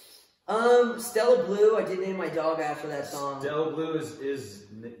 Stella Blue. I did name my dog after that song. Stella Blue is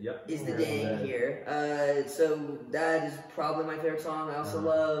the dang here. So that is probably my favorite song. I also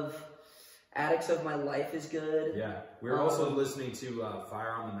love Addicts of My Life is good. Yeah, we were also listening to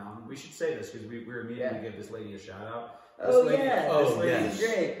Fire on the Mountain. We should say this because we were meaning to give this lady a shout out. This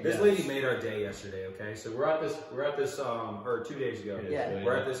great. This lady made our day yesterday. Okay, so we're at this or 2 days ago.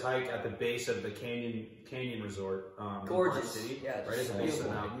 We're at this hike at the base of the Canyon Resort. Gorgeous. In Park City, yeah, right at the base of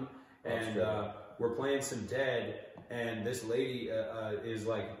the mountain. And we're playing some Dead, and this lady is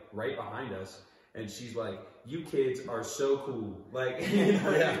like right behind us, and she's like, "You kids are so cool!" Like, you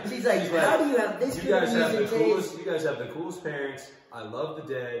know, she's like, "How do you have this? You guys have the coolest. You guys have the coolest parents. I love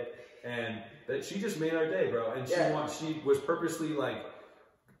the Dead." And that she just made our day, bro. And she was purposely like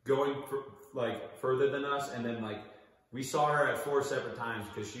going further than us, and then like we saw her at 4 separate times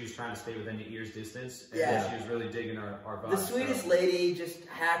because she was trying to stay within the ear's distance, and she was really digging our vibe. The sweetest lady, just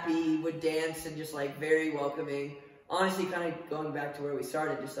happy, would dance and just like very welcoming. honestly, kind of going back to where we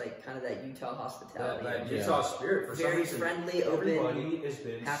started, just like kind of that Utah hospitality. That Utah spirit. For very some reason, friendly, open. Everybody has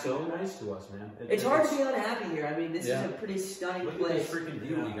been happy. so nice to us, man. It's hard to be unhappy here. I mean, this is a pretty stunning Look place. at this freaking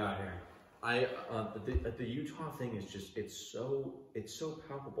view we got here. The Utah thing is just it's so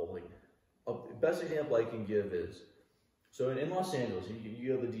palpable. Like the best example I can give is so in Los Angeles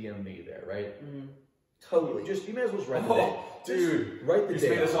you have the DMV there, right? Mm-hmm. Totally. You may as well just write the day. Dude, write the day.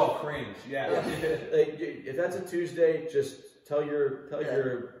 Made us all cringe. Yeah. Like, if that's a Tuesday, just tell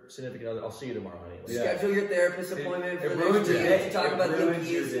your significant other, I'll see you tomorrow anyway. Schedule your therapist appointment for the next week to talk about the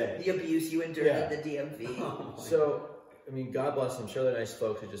abuse you endured at the DMV. So, I mean, God bless them. Sure, they're nice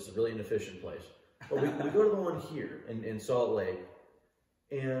folks. It's just a really inefficient place. But we go to the one here in Salt Lake,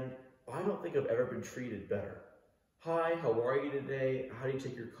 and I don't think I've ever been treated better. Hi, how are you today? How do you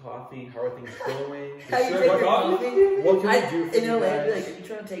take your coffee? How are things going? How you take your coffee? What can we do for you LA, guys? I'd be like, are you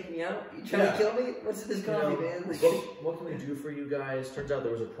trying to take me out? Are you trying to kill me? What's this coffee, man? Like, what can we do for you guys? Turns out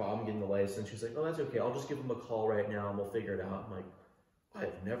there was a problem getting the license. She's like, oh, that's okay. I'll just give them a call right now and we'll figure it out. I'm like,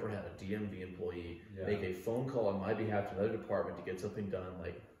 I've never had a DMV employee make a phone call on my behalf to another department to get something done.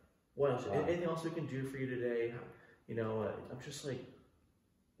 Like, what else? Wow. Anything else we can do for you today? You know, I'm just like,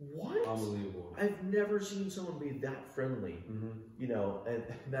 what? Unbelievable. I've never seen someone be that friendly, you know, and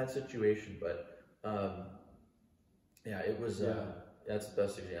in that situation. But it was. That's the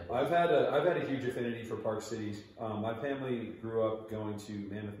best example. I've had a huge affinity for park cities. My family grew up going to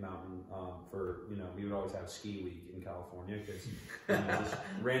Mammoth Mountain for we would always have ski week in California because this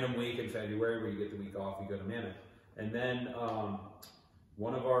random week in February where you get the week off, we go to Mammoth, and then.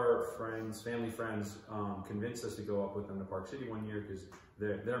 One of our family friends, convinced us to go up with them to Park City one year because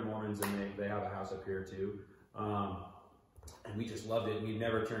they're Mormons and they have a house up here too. And we just loved it. We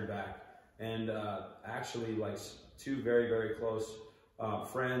never turned back. And actually, like two very, very close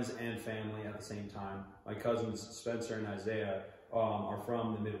friends and family at the same time. My cousins Spencer and Isaiah are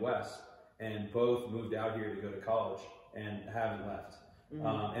from the Midwest and both moved out here to go to college and haven't left.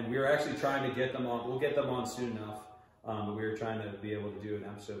 And we were actually trying to get them on. We'll get them on soon enough. But we were trying to be able to do an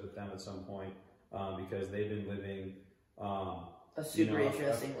episode with them at some point because they've been living a super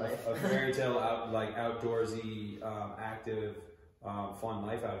interesting life, a fairy tale outdoorsy, active, fun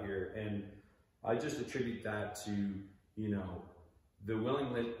life out here, and I just attribute that to the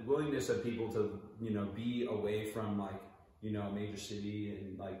willingness of people to be away from a major city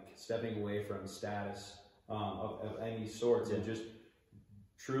and stepping away from status of any sorts and just.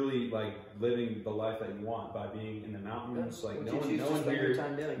 Truly living the life that you want by being in the mountains. Like no one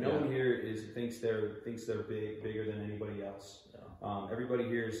here thinks they're bigger than anybody else. No. Everybody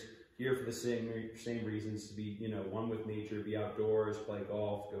here is here for the same reasons to be one with nature, be outdoors, play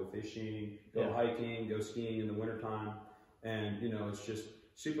golf, go fishing, go hiking, go skiing in the wintertime. And it's just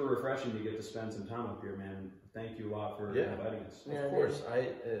super refreshing to get to spend some time up here, man. Thank you a lot for inviting us. Yeah, of course.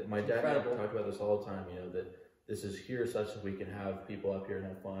 My dad and I talk about this all the time. That. This is here such that we can have people up here and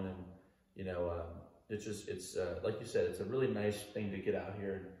have fun, and it's like you said, it's a really nice thing to get out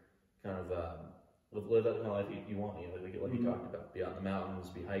here and kind of live that kind of life you want. Like you talked about, be out in the mountains,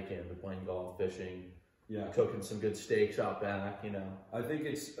 be hiking, be playing golf, fishing, cooking some good steaks out back. I think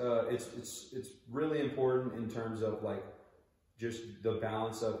it's really important in terms of just the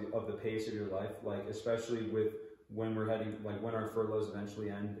balance of the pace of your life, especially with. When we're heading, when our furloughs eventually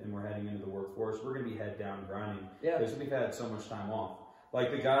end and we're heading into the workforce, we're going to be head down grinding because we've had so much time off.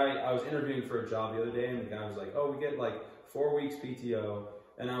 The guy, I was interviewing for a job the other day and the guy was like, oh, we get 4 weeks PTO.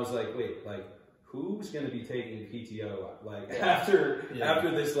 And I was like, wait, who's going to be taking PTO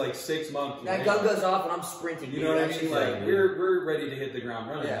after this 6 month? That gun goes off and I'm sprinting. You know what I mean? We're ready to hit the ground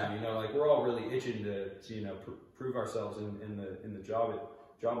running now. We're all really itching to prove ourselves in the job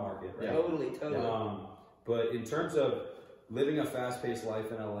market. Right? Totally. But in terms of living a fast-paced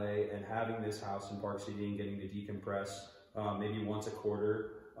life in LA and having this house in Park City and getting to decompress maybe once a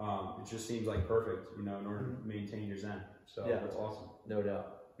quarter, it just seems perfect, in order to maintain your zen. So that's awesome. No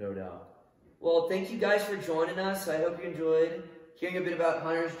doubt. Well, thank you guys for joining us. I hope you enjoyed hearing a bit about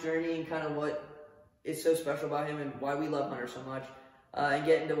Hunter's journey and kind of what is so special about him and why we love Hunter so much. And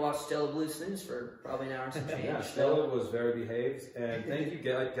getting to watch Stella Blue snooze for probably an hour and some change. Stella was very behaved. And thank you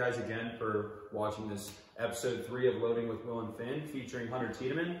guys again for watching this episode 3 of Loading with Will and Finn featuring Hunter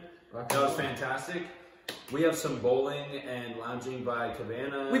TIEDEMANN. That was fantastic. We have some bowling and lounging by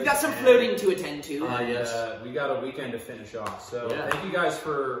Cabana. We've got some floating to attend to. Yes. We got a weekend to finish off. So thank you guys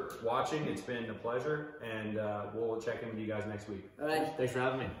for watching. It's been a pleasure. And we'll check in with you guys next week. All right. Thanks for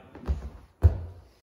having me.